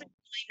it makes me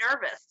really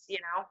nervous, you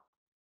know?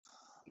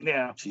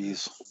 Yeah.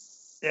 Jeez.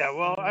 Yeah,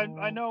 well,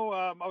 I know,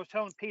 I was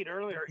telling Pete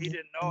earlier, he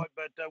didn't know it,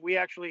 but we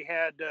actually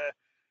had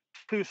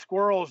 2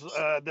 squirrels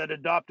that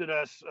adopted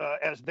us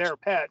as their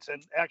pets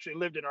and actually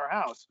lived in our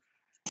house.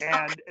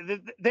 And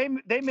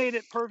they made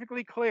it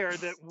perfectly clear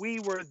that we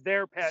were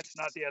their pets,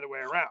 not the other way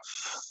around.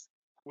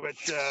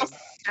 Which,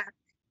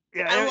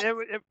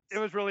 it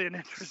was really an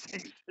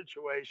interesting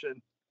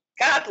situation.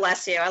 God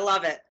bless you. I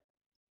love it.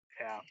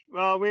 Yeah.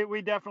 Well,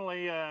 we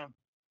definitely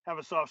have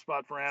a soft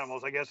spot for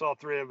animals. I guess all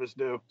 3 of us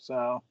do.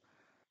 So.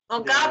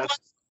 Well, God bless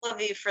all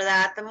of you for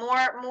that. The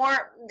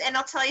more, and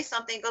I'll tell you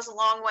something, it goes a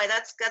long way.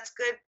 That's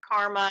good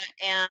karma,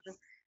 and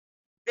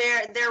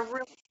they're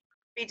really to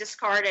be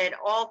discarded,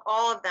 all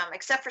of them,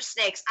 except for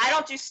snakes. I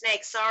don't do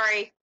snakes.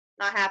 Sorry,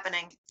 not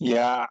happening.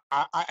 Yeah,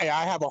 I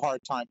have a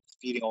hard time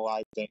feeding a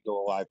live thing to a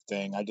live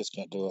thing. I just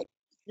can't do it.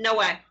 No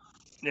way.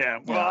 Yeah,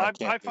 well,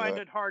 I find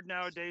it hard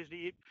nowadays to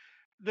eat.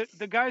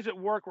 The guys at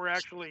work were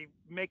actually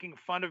making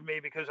fun of me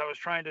because I was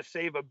trying to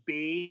save a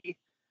bee.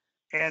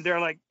 And they're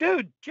like,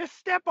 dude, just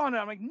step on it.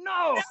 I'm like,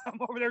 no. I'm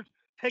over there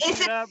picking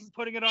it up and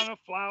putting it on a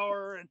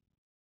flower. And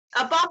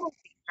a bumblebee,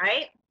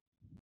 right?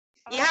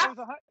 Yeah.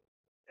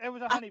 It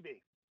was a honeybee.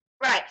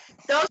 Right.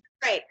 Those are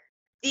great.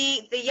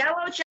 The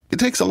yellow. It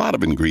takes a lot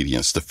of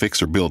ingredients to fix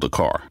or build a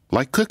car,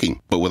 like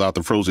cooking, but without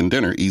the frozen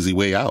dinner easy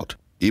way out.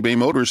 eBay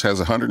Motors has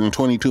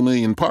 122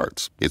 million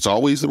parts. It's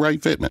always the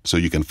right fitment, so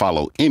you can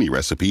follow any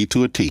recipe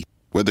to a T.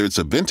 Whether it's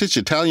a vintage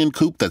Italian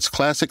coupe that's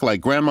classic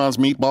like Grandma's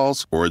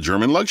meatballs or a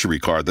German luxury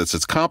car that's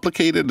as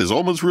complicated as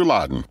Oma's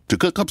rouladen, to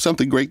cook up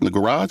something great in the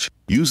garage,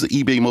 use the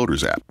eBay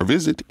Motors app or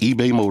visit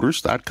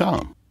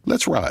ebaymotors.com.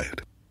 Let's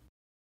ride.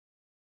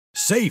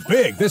 Save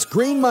big this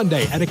Green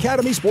Monday at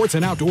Academy Sports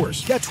and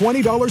Outdoors. Get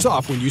 $20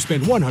 off when you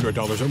spend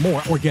 $100 or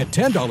more, or get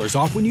 $10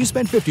 off when you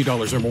spend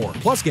 $50 or more.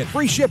 Plus, get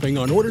free shipping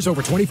on orders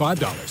over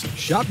 $25.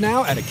 Shop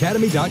now at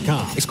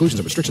academy.com. Exclusions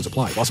and restrictions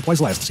apply. While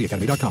supplies last, see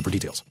academy.com for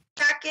details.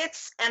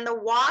 Jackets and the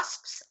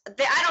wasps,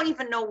 I don't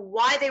even know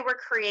why they were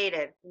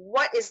created.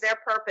 What is their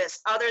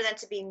purpose other than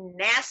to be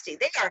nasty?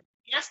 They are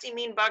nasty,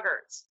 mean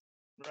buggers.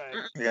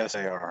 Right. Yes,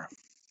 they are.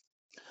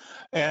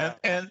 And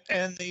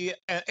the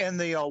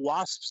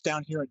wasps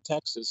down here in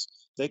Texas,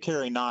 they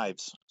carry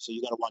knives, so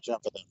you got to watch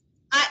out for them.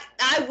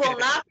 I will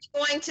not be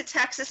going to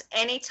Texas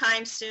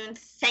anytime soon.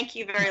 Thank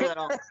you very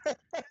little.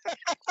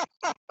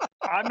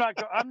 I'm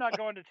not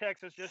going to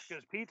Texas just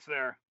because Pete's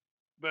there.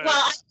 But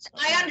well,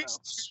 I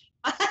understand.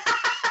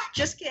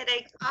 Just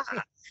kidding.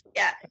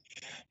 Yeah.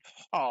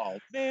 Oh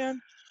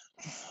man.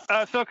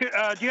 So do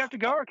you have to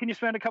go, or can you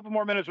spend a couple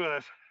more minutes with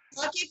us?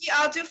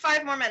 I'll do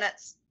 5 more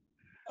minutes.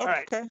 All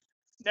right. Okay.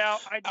 Now,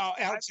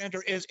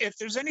 Alexandra, if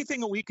there's anything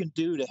that we can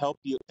do to help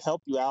you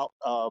out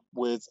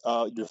with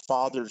your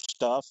father's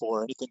stuff,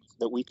 or anything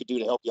that we could do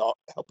to help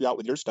you out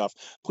with your stuff,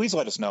 please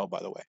let us know. By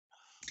the way.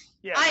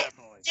 Yeah,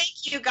 definitely.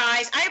 Thank you,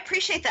 guys. I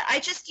appreciate that. I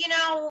just,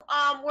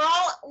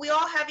 we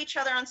all have each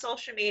other on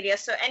social media,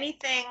 so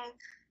anything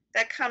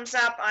that comes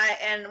up,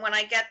 and when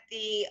I get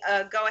the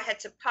go ahead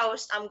to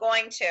post, I'm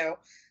going to.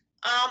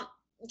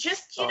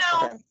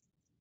 Okay.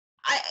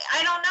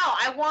 I don't know.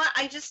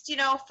 I just,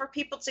 for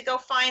people to go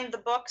find the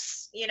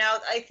books,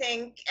 I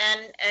think,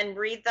 and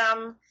read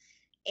them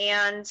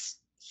and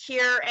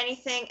hear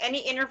any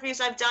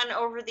interviews I've done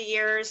over the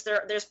years.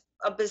 There's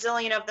a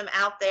bazillion of them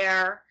out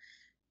there.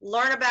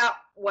 Learn about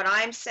what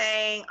I'm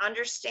saying,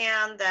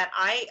 understand that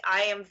I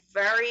am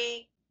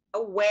very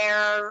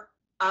aware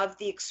of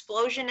the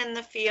explosion in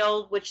the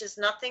field, which is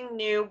nothing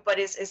new, but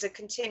is a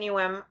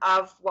continuum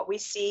of what we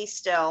see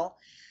still.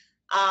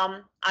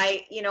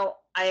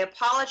 I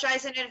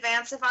apologize in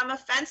advance if I'm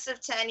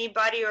offensive to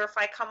anybody or if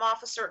I come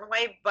off a certain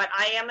way, but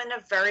I am in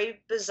a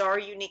very bizarre,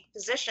 unique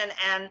position,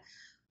 and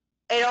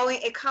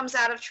it comes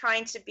out of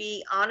trying to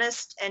be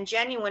honest and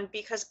genuine,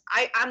 because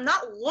I'm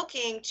not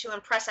looking to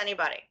impress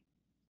anybody.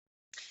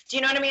 Do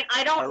you know what I mean?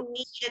 I don't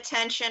need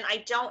attention. I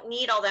don't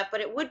need all that,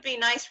 but it would be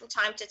nice from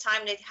time to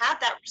time to have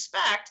that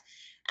respect.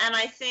 And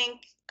I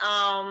think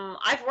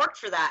I've worked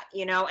for that,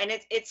 and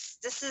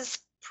this is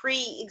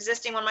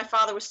pre-existing when my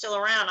father was still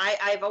around.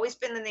 I've always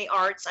been in the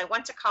arts. I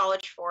went to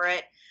college for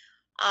it.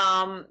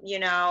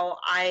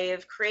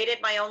 I've created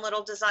my own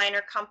little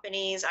designer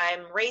companies.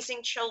 I'm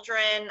raising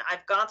children.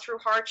 I've gone through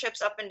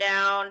hardships up and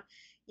down.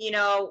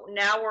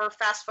 Now we're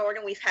fast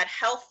forwarding. We've had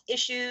health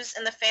issues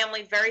in the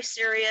family, very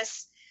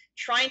serious,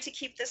 trying to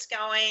keep this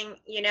going,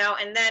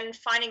 and then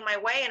finding my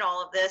way in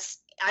all of this.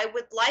 I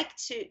would like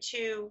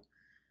to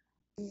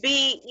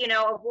be,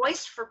 a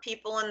voice for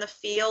people in the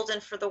field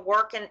and for the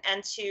work,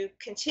 and to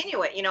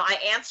continue it. I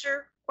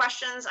answer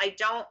questions. I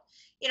don't,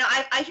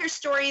 I hear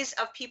stories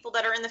of people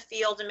that are in the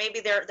field, and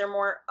maybe they're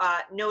more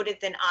noted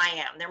than I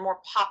am. They're more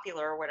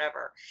popular or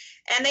whatever.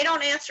 And they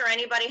don't answer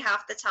anybody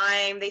half the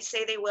time. They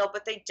say they will,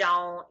 but they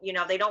don't.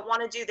 They don't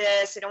want to do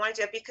this. They don't want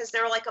to do it because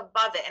they're like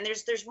above it. And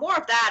there's more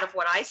of that of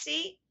what I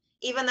see.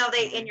 Even though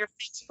they in your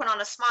face put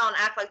on a smile and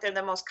act like they're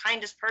the most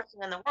kindest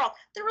person in the world,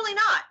 they're really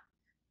not.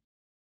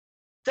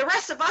 The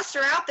rest of us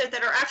are out there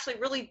that are actually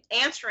really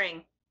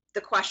answering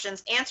the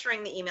questions,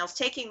 answering the emails,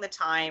 taking the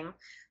time.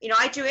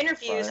 I do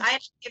interviews. Right. I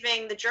end up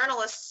giving the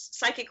journalists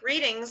psychic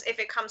readings if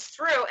it comes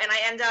through, and I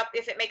end up,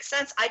 if it makes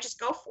sense, I just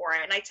go for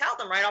it. And I tell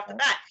them right off the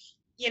bat,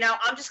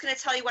 I'm just going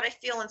to tell you what I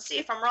feel and see.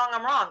 If I'm wrong,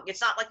 I'm wrong.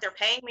 It's not like they're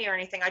paying me or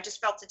anything. I just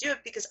felt to do it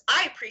because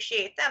I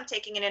appreciate them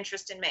taking an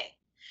interest in me.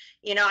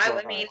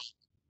 I mean,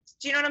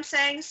 do you know what I'm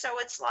saying? So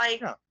it's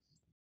like,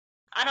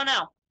 I don't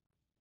know.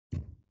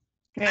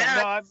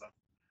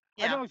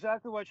 I know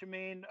exactly what you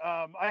mean.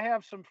 I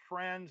have some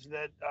friends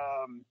that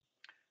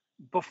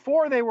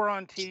before they were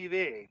on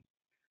TV,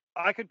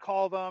 I could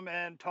call them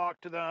and talk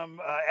to them,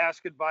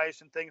 ask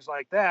advice and things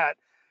like that.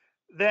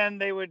 Then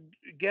they would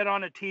get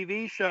on a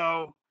TV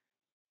show,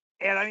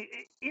 and I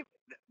mean,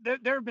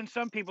 there have been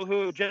some people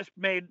who just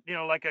made,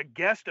 like a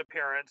guest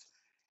appearance,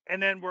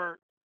 and then were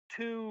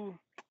too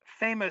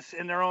famous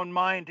in their own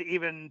mind to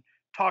even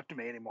talk to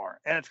me anymore.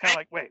 And it's kind of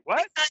like, wait,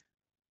 what?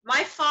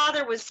 My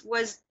father was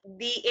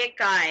the it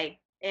guy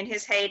in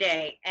his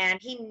heyday, and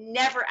he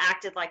never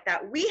acted like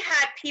that. We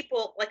had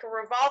people like a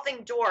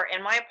revolving door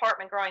in my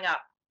apartment growing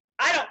up.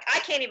 I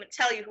can't even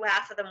tell you who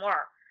half of them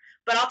were,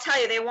 but I'll tell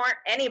you, they weren't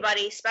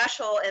anybody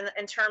special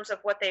in terms of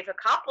what they've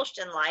accomplished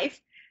in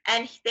life,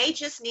 and they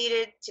just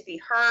needed to be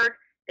heard.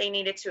 They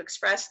needed to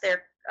express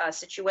their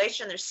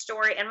situation, their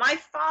story, and my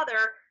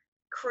father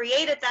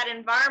created that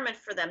environment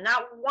for them.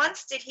 Not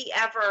once did he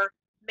ever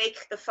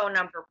make the phone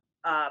number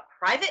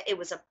private. It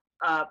was a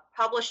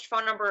published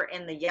phone number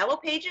in the yellow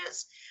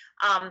pages.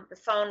 The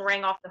phone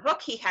rang off the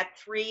hook. He had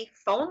 3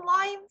 phone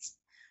lines.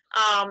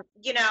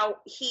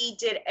 He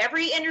did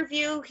every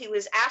interview he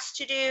was asked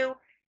to do.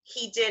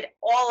 He did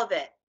all of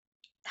it.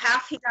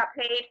 Half he got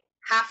paid,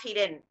 half he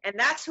didn't. And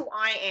that's who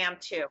I am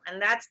too. And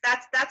that's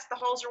the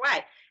Holzer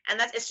way. And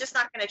it's just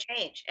not going to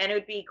change. And it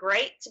would be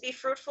great to be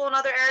fruitful in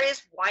other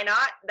areas. Why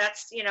not?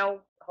 That's,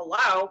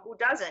 hello, who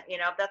doesn't?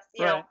 That's,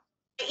 I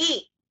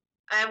eat.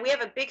 And we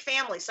have a big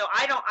family, so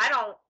I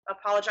don't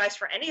apologize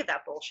for any of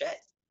that bullshit.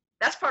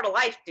 That's part of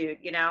life, dude.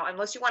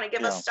 Unless you want to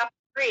give us stuff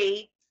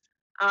free,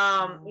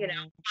 that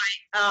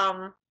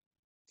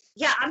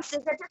just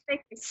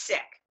makes me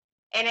sick.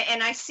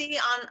 And I see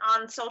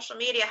on social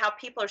media how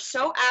people are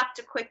so apt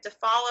to quick to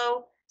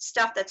follow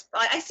stuff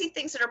I see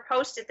things that are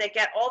posted that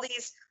get all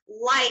these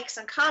likes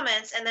and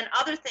comments, and then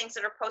other things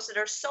that are posted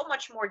are so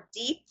much more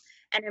deep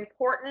and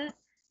important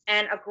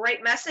and a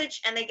great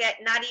message, and they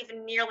get not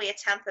even nearly a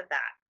tenth of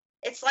that.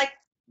 It's like,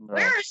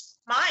 where is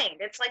mind?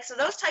 It's like, so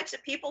those types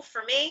of people,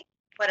 for me,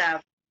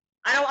 whatever.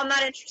 I'm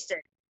not interested.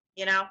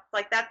 You know,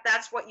 like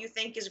that's what you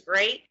think is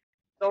great.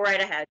 Go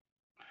right ahead.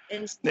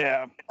 And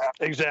Yeah,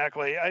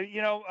 exactly.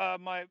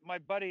 My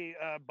buddy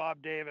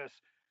Bob Davis,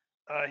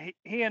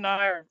 he and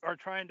I are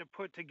trying to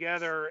put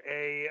together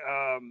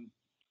a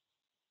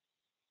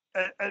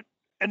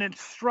an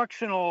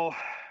instructional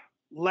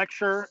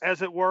lecture,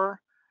 as it were,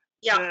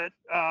 yeah,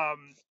 that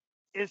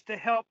is to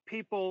help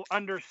people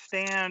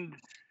understand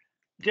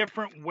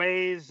different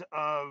ways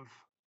of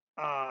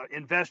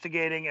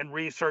investigating and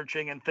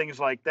researching and things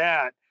like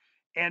that.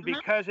 And mhm,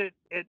 because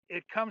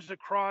it comes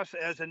across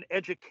as an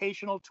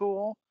educational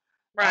tool,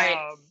 right.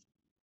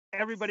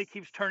 everybody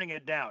keeps turning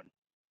it down.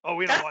 Oh,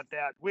 we don't That's want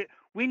that.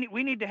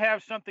 We need to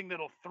have something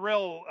that'll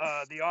thrill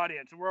the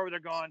audience. And wherever they're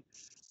going,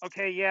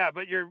 okay, yeah,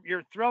 but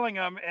you're thrilling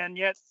them, and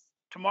yet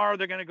tomorrow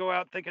they're going to go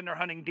out thinking they're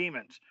hunting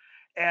demons.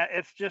 And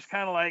it's just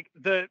kind of like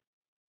the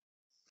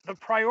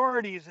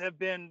priorities have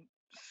been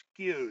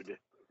skewed,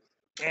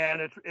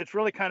 and it's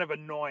really kind of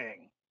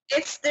annoying.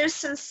 there's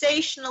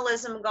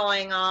sensationalism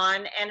going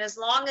on, and as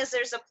long as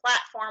there's a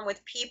platform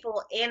with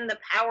people in the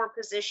power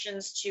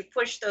positions to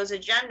push those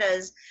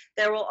agendas,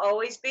 there will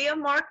always be a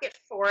market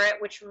for it,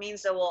 which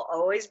means there will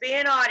always be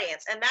an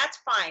audience, and that's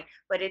fine.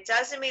 But it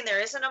doesn't mean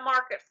there isn't a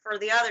market for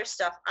the other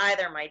stuff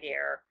either, my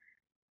dear.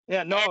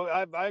 Yeah, no,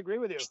 I agree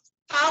with you.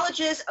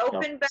 Colleges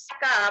open back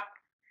up.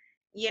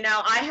 You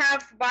know, I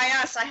have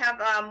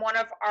one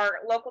of our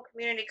local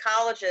community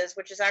colleges,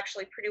 which is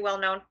actually pretty well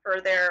known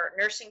for their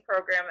nursing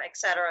program, et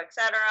cetera, et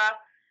cetera.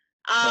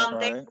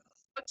 They were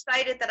so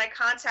excited that I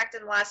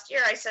contacted them last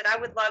year. I said, I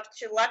would love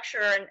to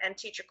lecture and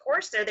teach a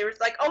course there. They were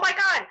like, oh my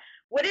God,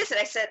 what is it?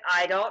 I said,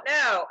 I don't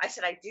know. I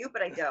said, I do,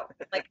 but I don't.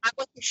 Like, I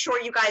wasn't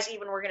sure you guys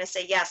even were going to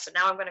say yes. So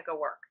now I'm going to go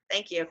work.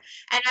 Thank you.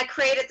 And I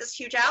created this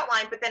huge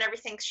outline, but then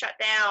everything shut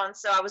down.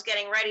 So I was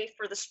getting ready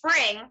for the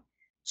spring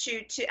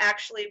to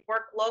actually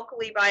work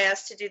locally by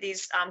us to do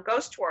these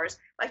ghost tours.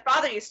 My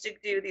father used to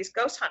do these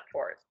ghost hunt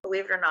tours,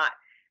 believe it or not.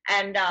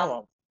 And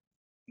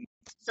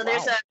so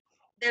there's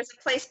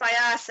a place by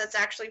us that's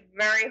actually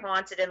very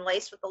haunted and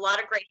laced with a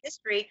lot of great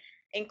history,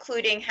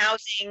 including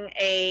housing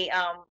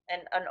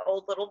an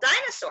old little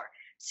dinosaur.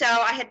 So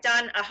I had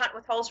done a Hunt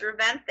with Holzer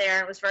event there,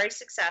 and it was very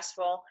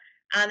successful.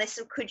 And they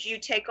said, could you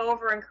take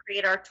over and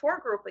create our tour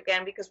group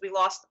again, because we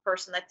lost the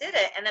person that did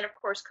it. And then of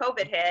course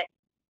COVID hit.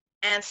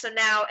 And so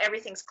now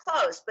everything's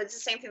closed, but it's the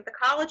same thing with the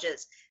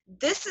colleges.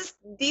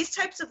 These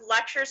types of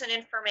lectures and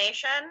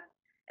information,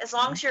 as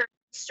long as you're a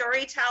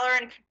storyteller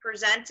and can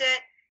present it,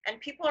 and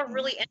people are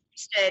really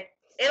interested,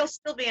 it'll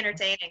still be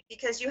entertaining,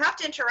 because you have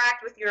to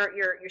interact with your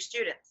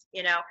students.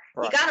 You know,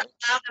 you got to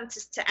allow them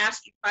to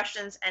ask you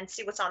questions and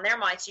see what's on their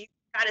mind, so you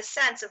got a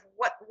sense of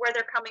where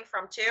they're coming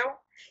from too.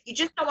 You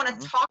just don't want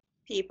to talk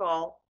to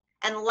people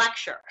and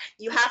lecture.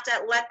 You have to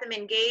let them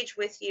engage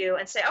with you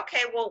and say,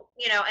 okay, well,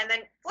 you know, and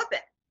then flip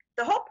it.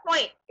 The whole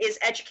point is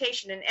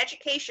education. In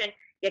education,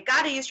 you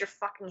got to use your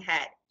fucking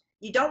head.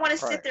 You don't want to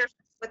sit there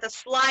with a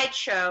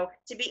slideshow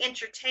to be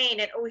entertained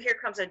and, oh, here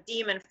comes a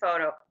demon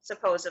photo,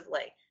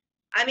 supposedly.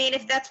 I mean,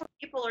 if that's what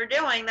people are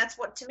doing,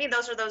 to me,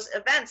 those are those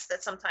events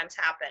that sometimes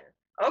happen.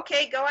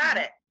 Okay, go at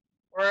it.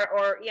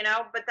 Or you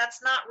know, but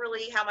that's not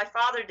really how my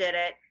father did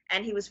it,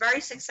 and he was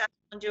very successful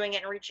in doing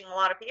it and reaching a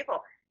lot of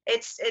people.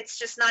 It's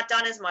just not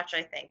done as much,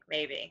 I think,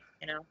 maybe,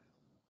 you know.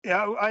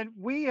 Yeah,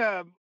 we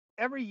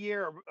every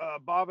year,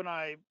 Bob and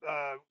I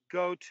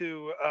go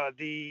to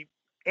the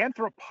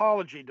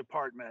anthropology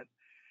department,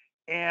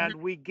 and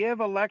we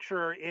give a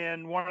lecture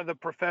in one of the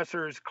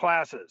professor's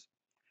classes.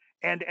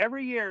 And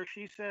every year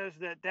she says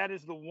that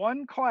is the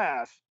one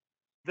class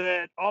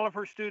that all of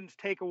her students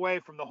take away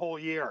from the whole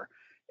year.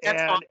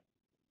 That's awesome.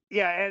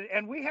 Yeah,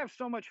 and we have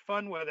so much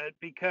fun with it,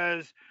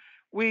 because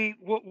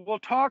we'll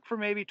talk for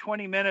maybe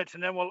 20 minutes,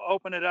 and then we'll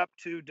open it up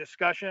to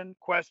discussion,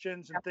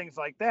 questions, and things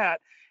like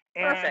that.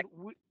 And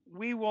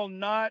we will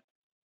not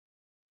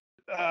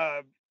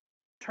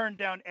turn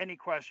down any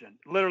question.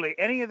 Literally,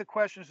 any of the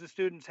questions the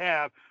students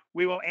have,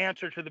 we will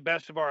answer to the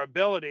best of our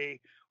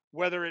ability,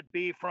 whether it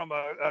be from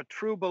a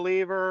true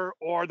believer,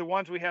 or the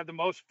ones we have the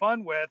most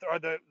fun with are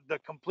the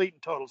complete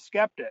and total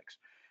skeptics.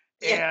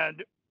 Yeah.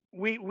 And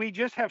we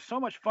just have so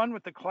much fun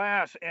with the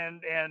class,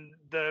 and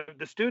the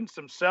students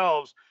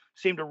themselves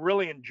seem to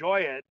really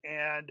enjoy it.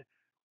 And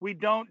we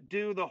don't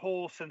do the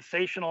whole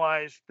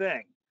sensationalized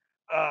thing.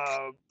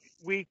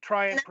 We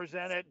try and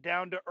present it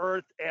down to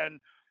earth and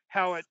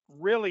how it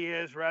really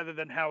is, rather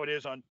than how it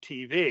is on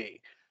TV.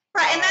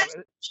 Right, and that's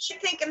what you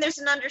think, and there's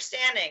an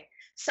understanding.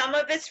 Some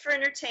of it's for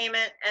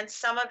entertainment, and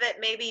some of it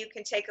maybe you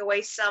can take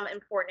away some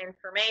important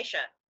information.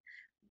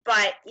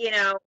 But, you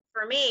know,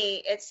 for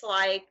me, it's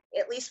like,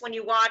 at least when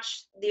you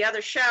watch the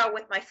other show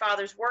with my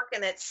father's work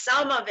in it,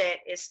 some of it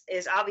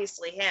is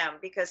obviously him,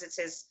 because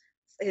it's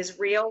his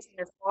reels and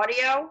his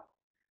audio.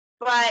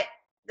 But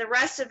the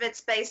rest of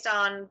it's based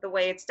on the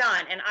way it's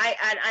done, and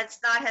it's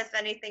not has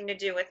anything to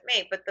do with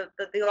me. But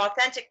the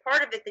authentic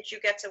part of it that you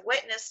get to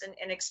witness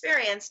and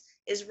experience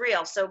is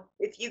real. So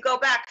if you go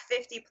back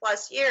 50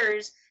 plus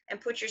years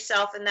and put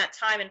yourself in that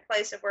time and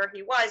place of where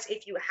he was,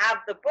 if you have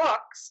the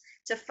books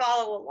to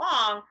follow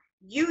along,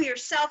 you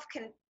yourself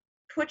can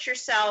put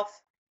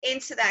yourself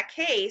into that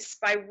case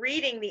by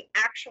reading the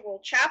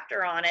actual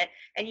chapter on it,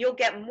 and you'll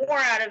get more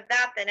out of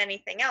that than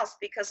anything else.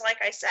 Because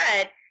like I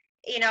said,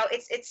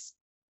 it's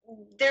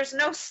there's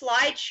no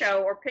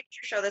slideshow or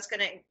picture show that's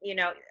going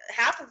to,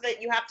 half of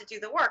it you have to do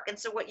the work. And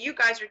so what you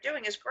guys are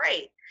doing is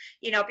great,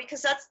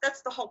 because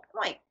that's the whole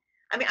point.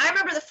 I mean, I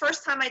remember the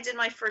first time I did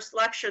my first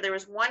lecture, there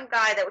was one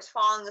guy that was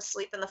falling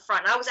asleep in the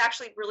front, and I was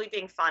actually really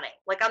being funny.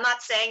 Like, I'm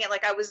not saying it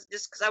like I was,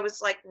 just because I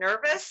was like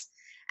nervous,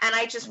 and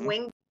I just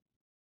winged.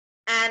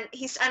 And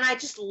I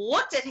just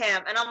looked at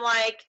him, and I'm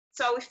like,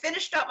 so we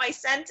finished up my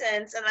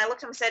sentence, and I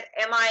looked at him and said,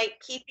 "Am I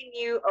keeping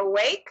you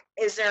awake?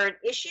 Is there an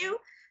issue?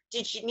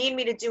 Did you need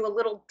me to do a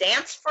little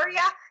dance for you?"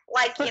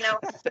 Like, and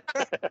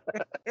the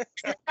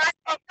guy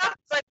woke up,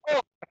 like,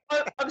 "Oh,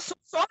 I'm so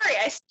sorry."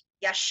 I said,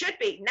 "Yeah, should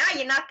be. Now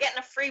you're not getting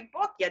a free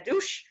book, you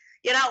douche."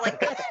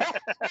 Like,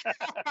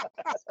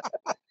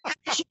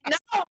 not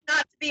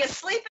to be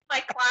asleep in my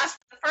class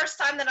the first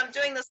time that I'm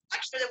doing this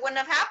lecture, that wouldn't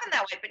have happened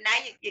that way. But now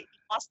you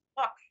lost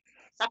the book.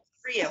 Something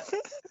for you.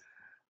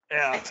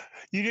 Yeah.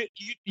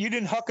 You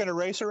didn't huck an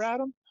eraser at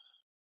him?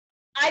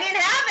 I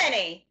didn't have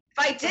any. If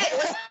I did,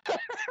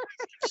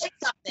 say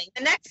something.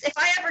 If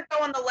I ever go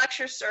on the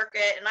lecture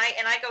circuit and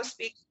I go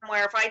speak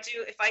somewhere, if I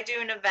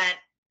do an event,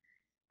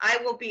 I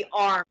will be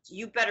armed.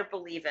 You better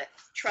believe it.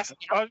 Trust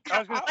me. I was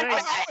going to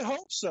say, I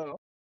hope so.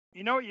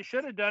 You know what you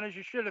should have done is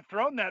you should have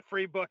thrown that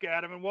free book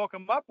at him and woke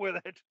him up with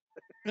it.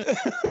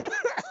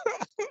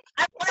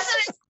 I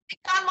wasn't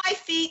on my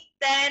feet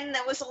then.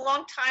 That was a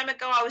long time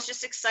ago. I was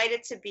just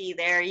excited to be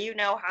there. You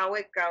know how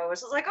it goes.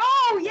 I was like,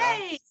 "Oh,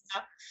 yay!"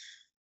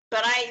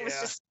 But I was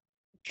just,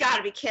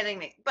 gotta be kidding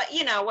me. But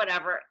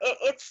whatever.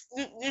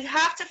 You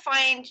have to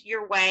find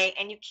your way,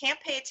 and you can't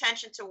pay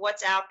attention to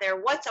what's out there.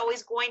 What's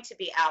always going to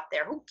be out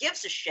there? Who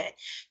gives a shit?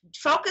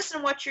 Focus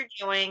on what you're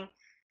doing,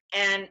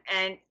 and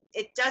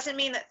it doesn't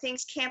mean that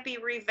things can't be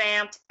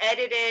revamped,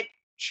 edited,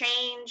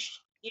 changed.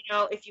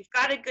 If you've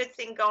got a good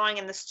thing going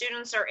and the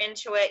students are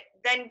into it,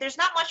 then there's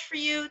not much for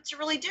you to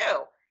really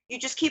do. You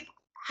just keep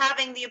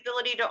having the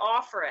ability to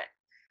offer it.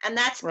 And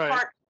that's part of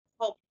the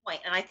whole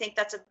point. And I think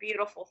that's a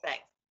beautiful thing.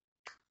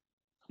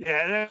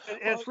 Yeah,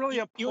 it's really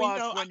a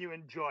plus when you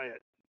enjoy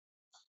it.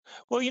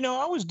 Well,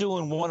 I was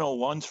doing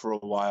 101s for a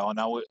while, and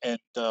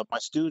my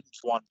students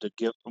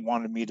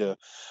wanted me to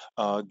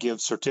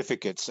give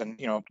certificates, and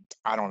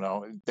I don't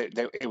know,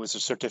 it was a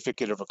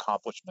certificate of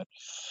accomplishment,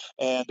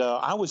 and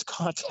I was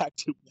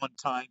contacted one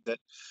time that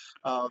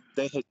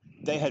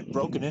they had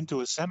broken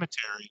into a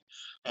cemetery,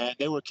 and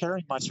they were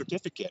carrying my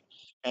certificate,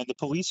 and the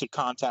police had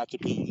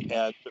contacted me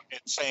and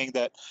saying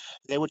that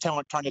they were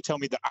trying to tell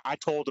me that I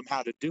told them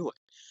how to do it.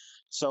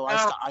 So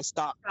I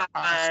stopped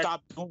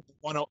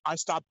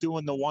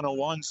doing the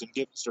 101s and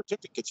giving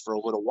certificates for a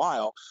little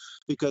while,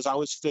 because I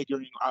was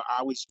figuring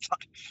I was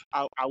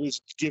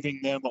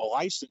giving them a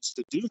license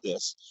to do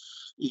this,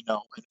 in a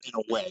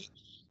way,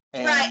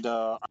 and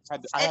I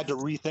had to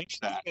rethink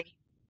that.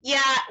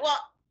 Yeah, well,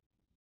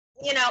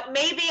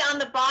 maybe on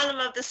the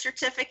bottom of the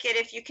certificate,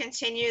 if you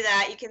continue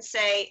that, you can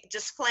say,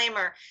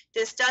 disclaimer,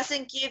 this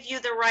doesn't give you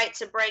the right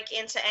to break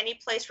into any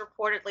place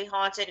reportedly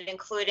haunted,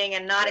 including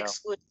and not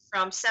excluded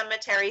from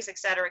cemeteries, et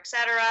cetera, et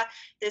cetera.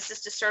 This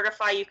is to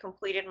certify you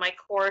completed my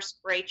course.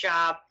 Great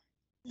job.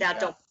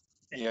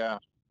 Yeah,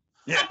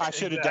 I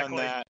should have done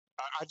that.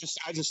 I just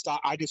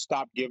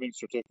stopped giving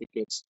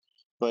certificates.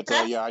 But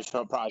I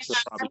should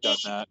probably done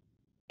that.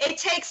 It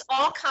takes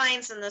all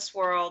kinds in this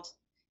world.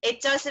 It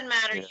doesn't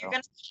matter. Yeah. You're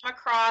going to come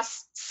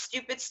across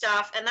stupid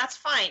stuff, and that's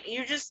fine.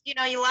 You just,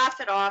 you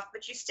laugh it off,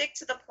 but you stick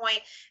to the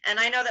point. And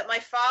I know that my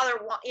father,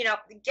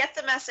 get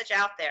the message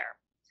out there.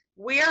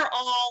 We're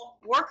all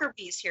worker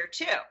bees here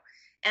too.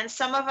 And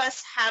some of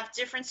us have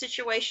different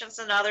situations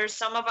than others.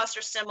 Some of us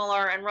are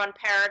similar and run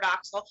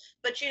paradoxical.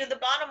 But, the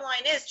bottom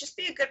line is just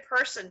be a good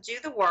person, do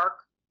the work,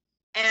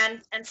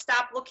 and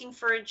stop looking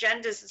for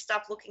agendas and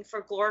stop looking for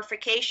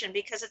glorification,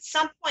 because at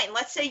some point,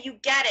 let's say you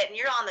get it and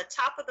you're on the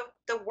top of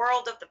the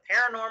world of the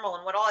paranormal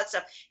and all that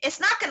stuff, it's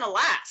not going to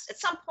last. At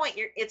some point,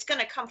 it's going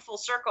to come full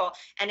circle.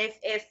 And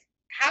if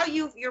how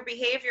your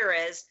behavior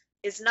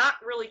is not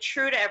really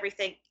true to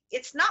everything,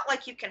 it's not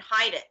like you can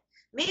hide it.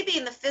 Maybe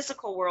in the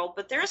physical world,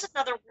 but there's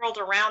another world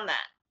around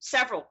that,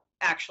 several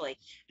actually,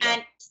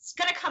 and it's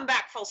going to come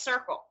back full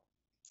circle.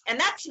 And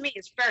that to me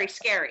is very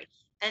scary.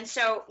 And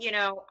so,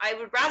 I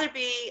would rather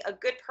be a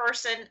good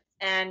person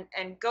and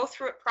go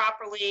through it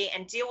properly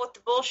and deal with the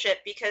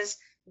bullshit, because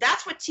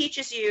that's what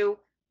teaches you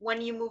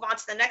when you move on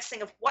to the next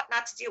thing of what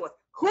not to deal with,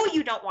 who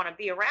you don't want to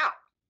be around.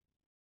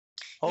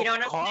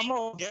 Karma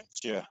will get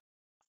you.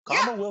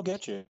 Karma will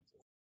get you.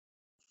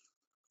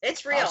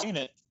 It's real. I've seen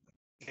it.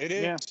 It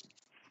is. Yeah.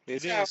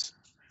 It is.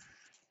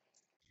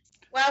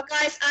 Well,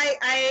 guys,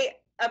 I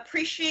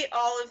appreciate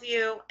all of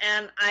you,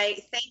 and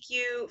I thank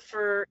you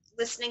for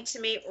listening to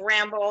me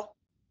ramble.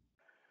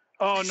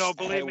 Oh no,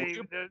 believe me,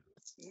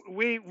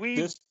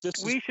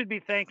 we should be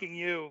thanking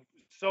you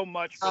so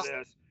much for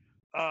this.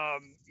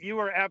 You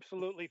were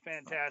absolutely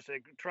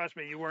fantastic. Trust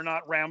me, you were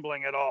not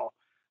rambling at all.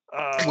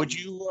 Would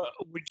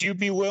you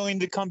be willing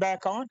to come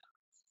back on?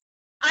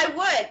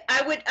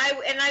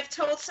 And I've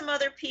told some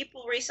other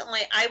people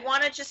recently, I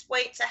want to just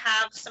wait to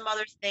have some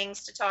other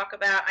things to talk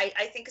about. I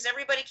think because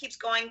everybody keeps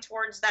going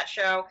towards that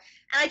show,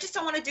 and I just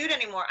don't want to do it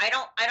anymore. I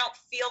don't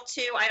feel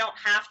to, I don't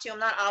have to, I'm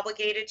not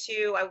obligated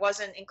to, I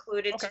wasn't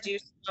included to do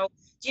so.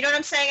 Do you know what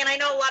I'm saying? And I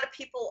know a lot of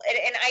people, and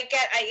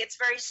it's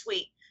very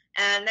sweet.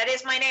 And that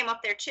is my name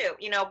up there too,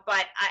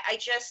 but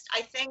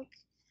I think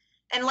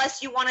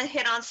unless you want to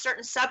hit on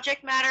certain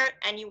subject matter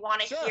and you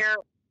want to hear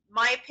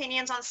my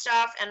opinions on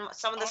stuff and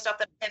some of the stuff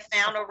that I've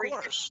found over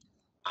years,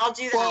 I'll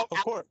do that. Well, of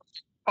course.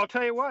 I'll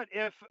tell you what,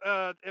 if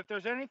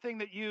there's anything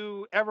that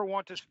you ever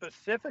want to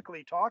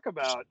specifically talk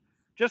about,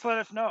 just let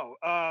us know,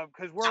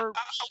 because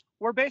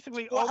we're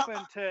basically open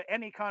to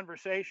any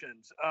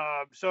conversations.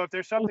 So if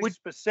there's something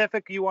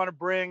specific you want to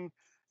bring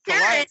to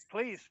light,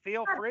 please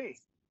feel free.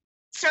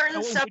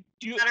 Certain subjects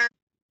that are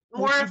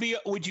more.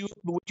 Would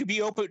you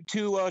be open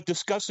to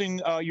discussing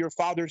your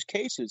father's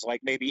cases,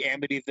 like maybe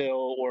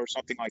Amityville or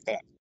something like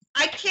that?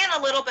 I can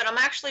a little bit. I'm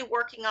actually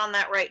working on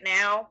that right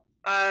now.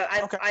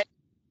 I'd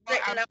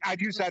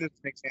use that as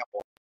an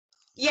example.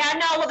 Yeah,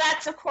 no, well,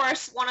 that's, of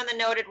course, one of the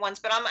noted ones,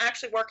 but I'm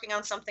actually working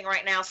on something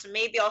right now, so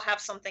maybe I'll have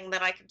something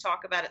that I can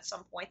talk about at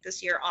some point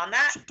this year on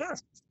that. Sure.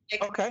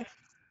 Okay.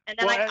 And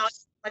then I'll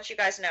let you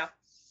guys know.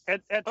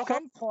 At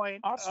some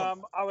point,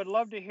 awesome. I would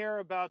love to hear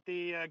about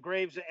the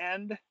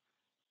Gravesend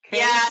case.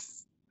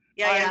 Yes.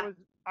 Yeah.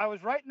 I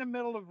was right in the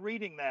middle of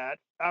reading that.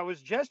 I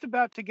was just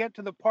about to get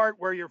to the part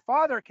where your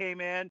father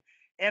came in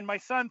and my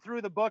son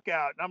threw the book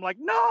out. And I'm like,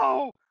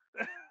 no!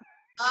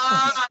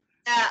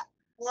 Yeah.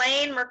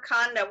 Blaine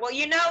Mercanda. Well,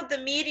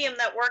 the medium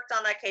that worked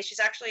on that case, she's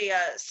actually a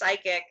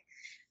psychic.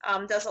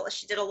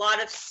 She did a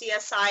lot of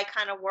CSI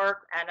kind of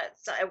work, and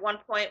at one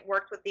point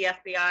worked with the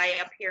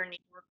FBI up here in New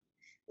York.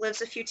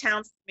 Lives a few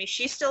towns from me.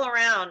 She's still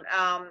around.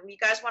 You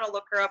guys want to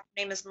look her up.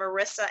 Her name is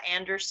Marissa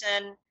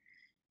Anderson.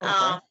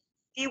 Okay.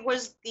 She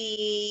was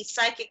the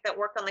psychic that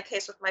worked on the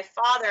case with my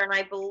father, and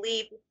I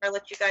believe, before I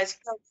let you guys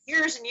go,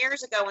 years and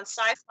years ago when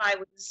Sci-Fi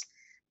was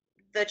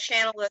the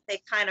channel that they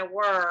kind of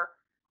were,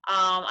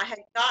 I had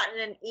gotten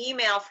an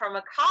email from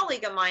a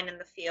colleague of mine in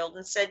the field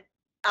and said,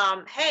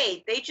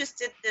 hey, they just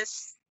did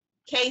this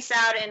case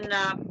out in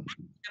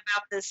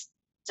about this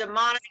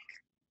demonic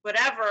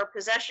whatever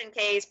possession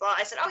case, blah.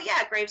 I said, oh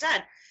yeah,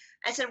 Gravesend.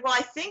 I said, well,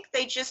 I think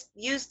they just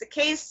used the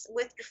case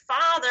with your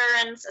father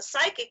and a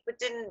psychic, but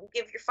didn't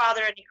give your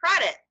father any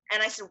credit.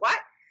 And I said, what?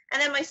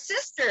 And then my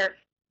sister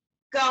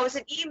goes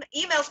and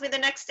emails me the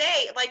next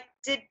day, like,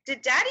 did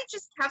Daddy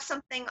just have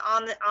something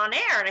on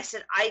air? And I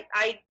said,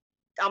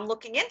 I'm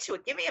looking into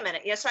it. Give me a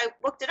minute. So I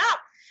looked it up,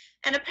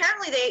 and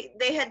apparently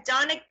they had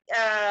done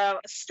a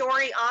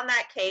story on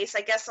that case.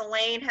 I guess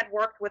Elaine had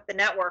worked with the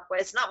network, but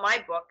it's not my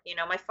book.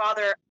 My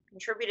father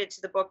contributed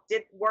to the book,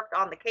 did work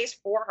on the case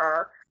for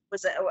her,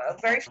 was a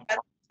very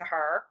friendly to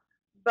her.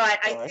 But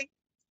I think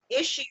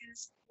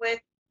issues with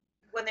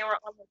when they were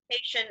on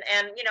location,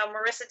 and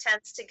Marissa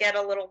tends to get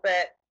a little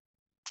bit,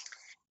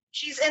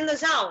 she's in the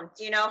zone,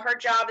 her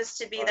job is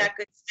to be that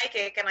good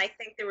psychic, and I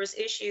think there was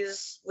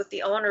issues with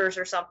the owners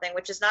or something,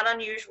 which is not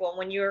unusual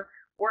when you're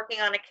working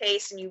on a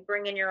case and you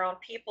bring in your own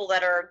people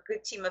that are a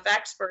good team of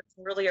experts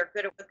and really are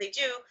good at what they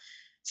do.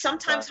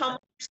 Sometimes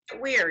homeowners get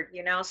weird,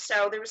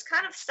 so there was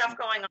kind of stuff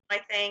going on, I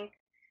think.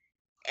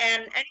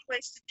 And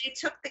anyways, they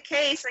took the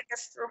case, I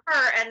guess, through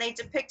her, and they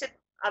depicted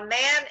a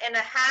man in a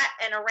hat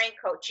and a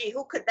raincoat. Gee,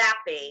 who could that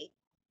be?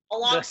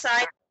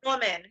 Alongside a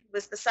woman who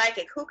was the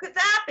psychic. Who could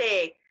that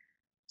be?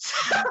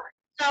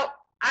 So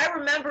I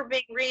remember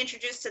being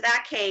reintroduced to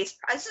that case.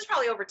 This is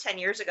probably over 10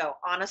 years ago,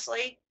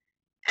 honestly.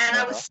 And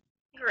I was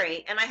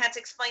angry, and I had to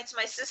explain to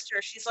my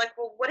sister. She's like,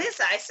 well, what is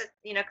that? I said,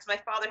 because my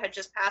father had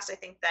just passed, I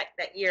think, that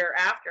year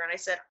after. And I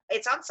said,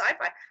 it's on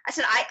Sci-Fi. I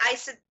said, I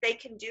said, they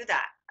can do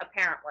that,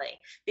 apparently,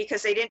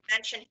 because they didn't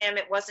mention him.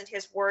 It wasn't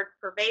his word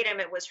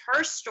verbatim. It was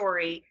her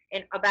story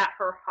about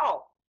her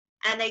home.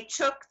 And they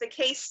took the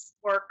case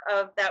work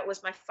of that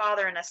was my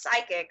father and a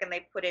psychic, and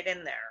they put it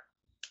in there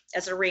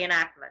as a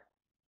reenactment.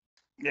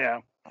 Yeah.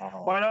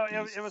 Well,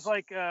 it was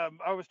like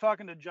I was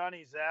talking to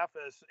Johnny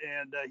Zaffis,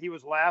 and he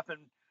was laughing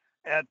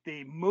at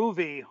the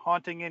movie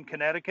Haunting in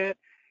Connecticut.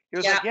 He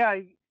was like, yeah,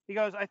 he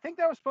goes, I think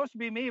that was supposed to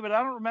be me, but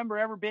I don't remember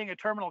ever being a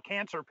terminal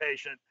cancer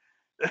patient.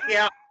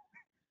 Yeah.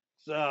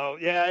 So,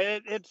 yeah,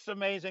 it's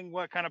amazing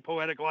what kind of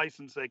poetic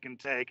license they can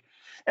take.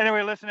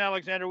 Anyway, listen,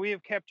 Alexandra, we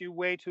have kept you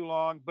way too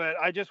long, but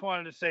I just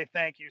wanted to say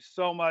thank you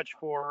so much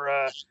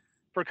for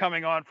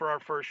coming on for our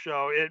first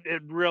show.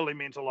 It really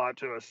means a lot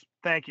to us.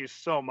 Thank you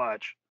so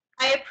much.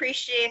 I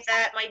appreciate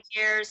that, my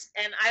dears,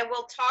 and I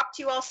will talk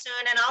to you all soon,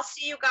 and I'll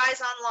see you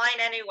guys online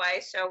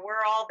anyway, so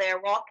we're all there.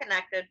 We're all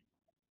connected.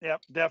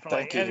 Yep,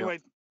 definitely. Anyway,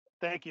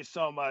 thank you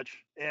so much.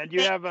 And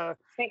you have a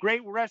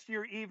great rest of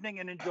your evening,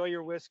 and enjoy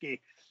your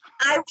whiskey.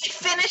 I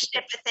finished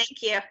it, but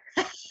thank you.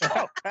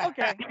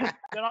 Okay.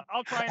 Then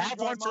I'll try and have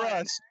one for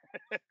us.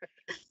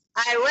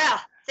 I will.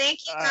 Thank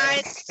you,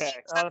 guys.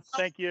 Okay.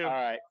 Thank you. All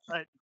right.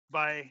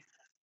 Bye.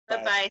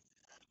 Bye-bye.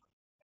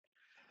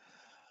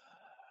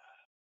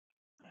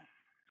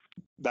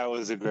 That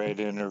was a great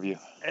interview.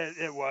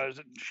 It was.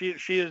 She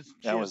is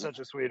such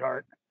a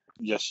sweetheart.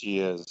 Yes, she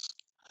is.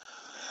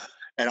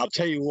 And I'll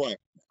tell you what.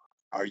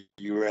 Are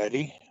you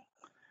ready?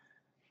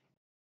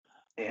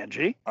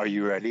 Angie? Are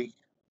you ready?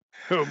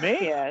 Who, me?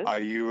 Yes.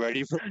 Are you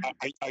ready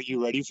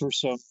for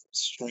some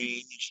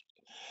strange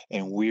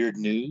and weird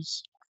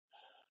news?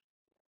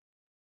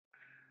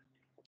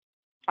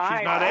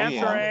 She's not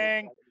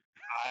answering.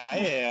 I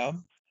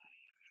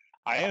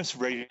am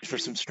ready for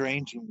some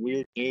strange and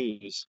weird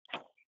news.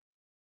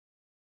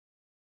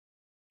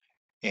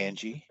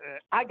 Angie?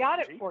 I got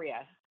it for you.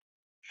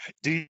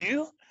 Do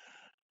you?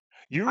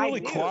 You're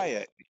really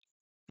quiet.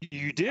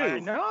 You do. I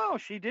know.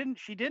 She didn't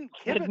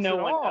kibitz no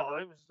at one all.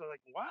 knows. It was like,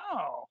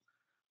 wow.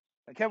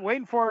 I kept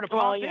waiting for her to pop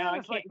Well, in. you know, I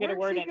It's can't like, get a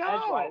where'd word she in go?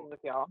 edgewise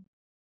with y'all.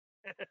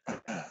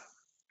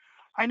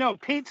 I know.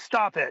 Pete,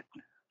 stop it.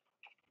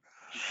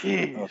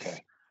 Jeez.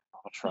 Okay.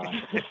 I'll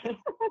try.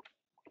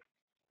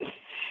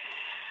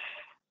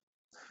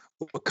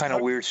 What kind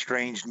of weird,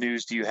 strange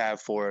news do you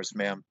have for us,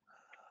 ma'am?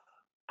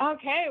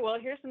 Okay, well,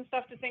 here's some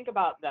stuff to think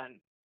about then.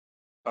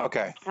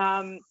 Okay.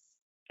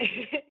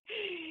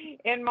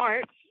 In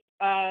March,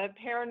 a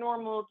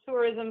paranormal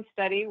tourism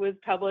study was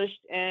published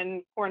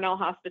in Cornell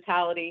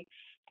Hospitality,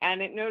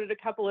 and it noted a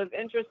couple of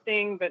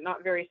interesting but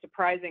not very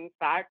surprising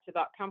facts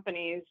about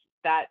companies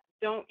that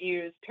don't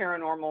use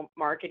paranormal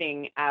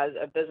marketing as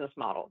a business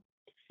model.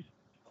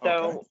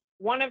 So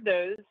one of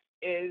those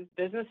is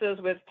businesses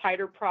with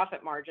tighter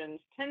profit margins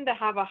tend to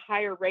have a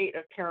higher rate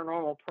of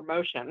paranormal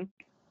promotion.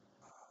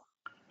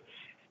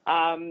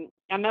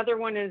 Another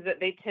one is that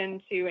they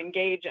tend to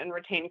engage and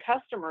retain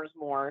customers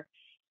more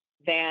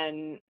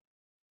than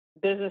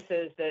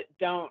businesses that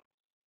don't,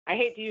 I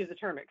hate to use the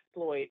term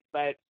exploit,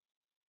 but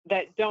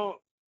that don't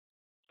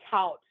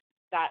tout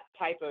that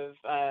type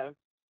of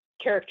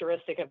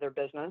characteristic of their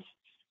business.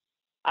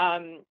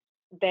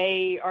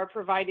 They are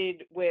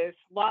provided with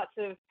lots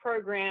of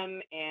program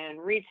and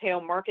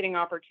retail marketing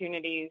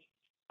opportunities.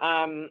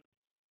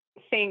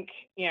 Think,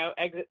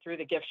 exit through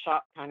the gift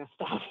shop kind of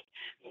stuff.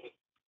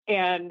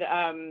 And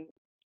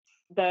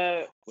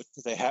what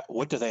do they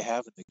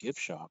have in the gift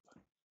shop?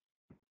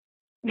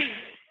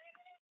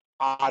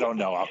 I don't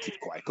know. I'll keep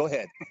quiet. Go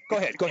ahead.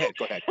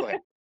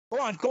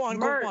 Go on.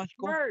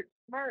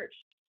 Merch.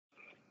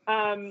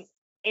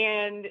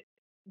 And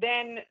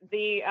then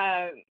the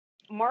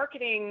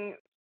marketing,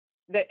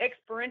 the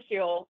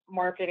experiential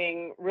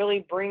marketing really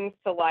brings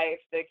to life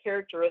the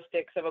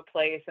characteristics of a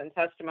place and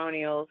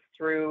testimonials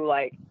through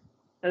like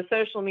the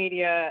social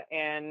media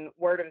and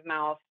word of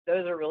mouth.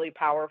 Those are really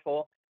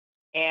powerful.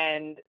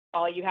 And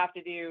all you have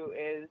to do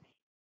is,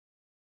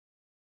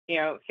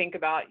 think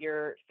about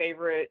your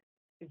favorite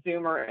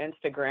Zoomer,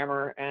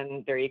 Instagrammer,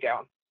 and there you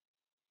go.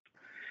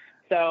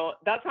 So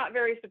that's not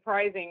very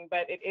surprising,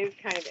 but it is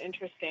kind of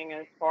interesting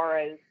as far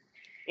as,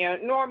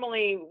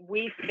 normally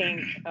we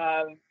think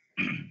of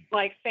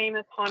like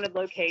famous haunted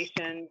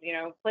locations,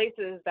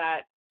 places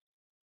that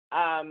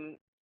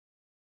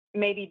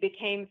maybe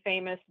became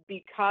famous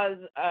because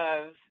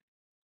of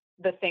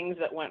the things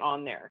that went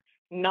on there,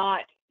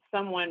 not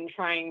someone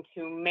trying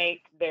to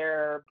make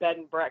their bed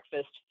and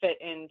breakfast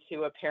fit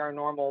into a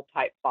paranormal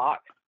type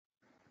box.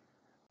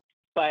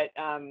 But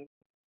I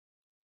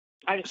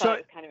just thought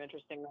it was kind of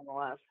interesting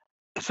nonetheless.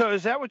 So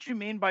is that what you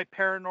mean by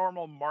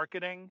paranormal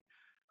marketing?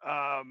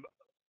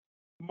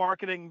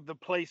 Marketing the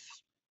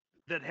place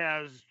that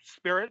has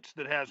spirits,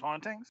 that has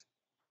hauntings?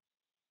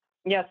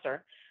 Yes,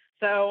 sir.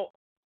 So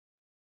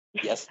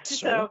yes, sir.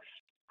 So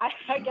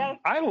I guess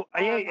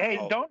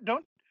hey,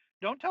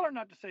 don't tell her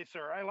not to say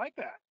sir. I like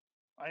that.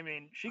 I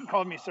mean, she can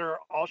call me sir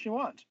all she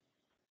wants.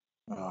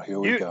 Oh, here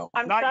we go.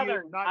 I'm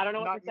Southern. I don't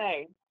know what to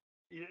say.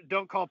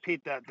 Don't call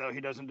Pete that though. He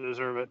doesn't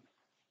deserve it.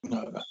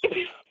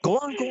 Go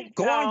on. Okay,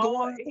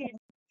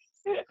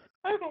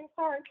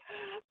 sorry.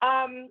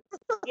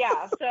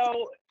 Yeah,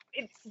 so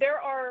there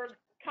are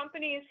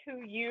companies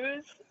who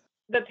use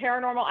the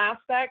paranormal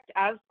aspect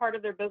as part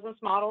of their business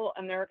model,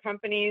 and there are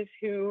companies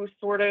who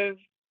sort of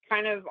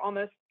kind of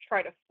almost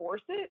try to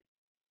force it.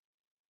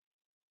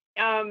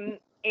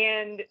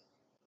 And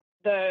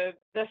the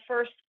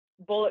first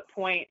bullet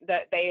point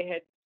that they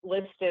had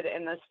listed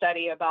in the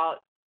study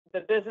about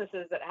the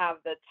businesses that have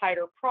the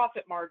tighter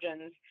profit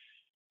margins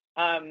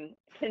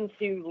tend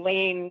to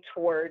lean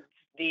towards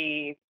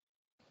the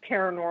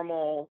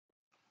paranormal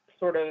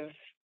sort of,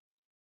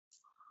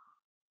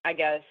 I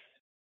guess,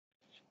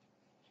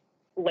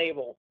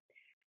 label.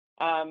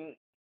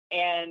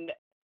 And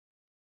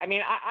I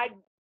mean,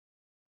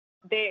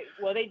 they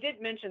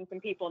did mention some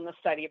people in the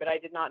study, but I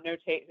did not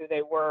notate who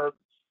they were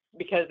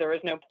because there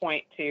was no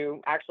point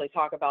to actually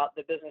talk about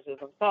the businesses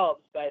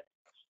themselves. But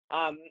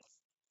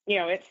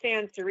it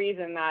stands to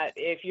reason that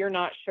if you're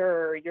not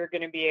sure you're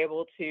going to be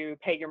able to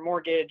pay your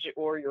mortgage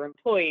or your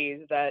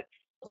employees, that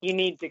you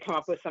need to come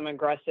up with some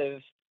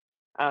aggressive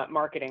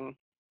marketing.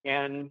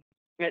 And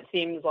it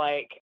seems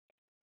like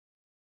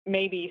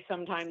maybe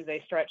sometimes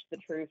they stretch the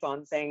truth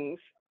on things.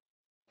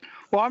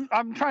 Well,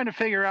 I'm trying to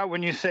figure out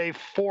when you say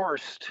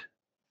forced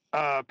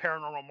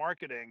paranormal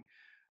marketing,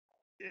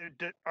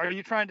 are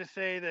you trying to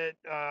say that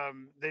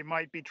they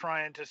might be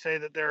trying to say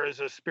that there is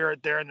a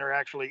spirit there and there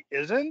actually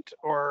isn't?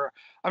 Or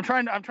I'm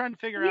trying to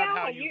figure out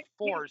how you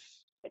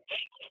force.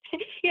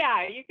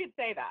 Yeah, you could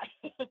say that.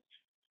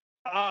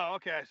 Oh,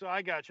 okay. So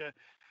I gotcha.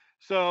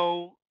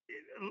 So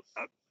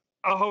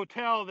a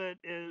hotel that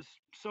is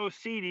so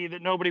seedy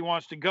that nobody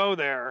wants to go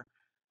there,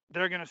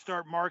 they're going to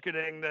start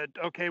marketing that,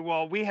 okay,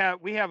 well, we have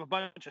a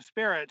bunch of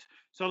spirits,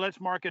 so let's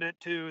market it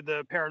to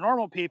the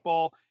paranormal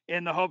people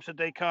in the hopes that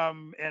they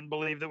come and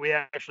believe that we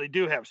actually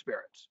do have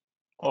spirits.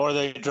 Or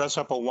they dress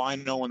up a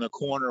wino in the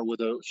corner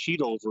with a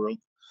sheet over him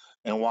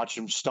and watch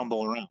him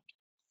stumble around.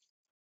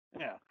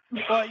 Yeah.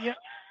 Well, yeah.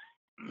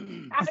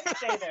 How do you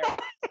stay there?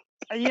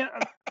 Yeah.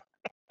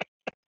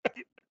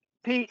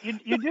 Pete,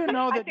 you do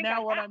know that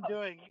now what I'm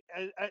doing,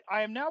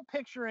 I am now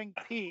picturing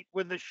Pete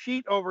with the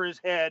sheet over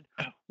his head,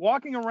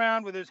 walking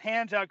around with his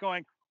hands out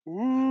going,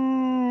 ooh.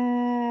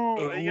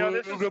 You know,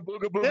 this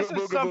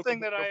is something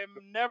that I am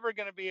never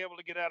going to be able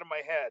to get out of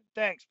my head.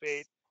 Thanks,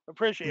 Pete.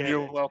 Appreciate it.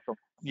 You're welcome.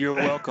 You're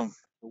welcome.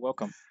 You're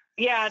welcome.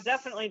 Yeah,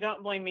 definitely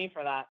don't blame me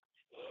for that.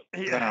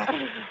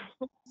 Yeah.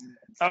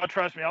 Oh,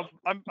 trust me,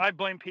 I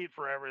blame Pete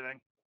for everything.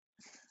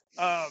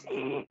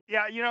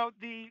 Yeah, you know,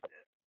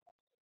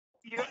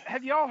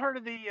 have you all heard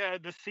of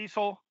the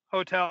Cecil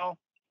Hotel?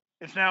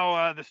 It's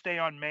now the Stay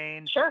on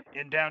Main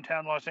in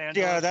downtown Los Angeles.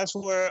 Yeah, that's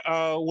where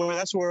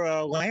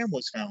Lamb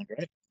was found,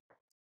 right?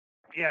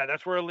 Yeah,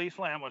 that's where Elise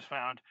Lamb was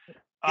found.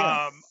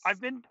 Yeah. I've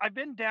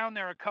been down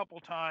there a couple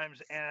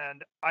times,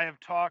 and I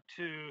have talked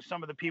to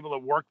some of the people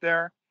that work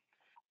there,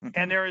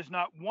 and there is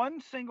not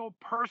one single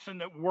person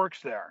that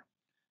works there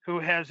who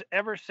has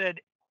ever said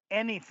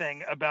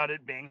anything about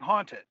it being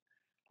haunted.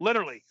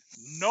 Literally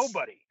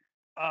nobody.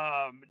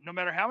 No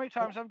matter how many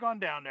times I've gone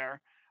down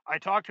there, I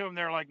talk to them.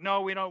 They're like,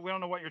 "No, we don't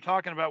know what you're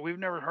talking about. We've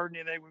never heard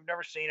anything. We've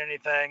never seen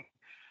anything."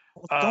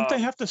 Don't they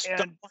have to?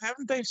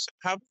 Haven't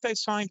they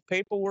signed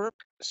paperwork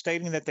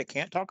stating that they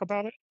can't talk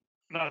about it?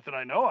 Not that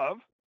I know of.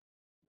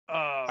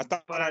 I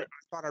thought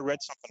I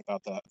read something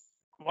about that.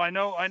 Well,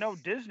 I know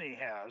Disney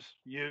has.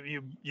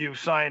 You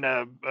sign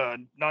a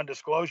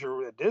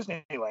non-disclosure at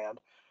Disneyland,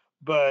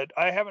 but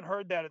I haven't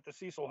heard that at the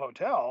Cecil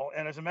Hotel.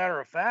 And as a matter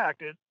of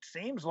fact, it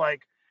seems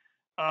like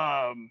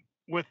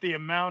with the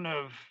amount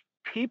of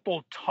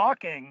people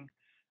talking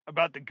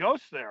about the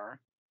ghosts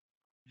there,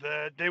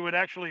 that they would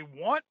actually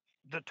want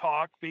the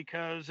talk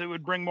because it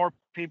would bring more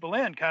people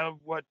in. Kind of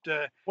what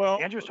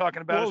Andrew's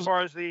talking about as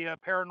far as the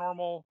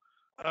paranormal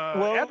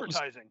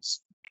advertising.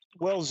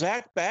 Well,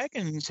 Zach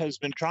Baggins has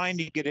been trying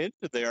to get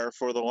into there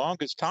for the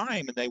longest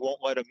time, and they won't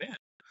let him in.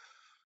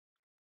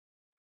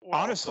 Well,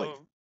 honestly,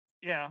 so,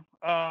 yeah,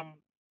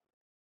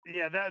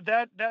 yeah,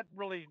 that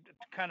really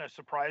kind of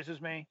surprises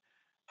me.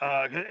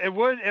 It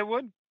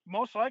would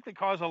most likely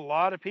cause a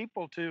lot of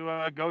people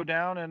to go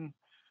down and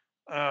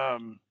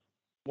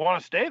want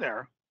to stay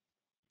there.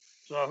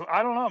 So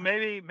I don't know.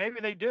 Maybe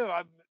they do.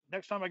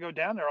 Next time I go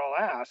down there, I'll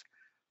ask.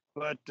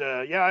 But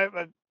yeah,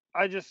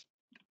 I just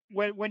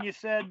when you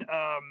said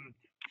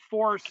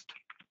forced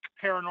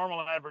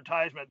paranormal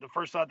advertisement, the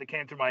first thought that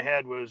came through my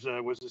head was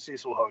the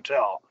Cecil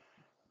Hotel,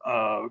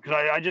 because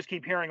I just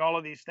keep hearing all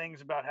of these things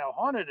about how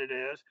haunted it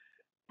is,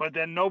 but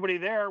then nobody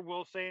there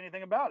will say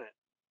anything about it.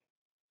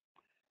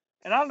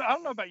 And I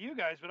don't know about you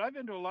guys, but I've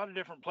been to a lot of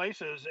different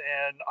places,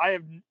 and I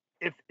have.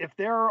 If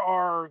there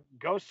are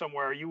ghosts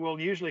somewhere, you will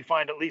usually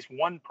find at least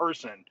one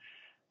person,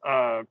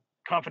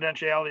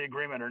 confidentiality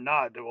agreement or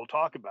not, that will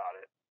talk about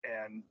it,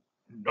 and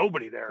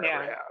nobody there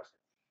ever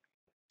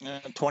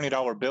has. A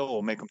 $20 bill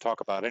will make them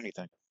talk about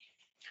anything.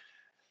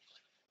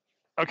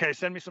 Okay,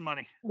 send me some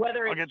money.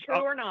 Whether it's true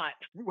or not.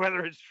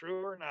 Whether it's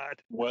true or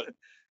not. What?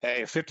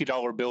 Hey, a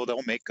 $50 bill,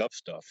 they'll make up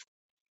stuff.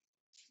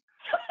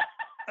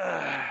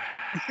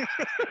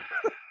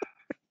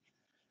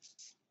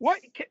 What?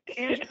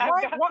 I've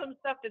got some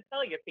stuff to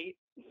tell you, Pete.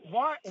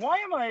 Why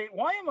am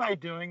I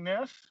doing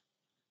this?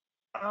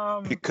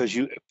 Because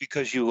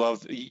you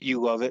love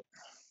it.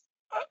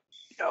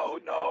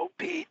 No,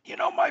 Pete. You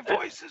know my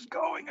voice is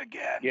going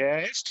again. Yeah,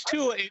 it's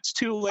too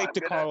late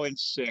to call in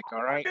sick.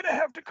 All right. I'm gonna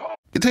have to call.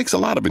 It takes a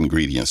lot of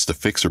ingredients to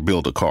fix or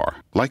build a car,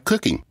 like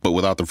cooking, but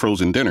without the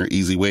frozen dinner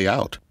easy way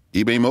out.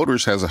 eBay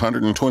Motors has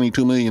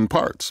 122 million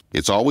parts.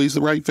 It's always the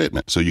right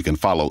fitment, so you can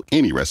follow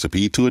any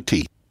recipe to a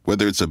T.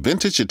 Whether it's a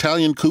vintage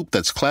Italian coupe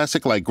that's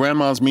classic like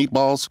Grandma's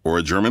meatballs or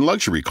a German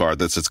luxury car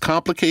that's as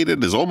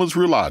complicated as Oma's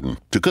rouladen,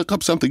 to cook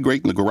up something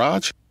great in the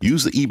garage,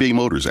 use the eBay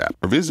Motors app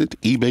or visit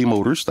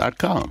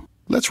ebaymotors.com.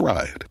 Let's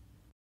ride.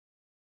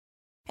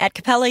 At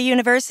Capella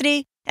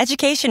University,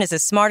 education is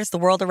as smart as the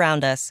world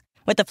around us.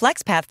 With the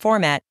FlexPath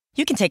format,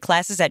 you can take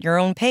classes at your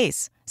own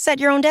pace, set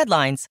your own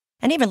deadlines,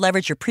 and even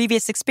leverage your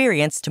previous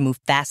experience to move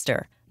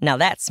faster. Now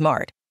that's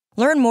smart.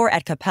 Learn more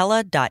at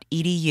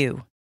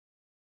capella.edu.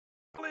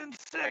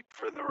 Sick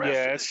for the rest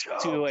of the show.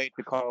 It's too late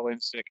to call in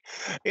sick.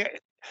 Yeah,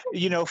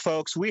 you know,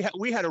 folks, we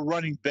had a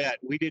running bet.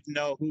 We didn't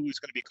know who was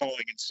going to be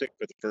calling in sick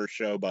for the first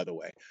show, by the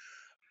way.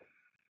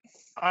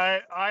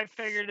 I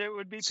figured it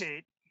would be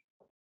Pete.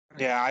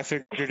 Yeah, I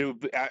figured it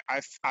would be,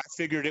 I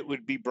figured it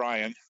would be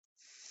Brian.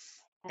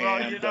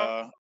 Well,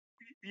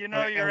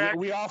 and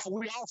we all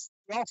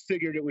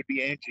figured it would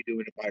be Angie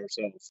doing it by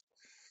herself.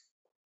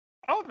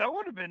 Oh, that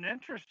would have been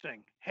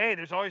interesting. Hey,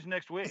 there's always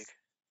next week.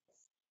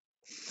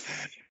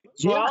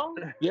 Well,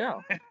 yeah.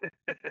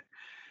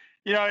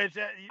 It's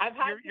I've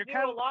had to do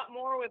a lot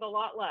more with a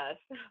lot less.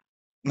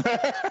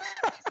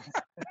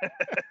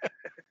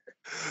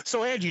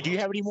 So, Angie, do you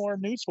have any more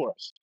news for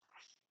us?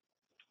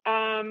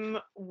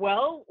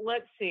 Well,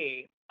 let's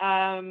see.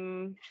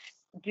 Do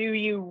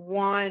you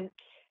want?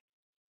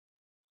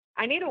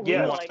 I need a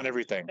wheel. We want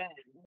everything.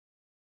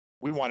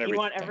 We want everything. You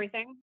want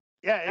everything?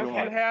 Yeah,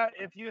 Okay.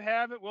 if you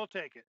have it, we'll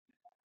take it.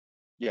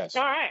 Yes.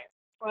 All right.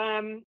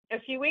 A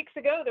few weeks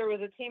ago, there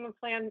was a team of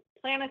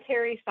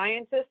planetary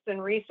scientists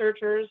and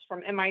researchers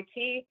from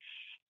MIT,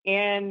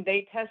 and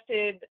they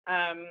tested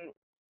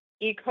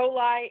E.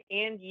 coli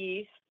and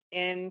yeast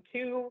in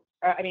three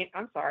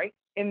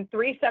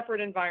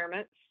separate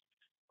environments.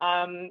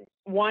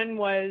 One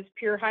was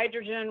pure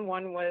hydrogen,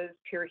 one was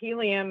pure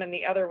helium, and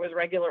the other was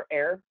regular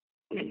air.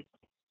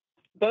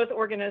 Both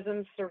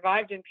organisms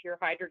survived in pure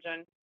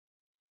hydrogen,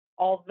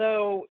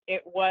 although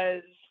it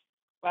was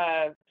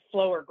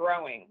slower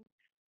growing.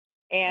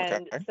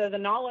 And so the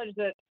knowledge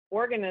that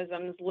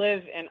organisms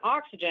live in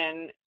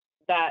oxygen,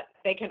 that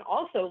they can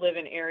also live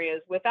in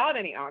areas without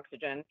any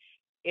oxygen,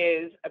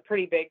 is a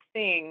pretty big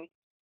thing,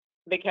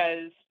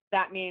 because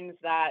that means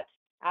that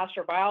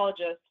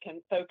astrobiologists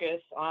can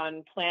focus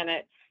on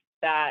planets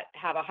that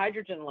have a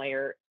hydrogen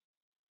layer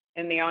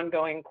in the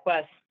ongoing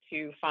quest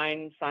to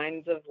find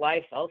signs of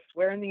life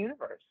elsewhere in the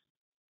universe.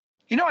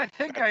 I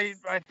think I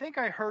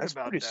heard That's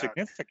about pretty that.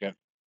 significant.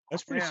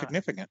 That's pretty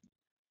significant.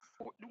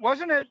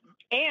 Wasn't it?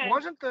 And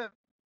wasn't the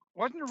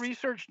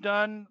research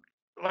done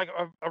like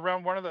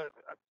around one of the?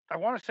 I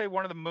want to say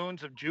one of the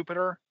moons of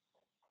Jupiter,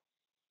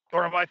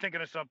 or am I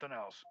thinking of something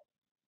else?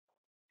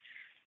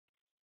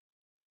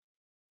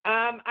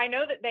 I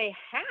know that they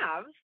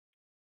have,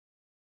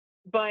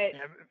 but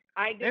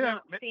I did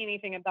not see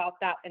anything about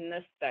that in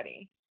this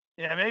study.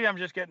 Yeah, maybe I'm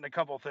just getting a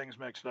couple things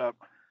mixed up.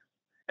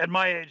 At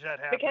my age, that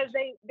happens. Because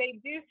they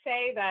do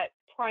say that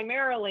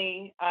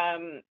primarily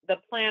the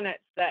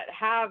planets that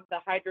have the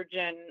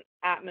hydrogen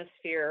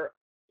atmosphere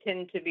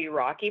tend to be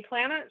rocky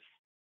planets.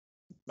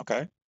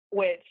 Okay.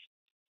 Which,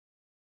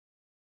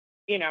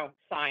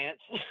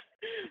 science.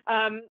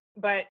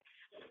 But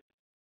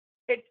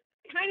it's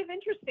kind of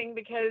interesting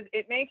because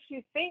it makes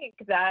you think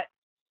that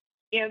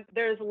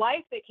there's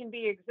life that can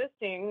be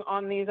existing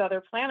on these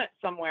other planets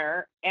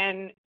somewhere,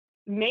 and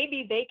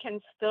maybe they can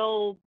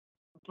still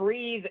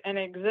breathe and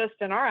exist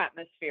in our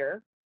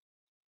atmosphere,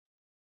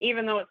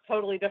 even though it's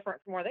totally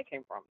different from where they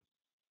came from.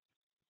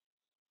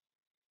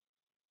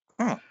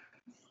 Huh.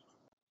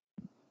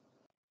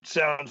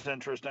 Sounds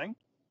interesting.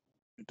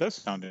 It does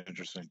sound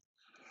interesting.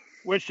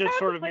 Which just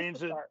sort of means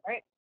that, start,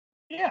 right?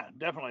 Yeah,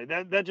 definitely.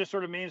 That just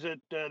sort of means that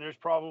there's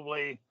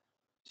probably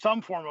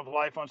some form of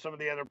life on some of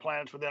the other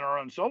planets within our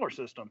own solar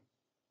system.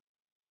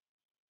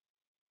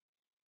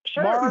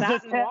 Sure,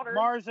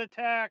 Mars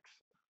attacks.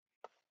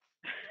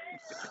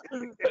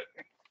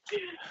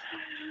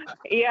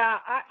 Yeah,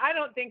 I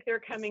don't think they're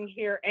coming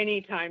here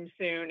anytime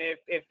soon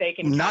if they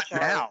can Not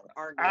catch now.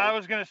 our I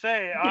was going to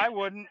say I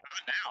wouldn't.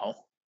 Not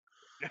now.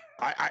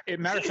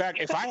 Matter of fact,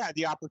 if I had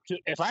the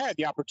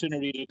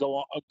opportunity to go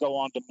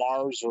on to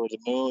Mars or the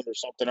moon or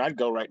something, I'd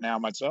go right now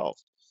myself.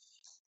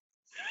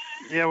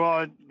 Yeah,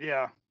 well,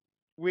 yeah,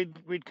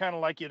 we'd kind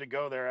of like you to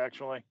go there,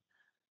 actually.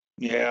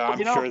 Yeah, I'm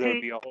sure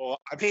there'd be a whole.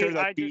 I'm Pete, sure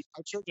that.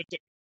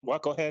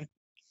 What? Go ahead.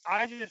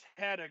 I just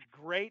had a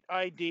great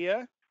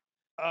idea.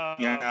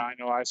 Yeah, I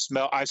know.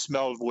 I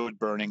smelled wood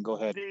burning. Go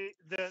ahead.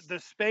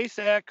 The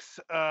SpaceX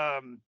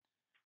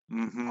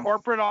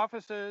corporate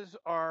offices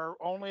are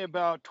only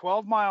about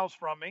 12 miles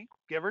from me,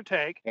 give or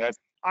take. But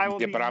I'm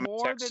in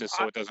Texas,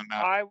 so it doesn't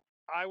matter.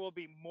 I will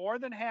be more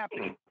than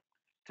happy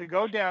to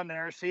go down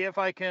there, see if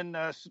I can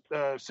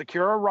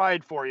secure a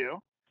ride for you.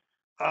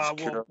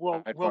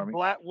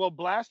 We'll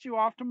blast you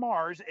off to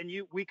Mars, and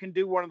we can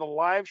do one of the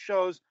live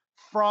shows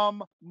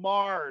from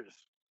Mars.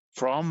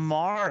 From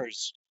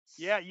Mars.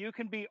 Yeah, you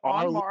can be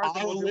on Mars.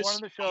 And we'll do one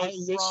of the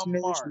shows from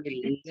Mars.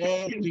 Would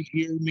love to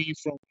hear me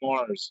from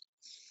Mars.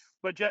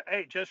 But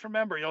just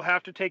remember, you'll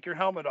have to take your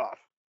helmet off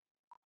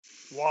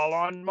while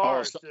on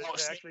Mars.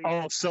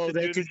 So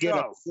they can get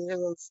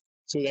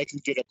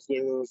a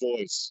clearer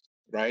voice,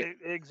 right?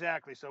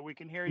 Exactly, so we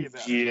can hear you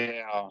better.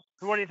 Yeah.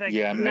 So what do you think?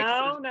 Yeah.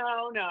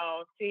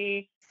 No.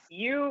 See,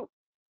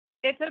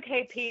 it's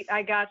okay, Pete.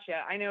 I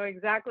gotcha. I know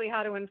exactly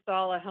how to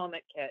install a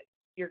helmet kit.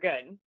 You're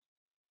good.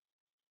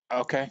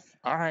 Okay.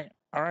 All right.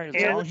 As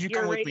long as you your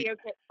come with radio me.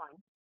 kit's fine.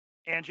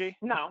 Angie?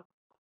 No.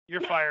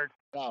 You're fired.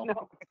 No.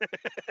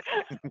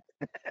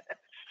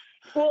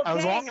 Well,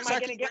 As dang, long am as I I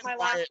going to can get my bring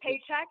last my-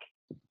 paycheck?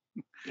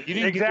 You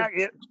didn't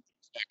Exactly.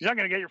 You're not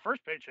going to get your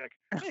first paycheck.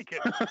 Hey,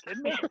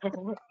 kidding me?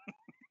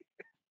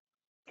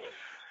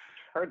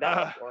 Heard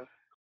that before.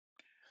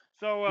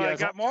 So,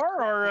 got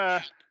more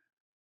or?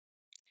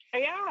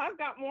 Yeah, I've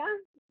got more.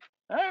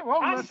 All right,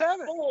 well, let's have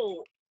it.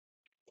 Full.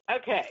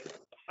 Okay.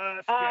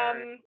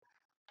 Scary.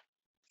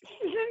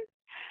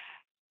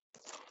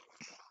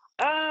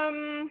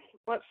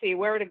 Let's see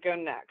where to go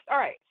next. All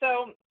right,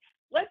 so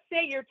let's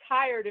say you're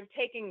tired of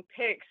taking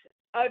pics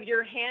of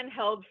your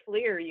handheld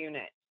FLIR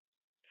unit.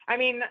 I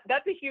mean,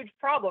 that's a huge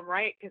problem,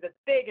 right? Because it's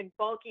big and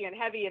bulky and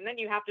heavy, and then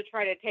you have to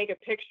try to take a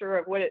picture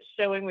of what it's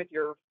showing with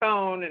your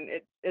phone, and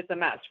it's a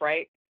mess,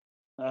 right?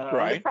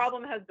 Right. The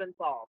problem has been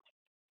solved.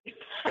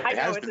 I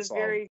know it's a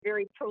very,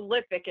 very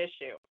prolific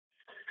issue.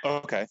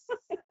 Okay.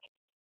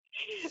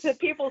 That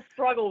people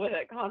struggle with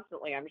it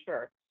constantly, I'm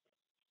sure.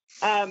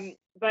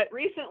 But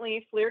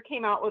recently, FLIR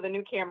came out with a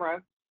new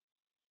camera,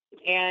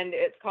 and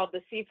it's called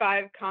the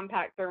C5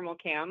 Compact Thermal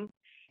Cam.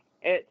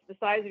 It's the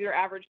size of your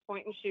average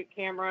point-and-shoot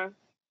camera.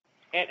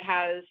 It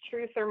has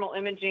true thermal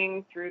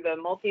imaging through the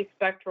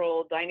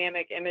multispectral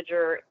dynamic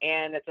imager,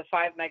 and it's a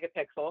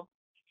 5-megapixel.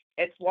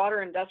 It's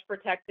water and dust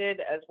protected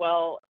as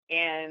well,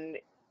 and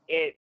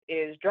it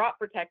is drop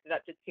protected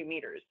up to 2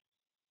 meters.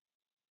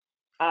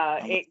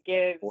 It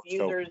gives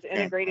users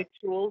integrated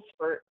tools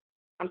for,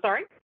 I'm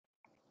sorry?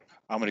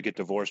 I'm going to get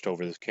divorced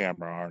over this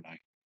camera, aren't I?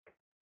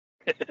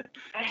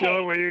 The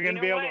only way you're going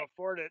to be able to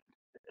afford it.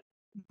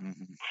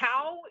 Mm-hmm.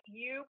 How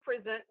you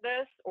present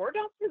this or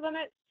don't present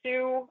it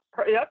to,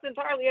 that's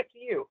entirely up to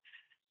you.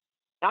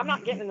 I'm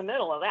not getting in the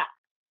middle of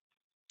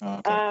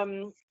that.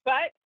 Okay.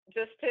 But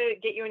just to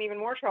get you in even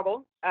more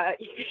trouble,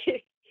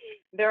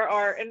 there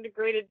are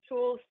integrated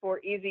tools for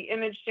easy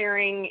image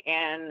sharing,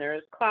 and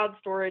there's cloud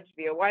storage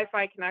via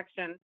Wi-Fi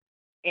connection.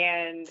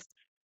 And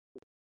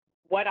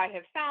what I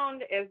have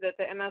found is that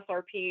the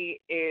MSRP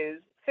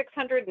is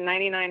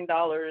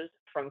 $699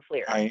 from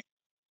FLIR.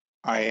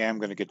 I am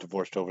going to get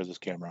divorced over this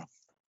camera.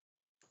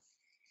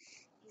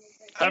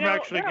 I'm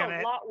actually there are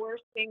a lot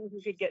worse things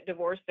you could get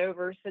divorced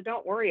over, so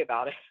don't worry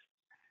about it.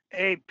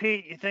 Hey,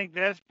 Pete, you think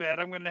that's bad?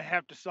 I'm going to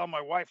have to sell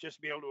my wife just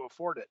to be able to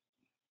afford it.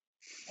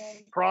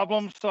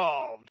 Problem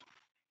solved.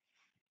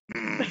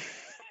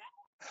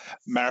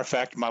 Matter of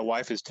fact, my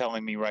wife is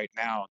telling me right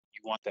now, you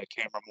want that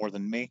camera more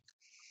than me?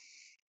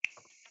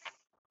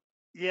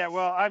 Yeah,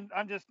 well,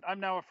 I'm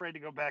now afraid to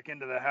go back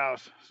into the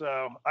house,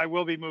 so I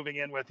will be moving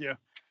in with you.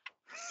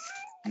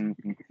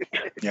 Mm-hmm.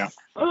 Yeah.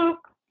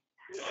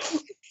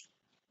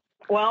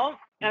 Well,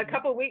 a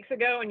couple of weeks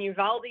ago in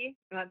Uvalde,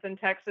 that's in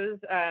Texas,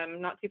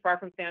 not too far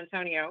from San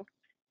Antonio,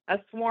 a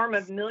swarm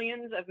of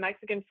millions of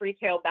Mexican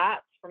free-tailed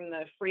bats from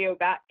the Frio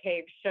Bat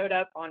Cave showed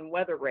up on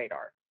weather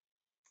radar.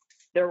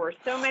 There were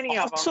so many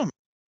of them.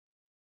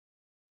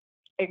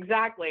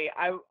 Exactly.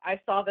 I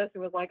saw this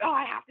and was like, oh,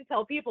 I have to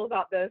tell people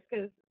about this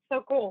because it's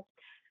so cool.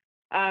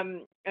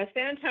 A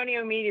San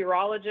Antonio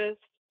meteorologist,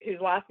 whose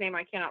last name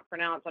I cannot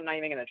pronounce, I'm not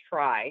even going to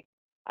try,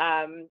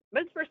 but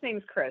his first name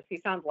is Chris.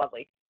 He sounds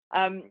lovely.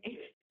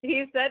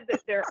 He said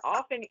that they're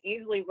often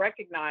easily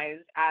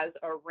recognized as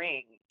a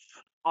ring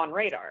on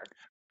radar.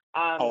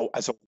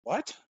 As a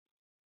what?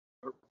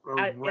 A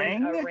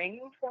ring? A ring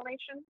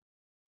formation.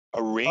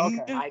 A ring?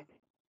 Okay.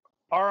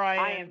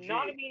 I am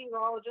not a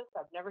meteorologist.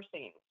 I've never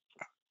seen.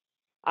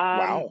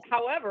 Wow.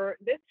 However,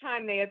 this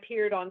time they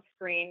appeared on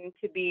screen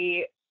to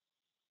be,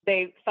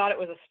 they thought it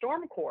was a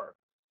storm core.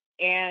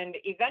 And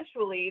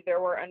eventually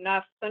there were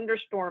enough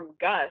thunderstorm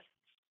gusts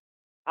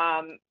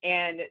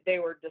and they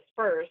were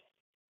dispersed,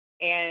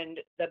 and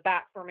the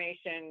bat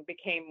formation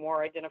became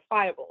more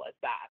identifiable as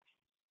that.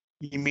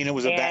 You mean it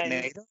was a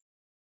bat-nado?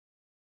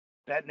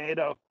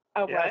 Bat-nado.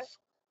 Oh, yes.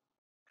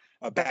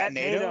 what? A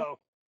bat-nado?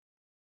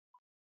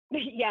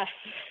 Yes.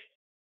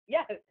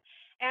 Yes.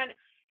 And,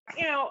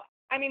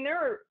 I mean, there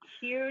are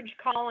huge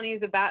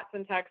colonies of bats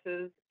in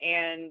Texas,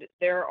 and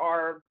there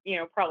are,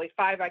 probably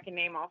 5 I can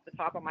name off the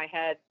top of my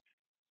head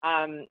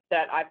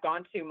that I've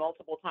gone to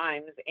multiple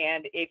times.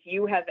 And if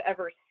you have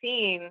ever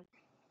seen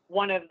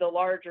one of the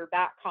larger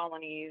bat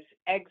colonies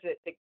exit,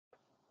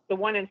 the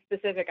one in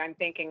specific I'm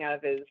thinking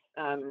of is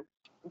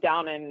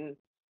down in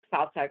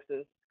South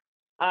Texas.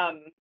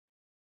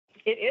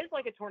 It is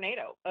like a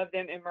tornado of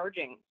them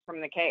emerging from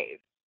the cave.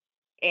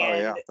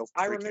 And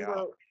I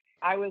remember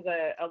I was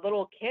a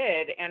little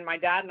kid, and my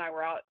dad and I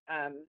were out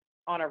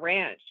on a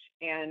ranch,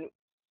 and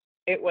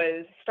it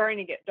was starting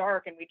to get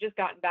dark, and we'd just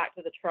gotten back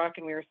to the truck,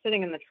 and we were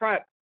sitting in the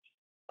truck,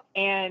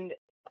 and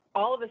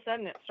all of a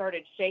sudden it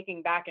started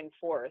shaking back and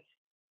forth.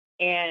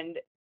 And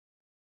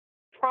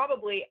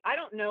probably, I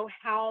don't know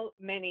how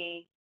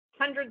many,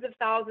 hundreds of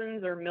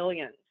thousands or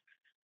millions,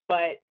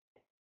 but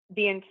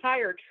the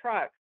entire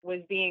truck was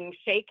being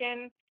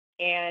shaken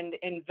and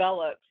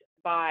enveloped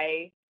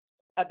by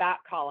a bat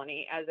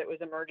colony as it was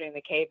emerging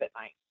the cave at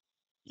night.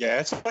 Yeah,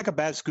 it's like a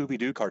bad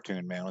Scooby-Doo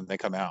cartoon, man, when they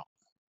come out.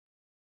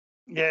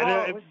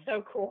 Yeah, it was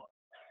so cool.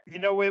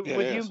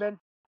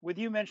 With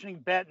you mentioning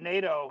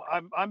bat-nado,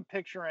 I'm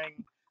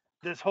picturing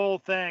this whole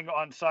thing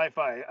on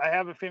Sci-Fi. I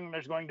have a feeling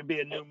there's going to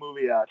be a new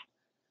movie out,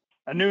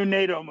 a new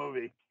NATO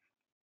movie.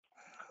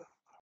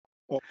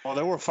 Well,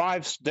 there were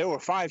five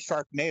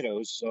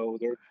Sharknadoes, so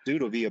they're due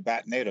to be a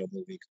bat-nado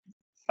movie.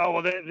 Oh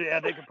well,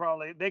 they could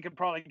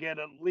probably get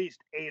at least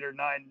 8 or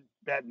 9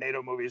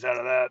 bat-nado movies out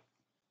of that.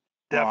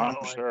 Definitely.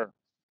 Oh, I'm sure.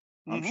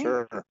 I'm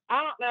sure.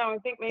 I don't know. I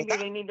think maybe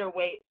they need to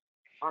wait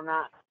on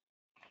that.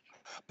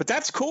 But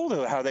that's cool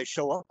though, how they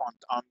show up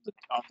on the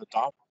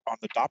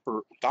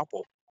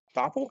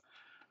doppel.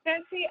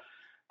 And see,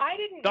 I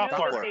didn't know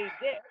Doppler. that they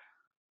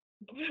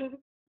did.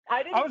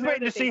 I didn't I was know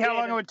waiting to that they see how did.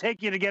 long it would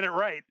take you to get it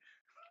right.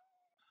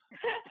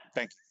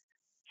 Thank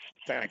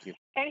you.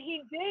 And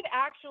he did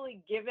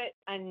actually give it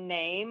a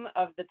name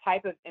of the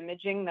type of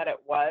imaging that it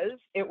was.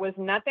 It was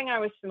nothing I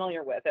was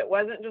familiar with. It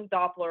wasn't just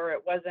Doppler.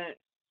 It wasn't,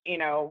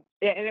 and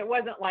it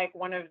wasn't like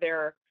one of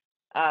their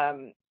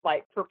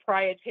like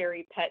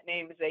proprietary pet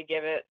names they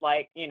give it,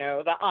 like,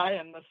 the eye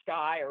in the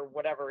sky or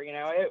whatever,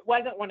 it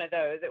wasn't one of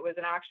those. It was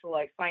an actual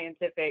like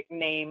scientific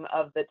name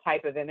of the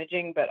type of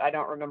imaging, but I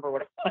don't remember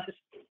what it was.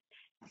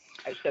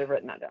 I should have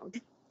written that down.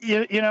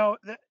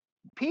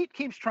 Pete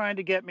keeps trying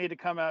to get me to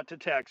come out to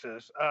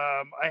Texas.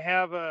 I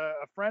have a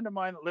friend of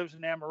mine that lives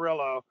in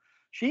Amarillo.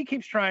 She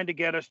keeps trying to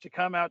get us to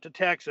come out to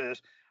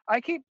Texas.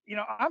 I'm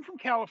from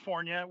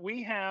California.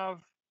 We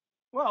have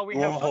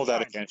hold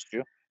that against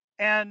you.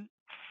 And,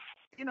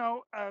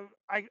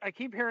 I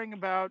keep hearing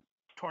about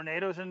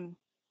tornadoes in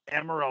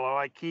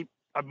Amarillo.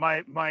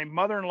 My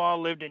mother-in-law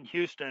lived in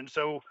Houston.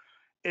 So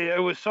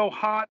it was so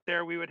hot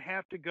there, we would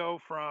have to go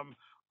from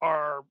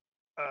our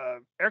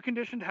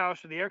air-conditioned house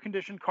to the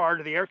air-conditioned car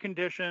to the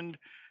air-conditioned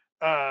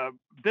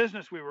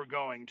business we were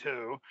going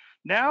to.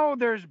 Now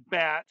there's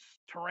bats,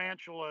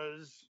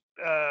 tarantulas.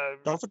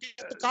 Don't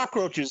forget the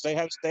cockroaches. They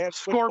have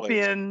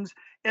scorpions.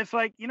 It's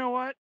like, you know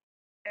what?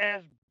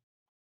 As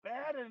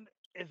bad and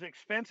as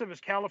expensive as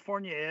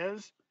California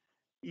is,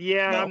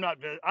 no.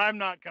 I'm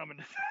not coming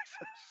to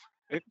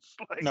Texas.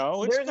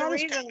 There's a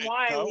reason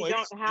why we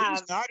don't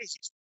have.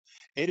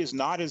 It is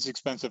not as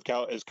expensive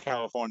as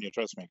California.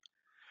 Trust me.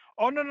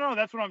 Oh no,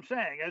 that's what I'm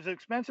saying. As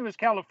expensive as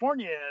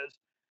California is,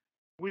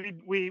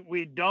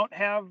 we don't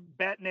have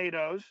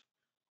batnados.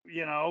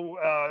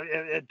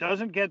 It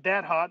doesn't get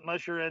that hot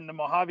unless you're in the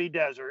Mojave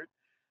Desert.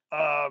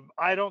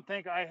 I don't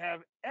think I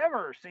have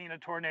ever seen a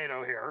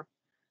tornado here.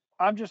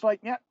 I'm just like,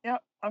 yeah,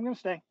 I'm gonna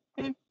stay.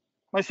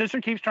 My sister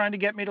keeps trying to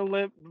get me to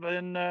live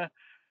in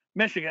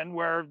Michigan,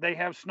 where they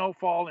have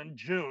snowfall in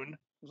June. I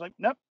was like,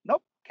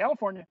 nope,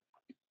 California.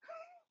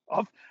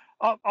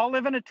 I'll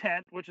live in a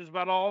tent, which is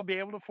about all I'll be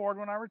able to afford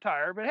when I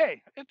retire. But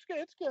hey, it's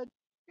good.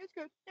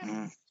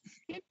 Yeah.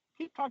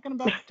 Keep talking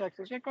about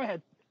Texas. Yeah, go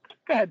ahead.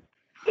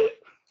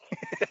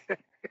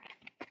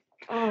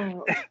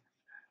 Oh,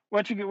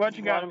 what you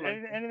got?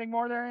 Anything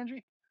more there,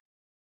 Angie?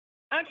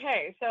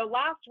 Okay, so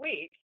last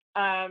week,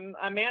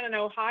 a man in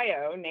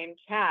Ohio named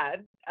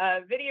Chad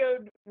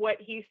videoed what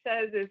he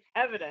says is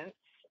evidence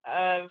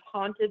of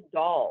haunted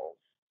dolls.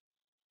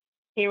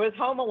 He was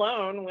home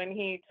alone when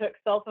he took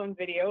cell phone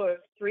video of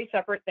 3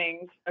 separate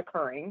things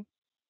occurring.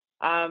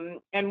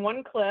 In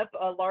one clip,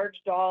 a large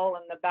doll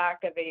in the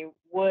back of a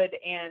wood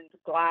and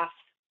glass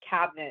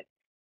cabinet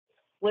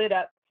slid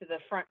up to the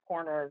front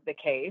corner of the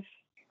case.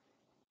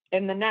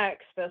 In the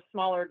next, a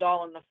smaller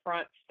doll in the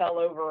front fell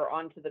over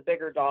onto the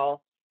bigger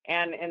doll.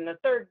 And in the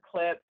third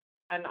clip,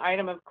 an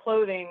item of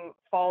clothing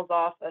falls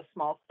off a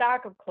small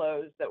stack of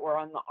clothes that were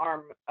on the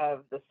arm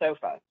of the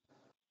sofa.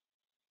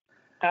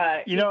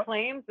 He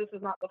claims this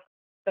is not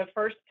the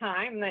first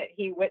time that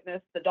he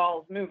witnessed the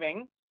dolls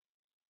moving.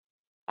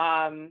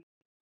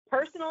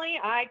 Personally,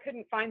 I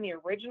couldn't find the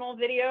original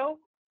video.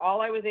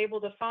 All I was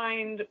able to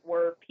find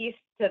were pieced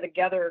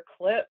together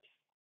clips.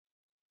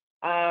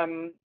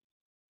 And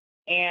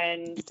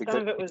some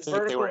of it was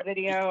vertical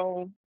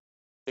video.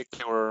 You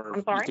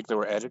think they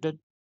were edited?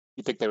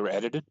 You think they were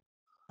edited?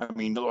 I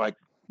mean, like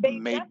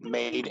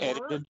made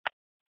edited?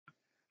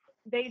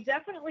 They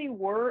definitely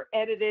were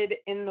edited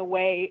in the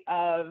way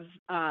of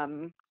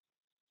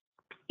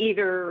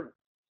either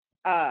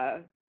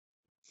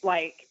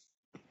like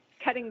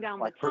cutting down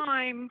the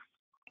time,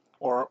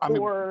 or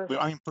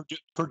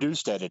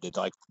produced edited,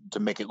 like to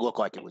make it look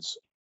like it was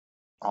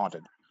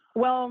haunted.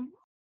 Well,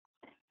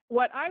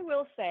 what I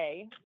will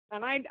say,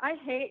 and I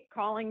hate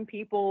calling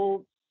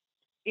people,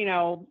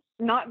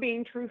 not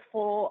being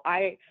truthful.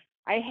 I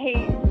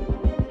hate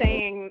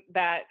saying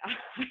that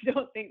I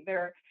don't think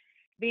they're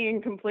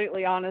being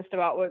completely honest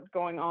about what's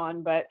going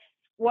on. But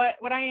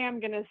what I am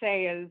going to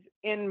say is,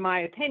 in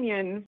my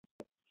opinion,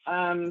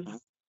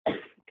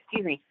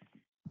 excuse me,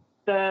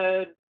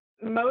 the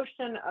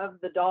motion of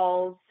the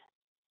dolls,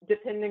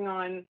 depending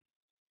on,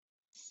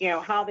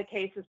 how the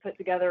case is put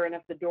together, and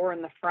if the door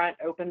in the front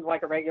opens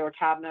like a regular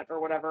cabinet or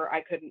whatever,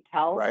 I couldn't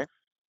tell.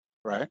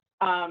 Right.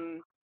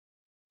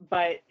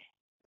 But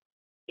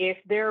if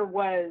there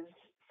was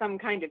some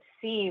kind of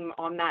seam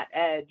on that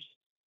edge,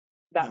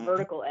 that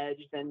vertical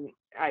edge, then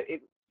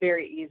it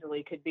very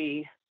easily could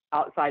be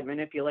outside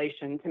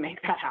manipulation to make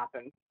that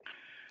happen.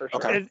 For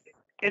sure. Okay.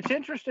 It's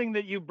interesting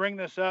that you bring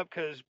this up,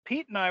 because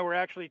Pete and I were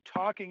actually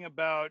talking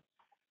about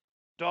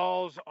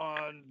dolls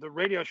on the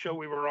radio show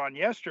we were on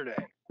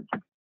yesterday.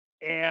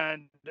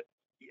 And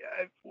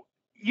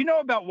you know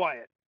about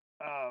Wyatt,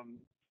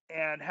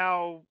 and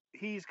how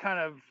he's kind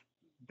of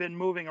been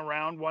moving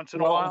around once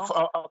in a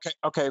while.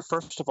 Okay.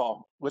 First of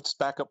all, let's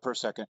back up for a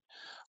second.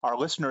 Our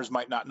listeners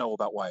might not know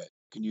about Wyatt.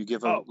 Can you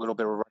give a little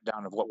bit of a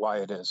rundown of what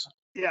Wyatt is?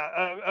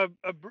 Yeah,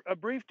 a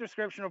brief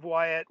description of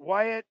Wyatt.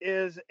 Wyatt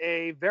is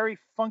a very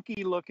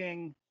funky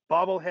looking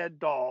bobblehead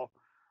doll.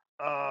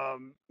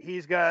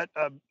 He's got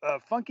a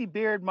funky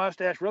beard,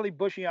 mustache, really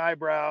bushy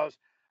eyebrows,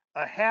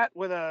 a hat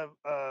with a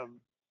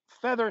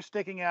feather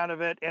sticking out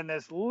of it, and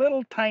this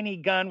little tiny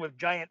gun with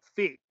giant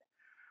feet.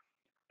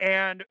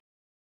 And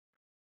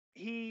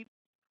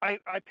I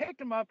picked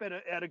him up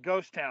at a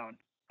ghost town.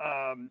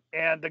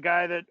 And the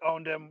guy that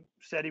owned him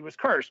said he was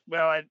cursed.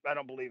 Well, I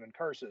don't believe in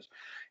curses.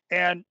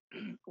 And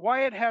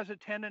Wyatt has a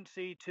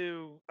tendency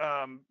to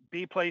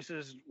be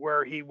places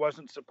where he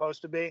wasn't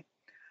supposed to be.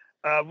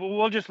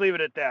 We'll just leave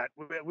it at that.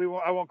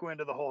 I won't go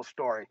into the whole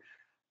story.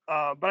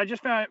 But I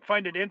just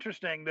find it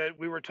interesting that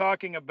we were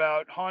talking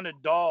about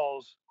haunted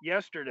dolls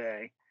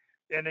yesterday,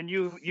 and then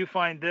you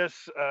find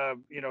this,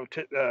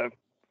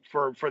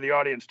 for the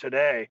audience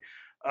today.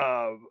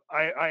 I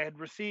had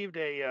received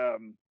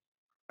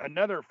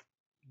another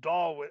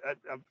doll with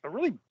a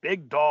really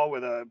big doll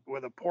with a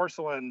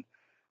porcelain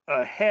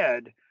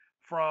head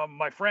from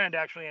my friend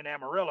actually in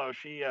Amarillo.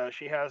 She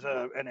has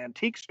an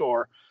antique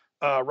store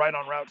right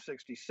on Route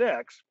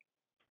 66,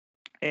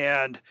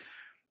 and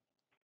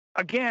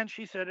again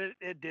she said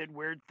it did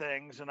weird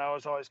things, and I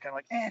was always kind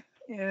of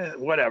like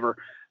whatever,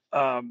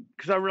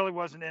 because I really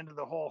wasn't into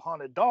the whole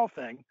haunted doll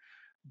thing.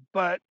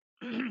 But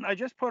I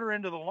just put her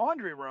into the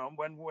laundry room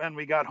when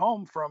we got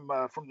home from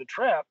the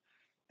trip,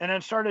 and then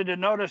started to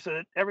notice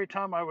that every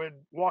time I would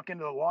walk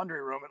into the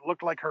laundry room, it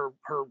looked like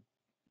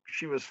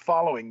she was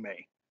following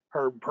me.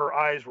 Her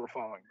eyes were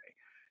following me.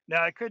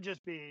 Now it could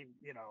just be,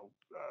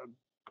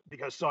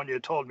 because Sonia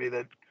told me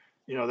that,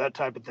 that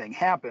type of thing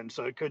happened.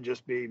 So it could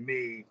just be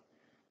me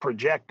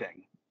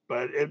projecting.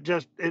 But it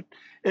just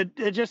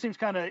seems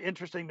kind of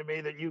interesting to me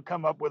that you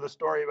come up with a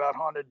story about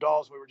haunted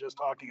dolls. We were just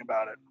talking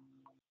about it.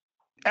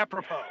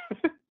 Apropos.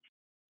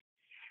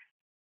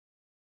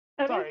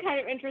 That is kind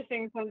of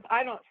interesting since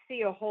I don't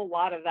see a whole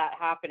lot of that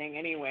happening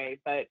anyway.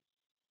 But,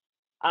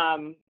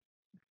 I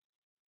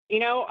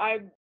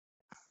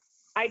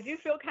do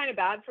feel kind of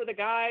bad for the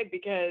guy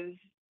because,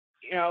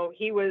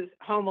 he was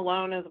home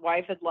alone. His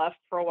wife had left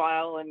for a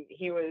while, and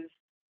he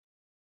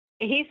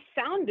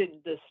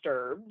sounded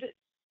disturbed.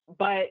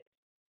 But,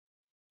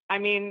 I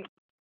mean,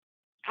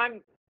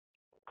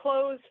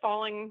 clothes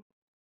falling,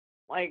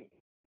 like,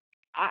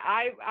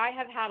 I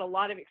have had a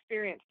lot of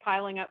experience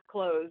piling up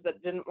clothes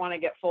that didn't want to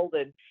get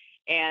folded,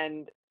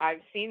 and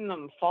I've seen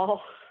them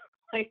fall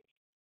pretty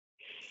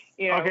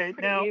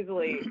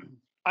easily.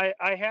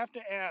 I have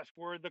to ask,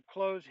 were the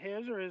clothes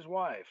his or his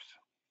wife's?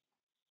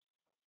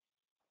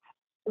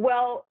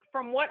 Well,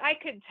 from what I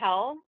could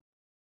tell,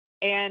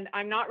 and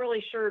I'm not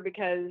really sure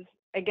because,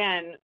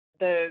 again,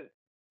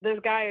 this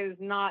guy is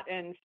not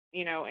in,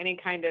 any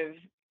kind of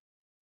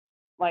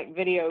like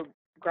video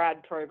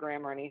grad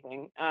program or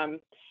anything.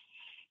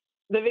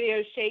 The video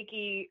is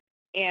shaky,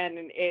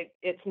 and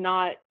it's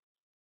not.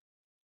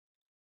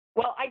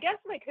 Well, I guess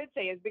what I could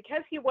say is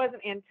because he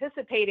wasn't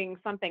anticipating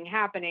something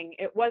happening,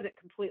 it wasn't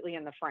completely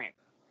in the frame.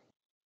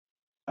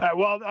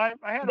 Well, I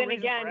had a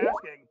reason for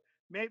asking.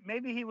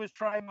 Maybe he was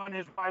trying on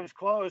his wife's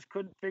clothes,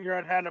 couldn't figure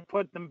out how to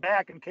put them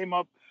back, and came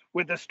up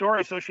with the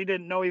story so she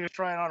didn't know he was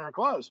trying on her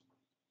clothes.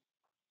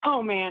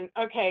 Oh, man.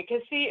 Okay.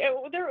 Because, see, it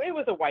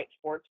was a white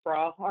sports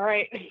bra. All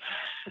right.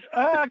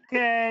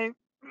 Okay.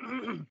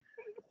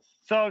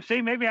 So,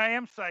 see, maybe I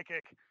am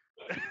psychic.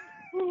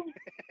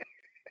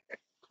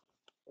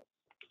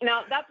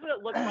 Now, that's what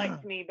it looked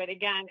like to me. But,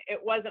 again, it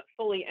wasn't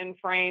fully in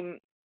frame.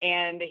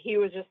 And he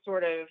was just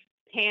sort of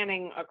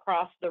panning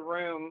across the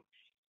room.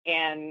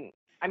 And,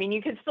 I mean,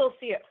 you could still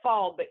see it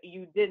fall, but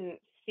you didn't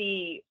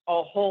see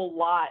a whole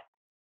lot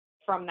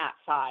from that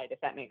side,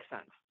 if that makes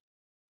sense.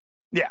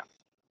 Yeah.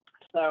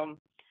 So,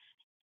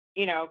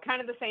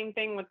 kind of the same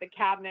thing with the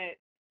cabinet,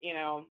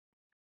 and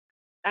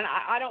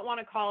I don't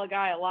want to call a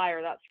guy a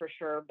liar, that's for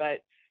sure,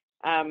 but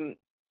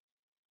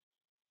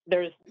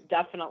there's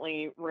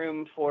definitely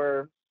room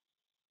for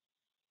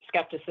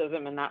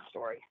skepticism in that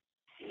story.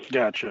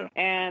 Gotcha.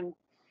 And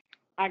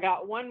I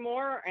got one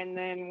more, and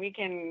then we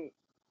can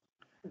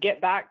get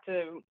back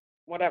to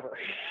whatever.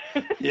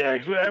 Yeah,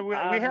 we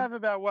have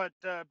about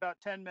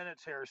 10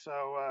 minutes here,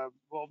 so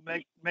we'll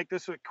make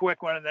this a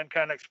quick one and then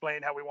kind of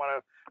explain how we want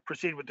to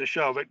proceed with the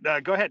show. But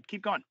go ahead,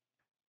 keep going.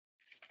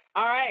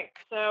 All right,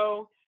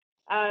 so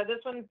this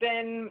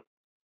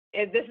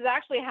has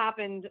actually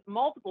happened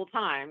multiple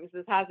times.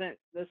 This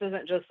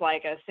isn't just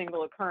like a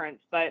single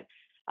occurrence, but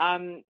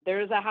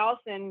there's a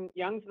house in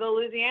Youngsville,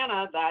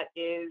 Louisiana that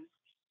is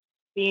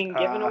being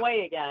given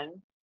away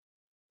again.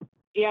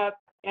 Yep.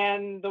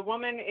 And the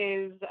woman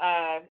is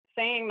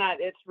saying that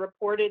it's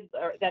reported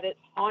or that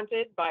it's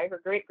haunted by her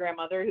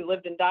great-grandmother who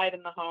lived and died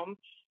in the home.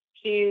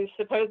 She's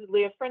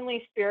supposedly a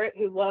friendly spirit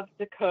who loves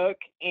to cook.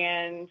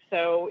 And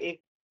so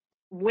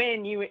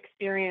when you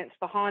experience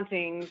the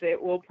hauntings,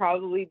 it will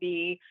probably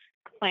be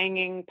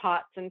clanging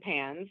pots and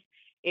pans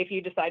if you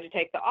decide to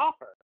take the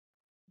offer.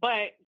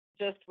 But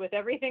just with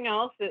everything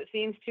else that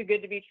seems too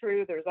good to be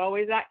true, there's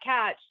always that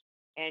catch.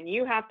 And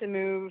you have to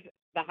move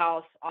the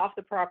house off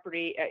the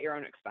property at your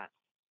own expense.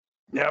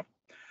 Yep.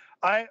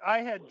 I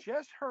had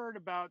just heard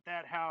about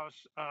that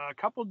house a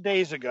couple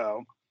days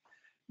ago.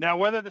 Now,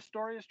 whether the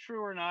story is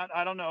true or not,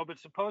 I don't know, but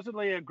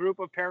supposedly a group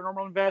of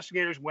paranormal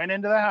investigators went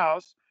into the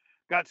house,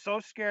 got so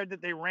scared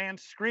that they ran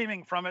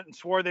screaming from it and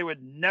swore they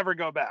would never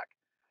go back.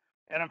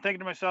 And I'm thinking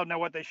to myself, now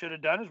what they should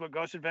have done is what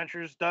Ghost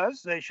Adventures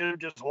does. They should have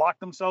just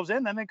locked themselves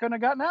in, then they couldn't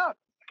have gotten out.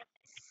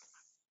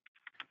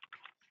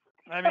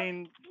 I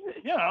mean,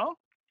 you know,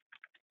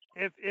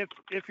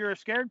 if you're a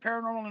scared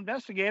paranormal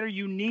investigator,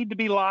 you need to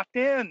be locked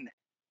in.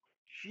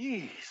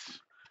 Jeez.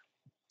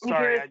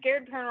 Sorry, if you're a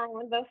scared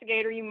paranormal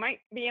investigator, you might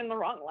be in the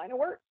wrong line of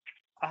work.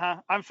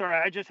 I'm sorry.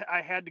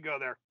 I had to go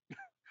there.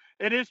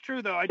 It is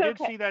true though. I did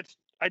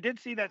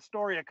see that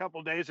story a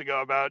couple days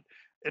ago about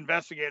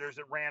investigators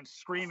that ran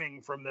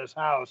screaming from this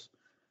house.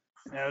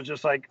 And it was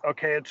just like,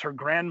 okay, it's her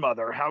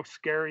grandmother. How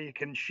scary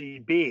can she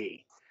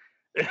be?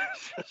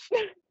 It's just...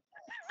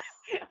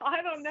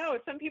 I don't know.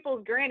 Some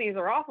people's grannies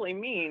are awfully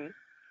mean.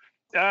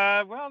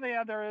 Well,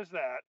 yeah, there is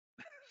that.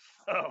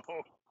 So,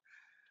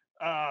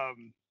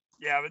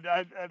 yeah,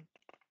 but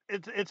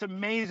it's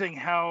amazing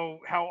how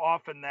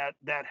often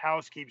that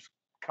house keeps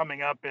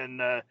coming up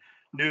in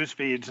news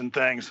feeds and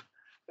things.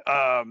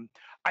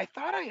 I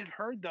thought I had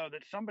heard though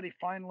that somebody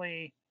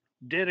finally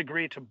did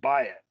agree to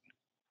buy it.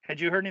 Had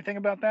you heard anything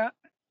about that?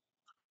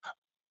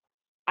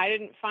 I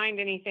didn't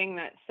find anything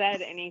that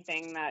said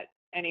anything that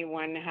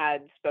anyone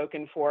had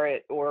spoken for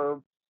it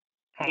or,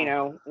 you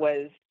know,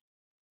 was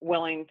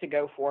willing to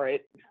go for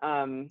it.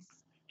 I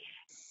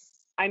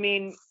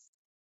mean,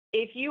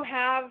 if you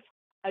have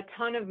a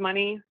ton of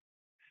money,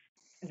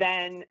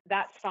 then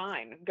that's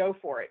fine. Go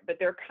for it. But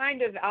they're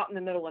kind of out in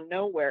the middle of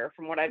nowhere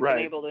from what I've been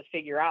able to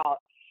figure out.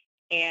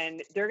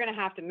 And they're going to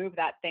have to move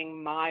that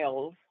thing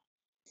miles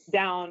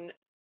down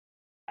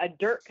a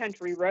dirt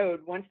country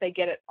road once they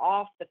get it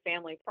off the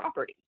family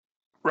property.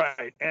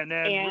 Right. And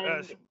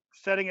then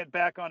setting it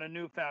back on a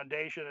new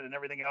foundation and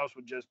everything else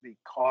would just be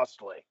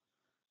costly.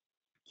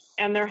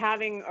 And they're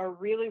having a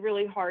really,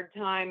 really hard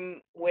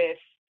time with,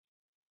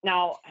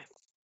 now,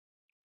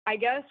 I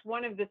guess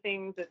one of the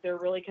things that they're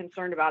really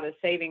concerned about is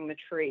saving the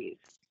trees.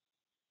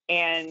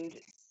 And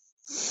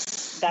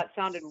that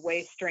sounded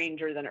way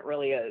stranger than it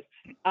really is.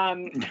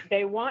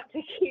 They want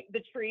to keep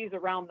the trees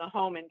around the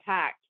home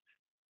intact.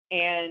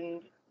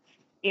 And,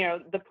 you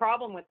know, the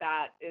problem with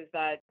that is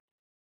that,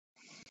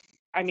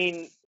 I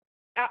mean,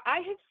 I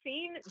have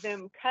seen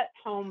them cut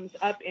homes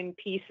up in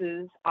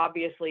pieces,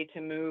 obviously,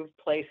 to move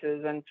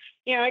places. And,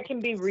 you know, it can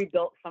be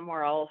rebuilt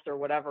somewhere else or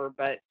whatever,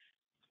 but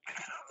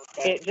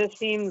it just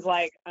seems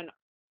like an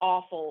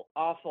awful,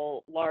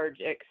 awful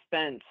large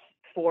expense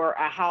for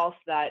a house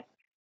that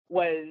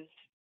was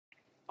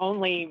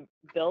only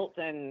built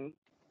in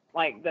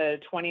like the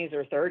 20s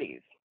or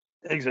 30s.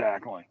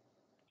 Exactly.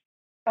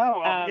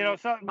 Oh, well, you know,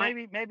 so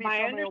maybe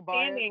somebody will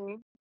buy it.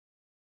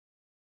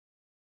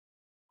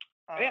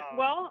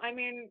 Well, I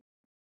mean,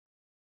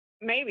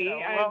 maybe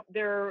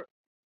they're.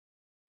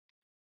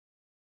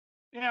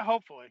 Yeah,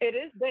 hopefully. It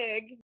is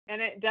big,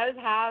 and it does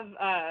have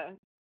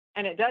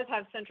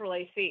central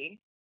AC.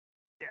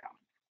 Yeah.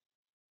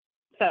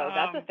 So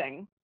that's a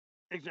thing.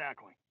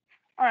 Exactly.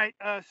 All right.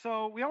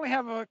 So we only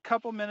have a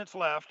couple minutes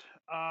left.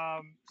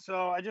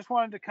 So I just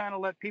wanted to kind of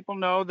let people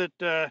know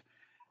that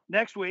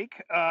next week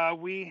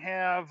we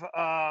have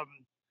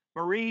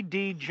Marie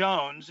D.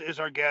 Jones is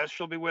our guest.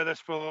 She'll be with us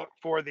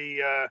for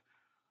the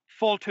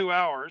full 2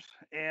 hours,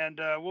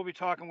 and we'll be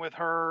talking with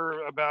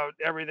her about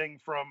everything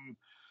from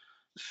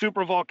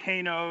super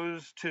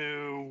volcanoes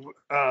to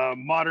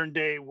modern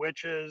day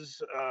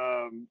witches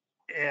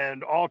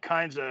and all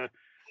kinds of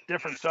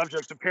different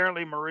subjects.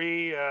 Apparently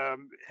Marie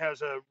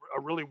has a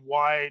really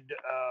wide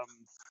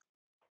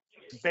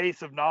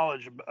base of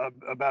knowledge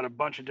about a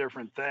bunch of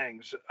different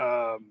things.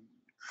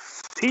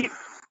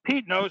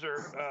 Pete knows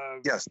her.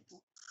 Yes.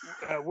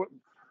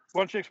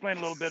 Why don't you explain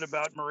a little bit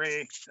about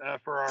Marie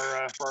for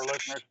our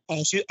listeners?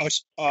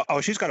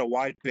 She's got a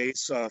wide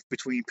base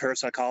between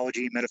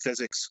parapsychology,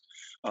 metaphysics.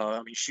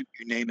 I mean, you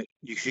name it,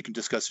 she can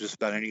discuss just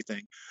about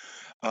anything.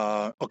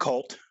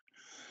 Occult.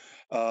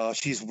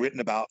 She's written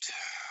about,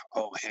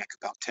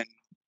 about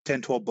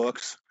 10, 12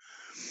 books.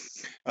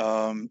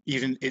 I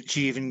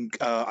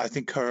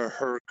think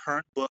her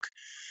current book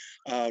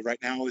right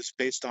now is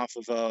based off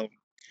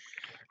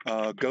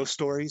of ghost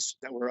stories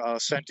that were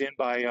sent in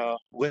by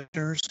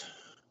listeners.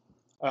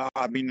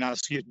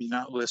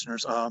 Not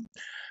listeners.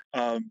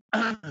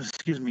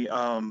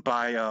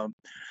 By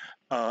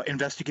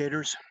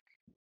investigators,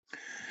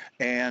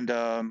 and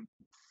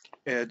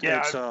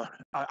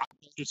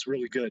it's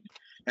really good.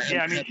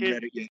 Yeah, I mean,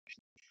 read it yet.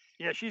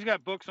 Yeah, she's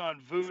got books on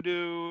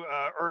voodoo,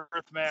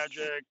 earth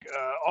magic,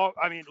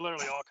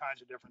 literally all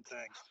kinds of different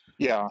things.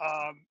 Yeah.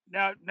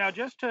 Now,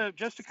 just to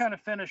kind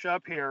of finish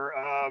up here,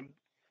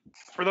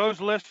 for those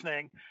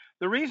listening,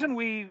 the reason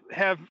we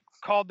have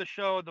called the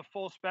show the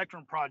Full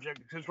Spectrum Project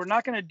is because we're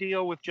not going to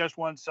deal with just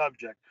one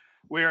subject.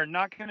 We are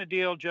not going to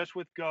deal just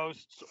with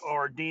ghosts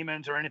or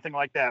demons or anything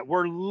like that.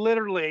 We're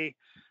literally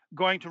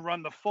going to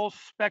run the full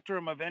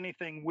spectrum of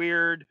anything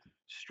weird,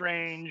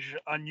 strange,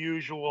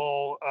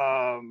 unusual,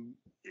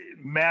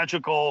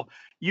 magical,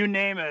 you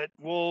name it,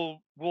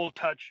 we'll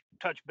touch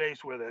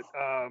base with it.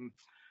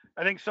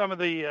 I think some of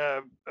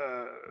the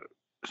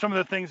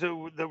things that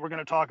we're going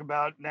to talk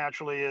about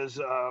naturally is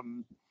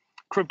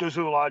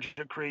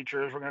cryptozoologic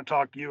creatures. We're going to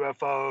talk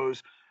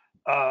UFOs,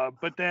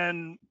 but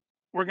then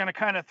we're going to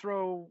kind of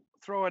throw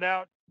it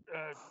out,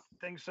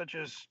 things such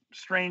as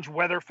strange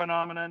weather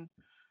phenomenon,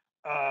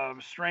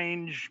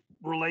 strange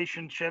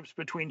relationships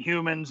between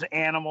humans,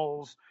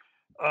 animals,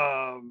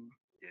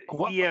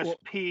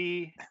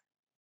 ESP.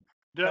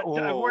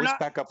 Let's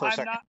back up for a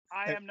second.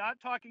 I am not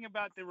talking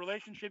about the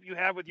relationship you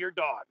have with your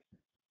dog.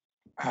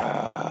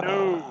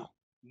 No.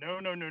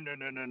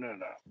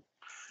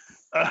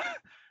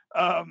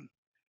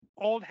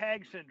 Old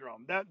hag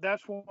syndrome.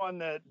 That's one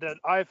that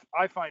I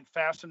find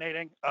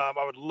fascinating.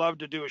 I would love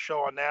to do a show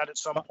on that at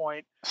some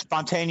point.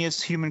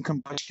 Spontaneous human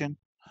combustion.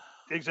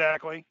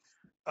 Exactly.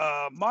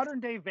 Modern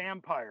day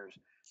vampires.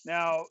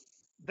 Now,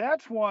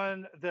 that's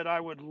one that I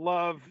would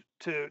love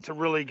to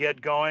really get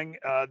going.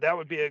 That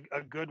would be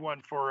a good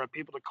one for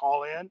people to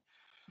call in.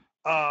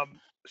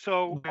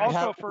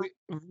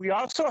 We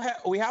also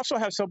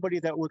have somebody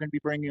that we're going to be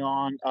bringing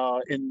on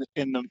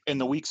in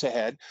the weeks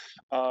ahead.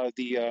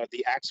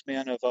 The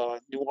Axeman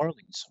of New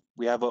Orleans.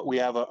 We have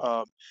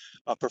a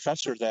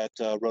professor that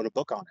wrote a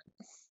book on it.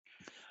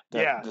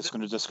 That's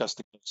going to discuss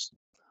the case.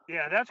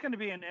 Yeah, that's going to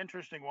be an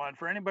interesting one.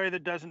 For anybody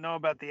that doesn't know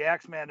about the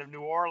Axeman of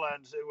New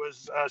Orleans, it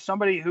was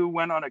somebody who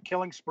went on a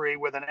killing spree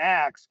with an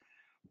axe,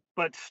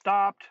 but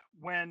stopped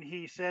when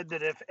he said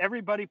that if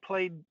everybody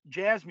played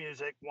jazz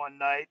music one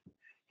night,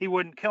 he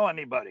wouldn't kill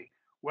anybody.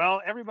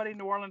 Well, everybody in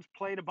New Orleans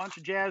played a bunch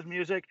of jazz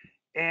music,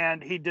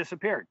 and he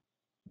disappeared.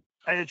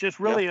 And it's just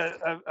really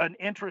an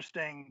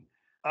interesting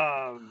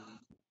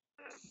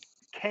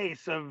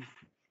case of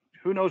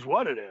who knows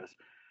what it is.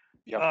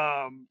 Yep.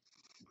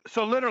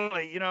 So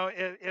literally,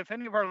 if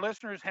any of our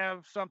listeners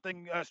have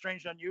something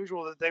strange and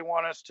unusual that they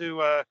want us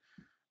to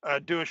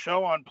do a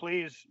show on,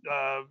 please,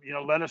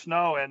 let us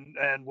know,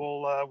 and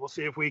we'll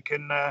see if we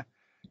can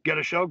get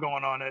a show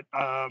going on it.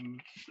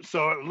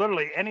 So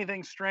literally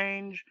anything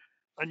strange,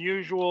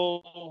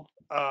 unusual,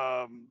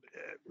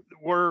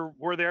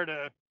 we're there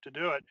to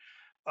do it.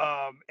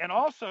 And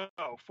also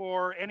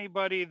for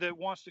anybody that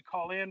wants to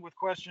call in with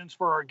questions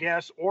for our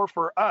guests or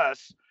for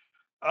us,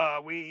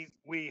 we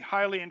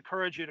highly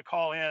encourage you to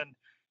call in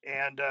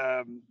and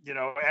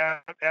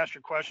ask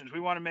your questions. We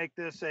want to make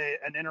this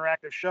an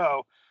interactive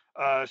show.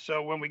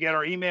 So when we get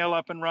our email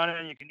up and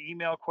running, you can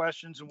email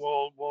questions and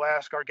we'll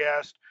ask our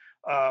guest.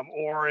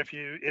 Or if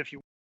you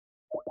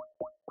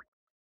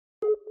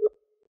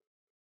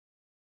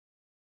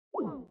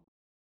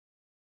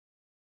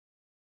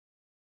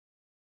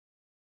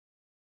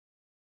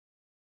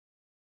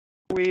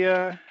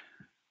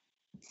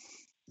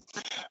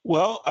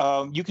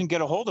Well, you can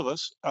get a hold of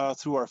us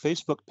through our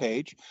Facebook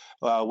page,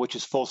 which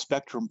is Full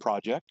Spectrum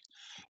Project,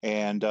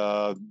 and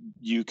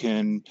you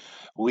can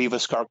leave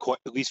us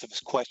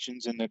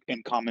questions in the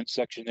comment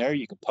section there.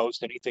 You can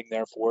post anything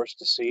there for us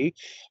to see,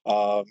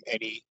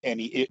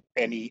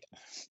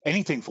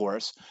 anything for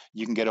us.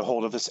 You can get a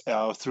hold of us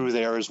through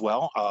there as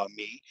well.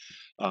 Me,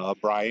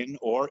 Brian,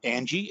 or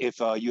Angie, if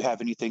you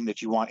have anything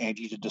that you want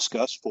Angie to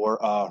discuss for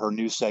her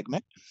new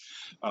segment.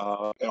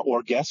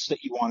 Or guests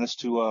that you want us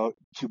to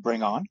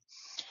bring on,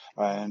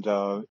 and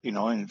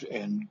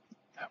and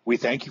we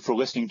thank you for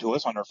listening to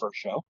us on our first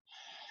show.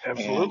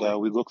 Absolutely. And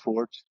we look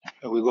forward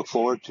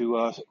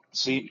to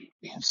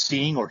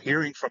seeing or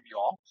hearing from you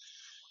all.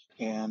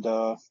 And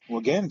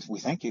again, we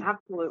thank you.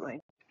 Absolutely.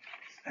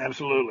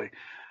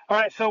 All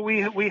right, so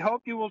we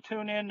hope you will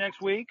tune in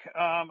next week.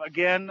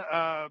 Again,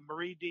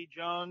 Marie D.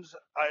 Jones.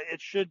 It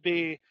should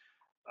be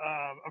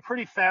a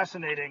pretty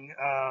fascinating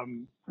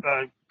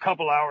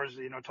couple hours,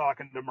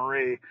 talking to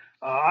Marie.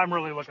 I'm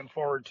really looking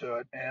forward to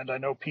it, and I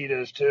know Pete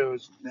is too,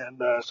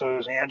 and so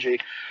is Angie.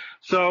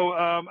 So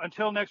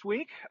until next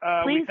week,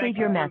 please leave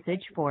your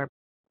message for.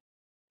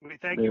 We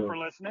thank you for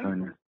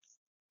listening.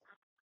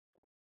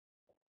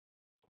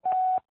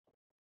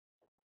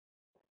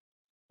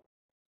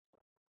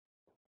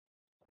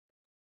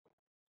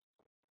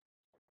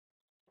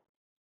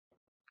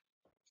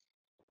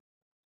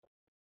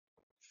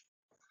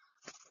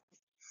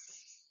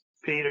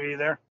 Pete, are you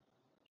there?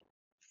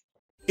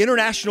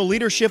 International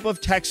Leadership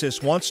of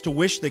Texas wants to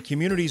wish the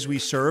communities we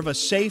serve a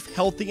safe,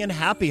 healthy, and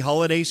happy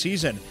holiday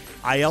season.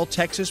 IL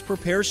Texas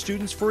prepares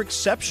students for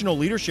exceptional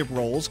leadership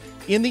roles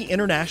in the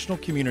international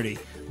community.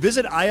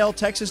 Visit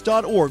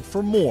iltexas.org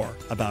for more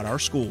about our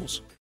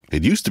schools.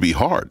 It used to be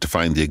hard to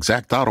find the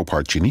exact auto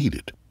parts you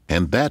needed,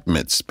 and that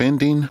meant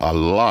spending a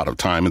lot of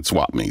time at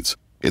swap meets.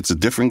 It's a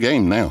different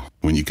game now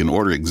when you can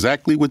order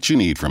exactly what you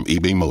need from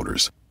eBay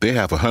Motors. They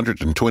have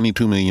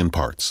 122 million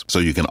parts, so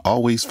you can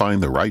always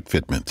find the right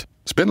fitment.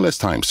 Spend less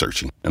time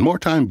searching and more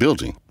time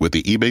building with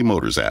the eBay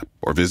Motors app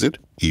or visit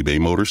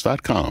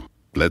ebaymotors.com.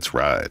 Let's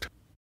ride.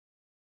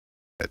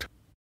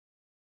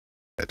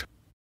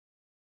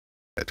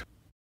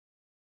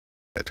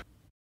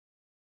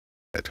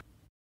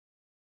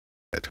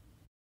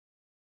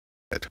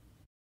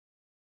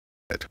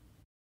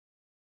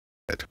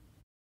 it.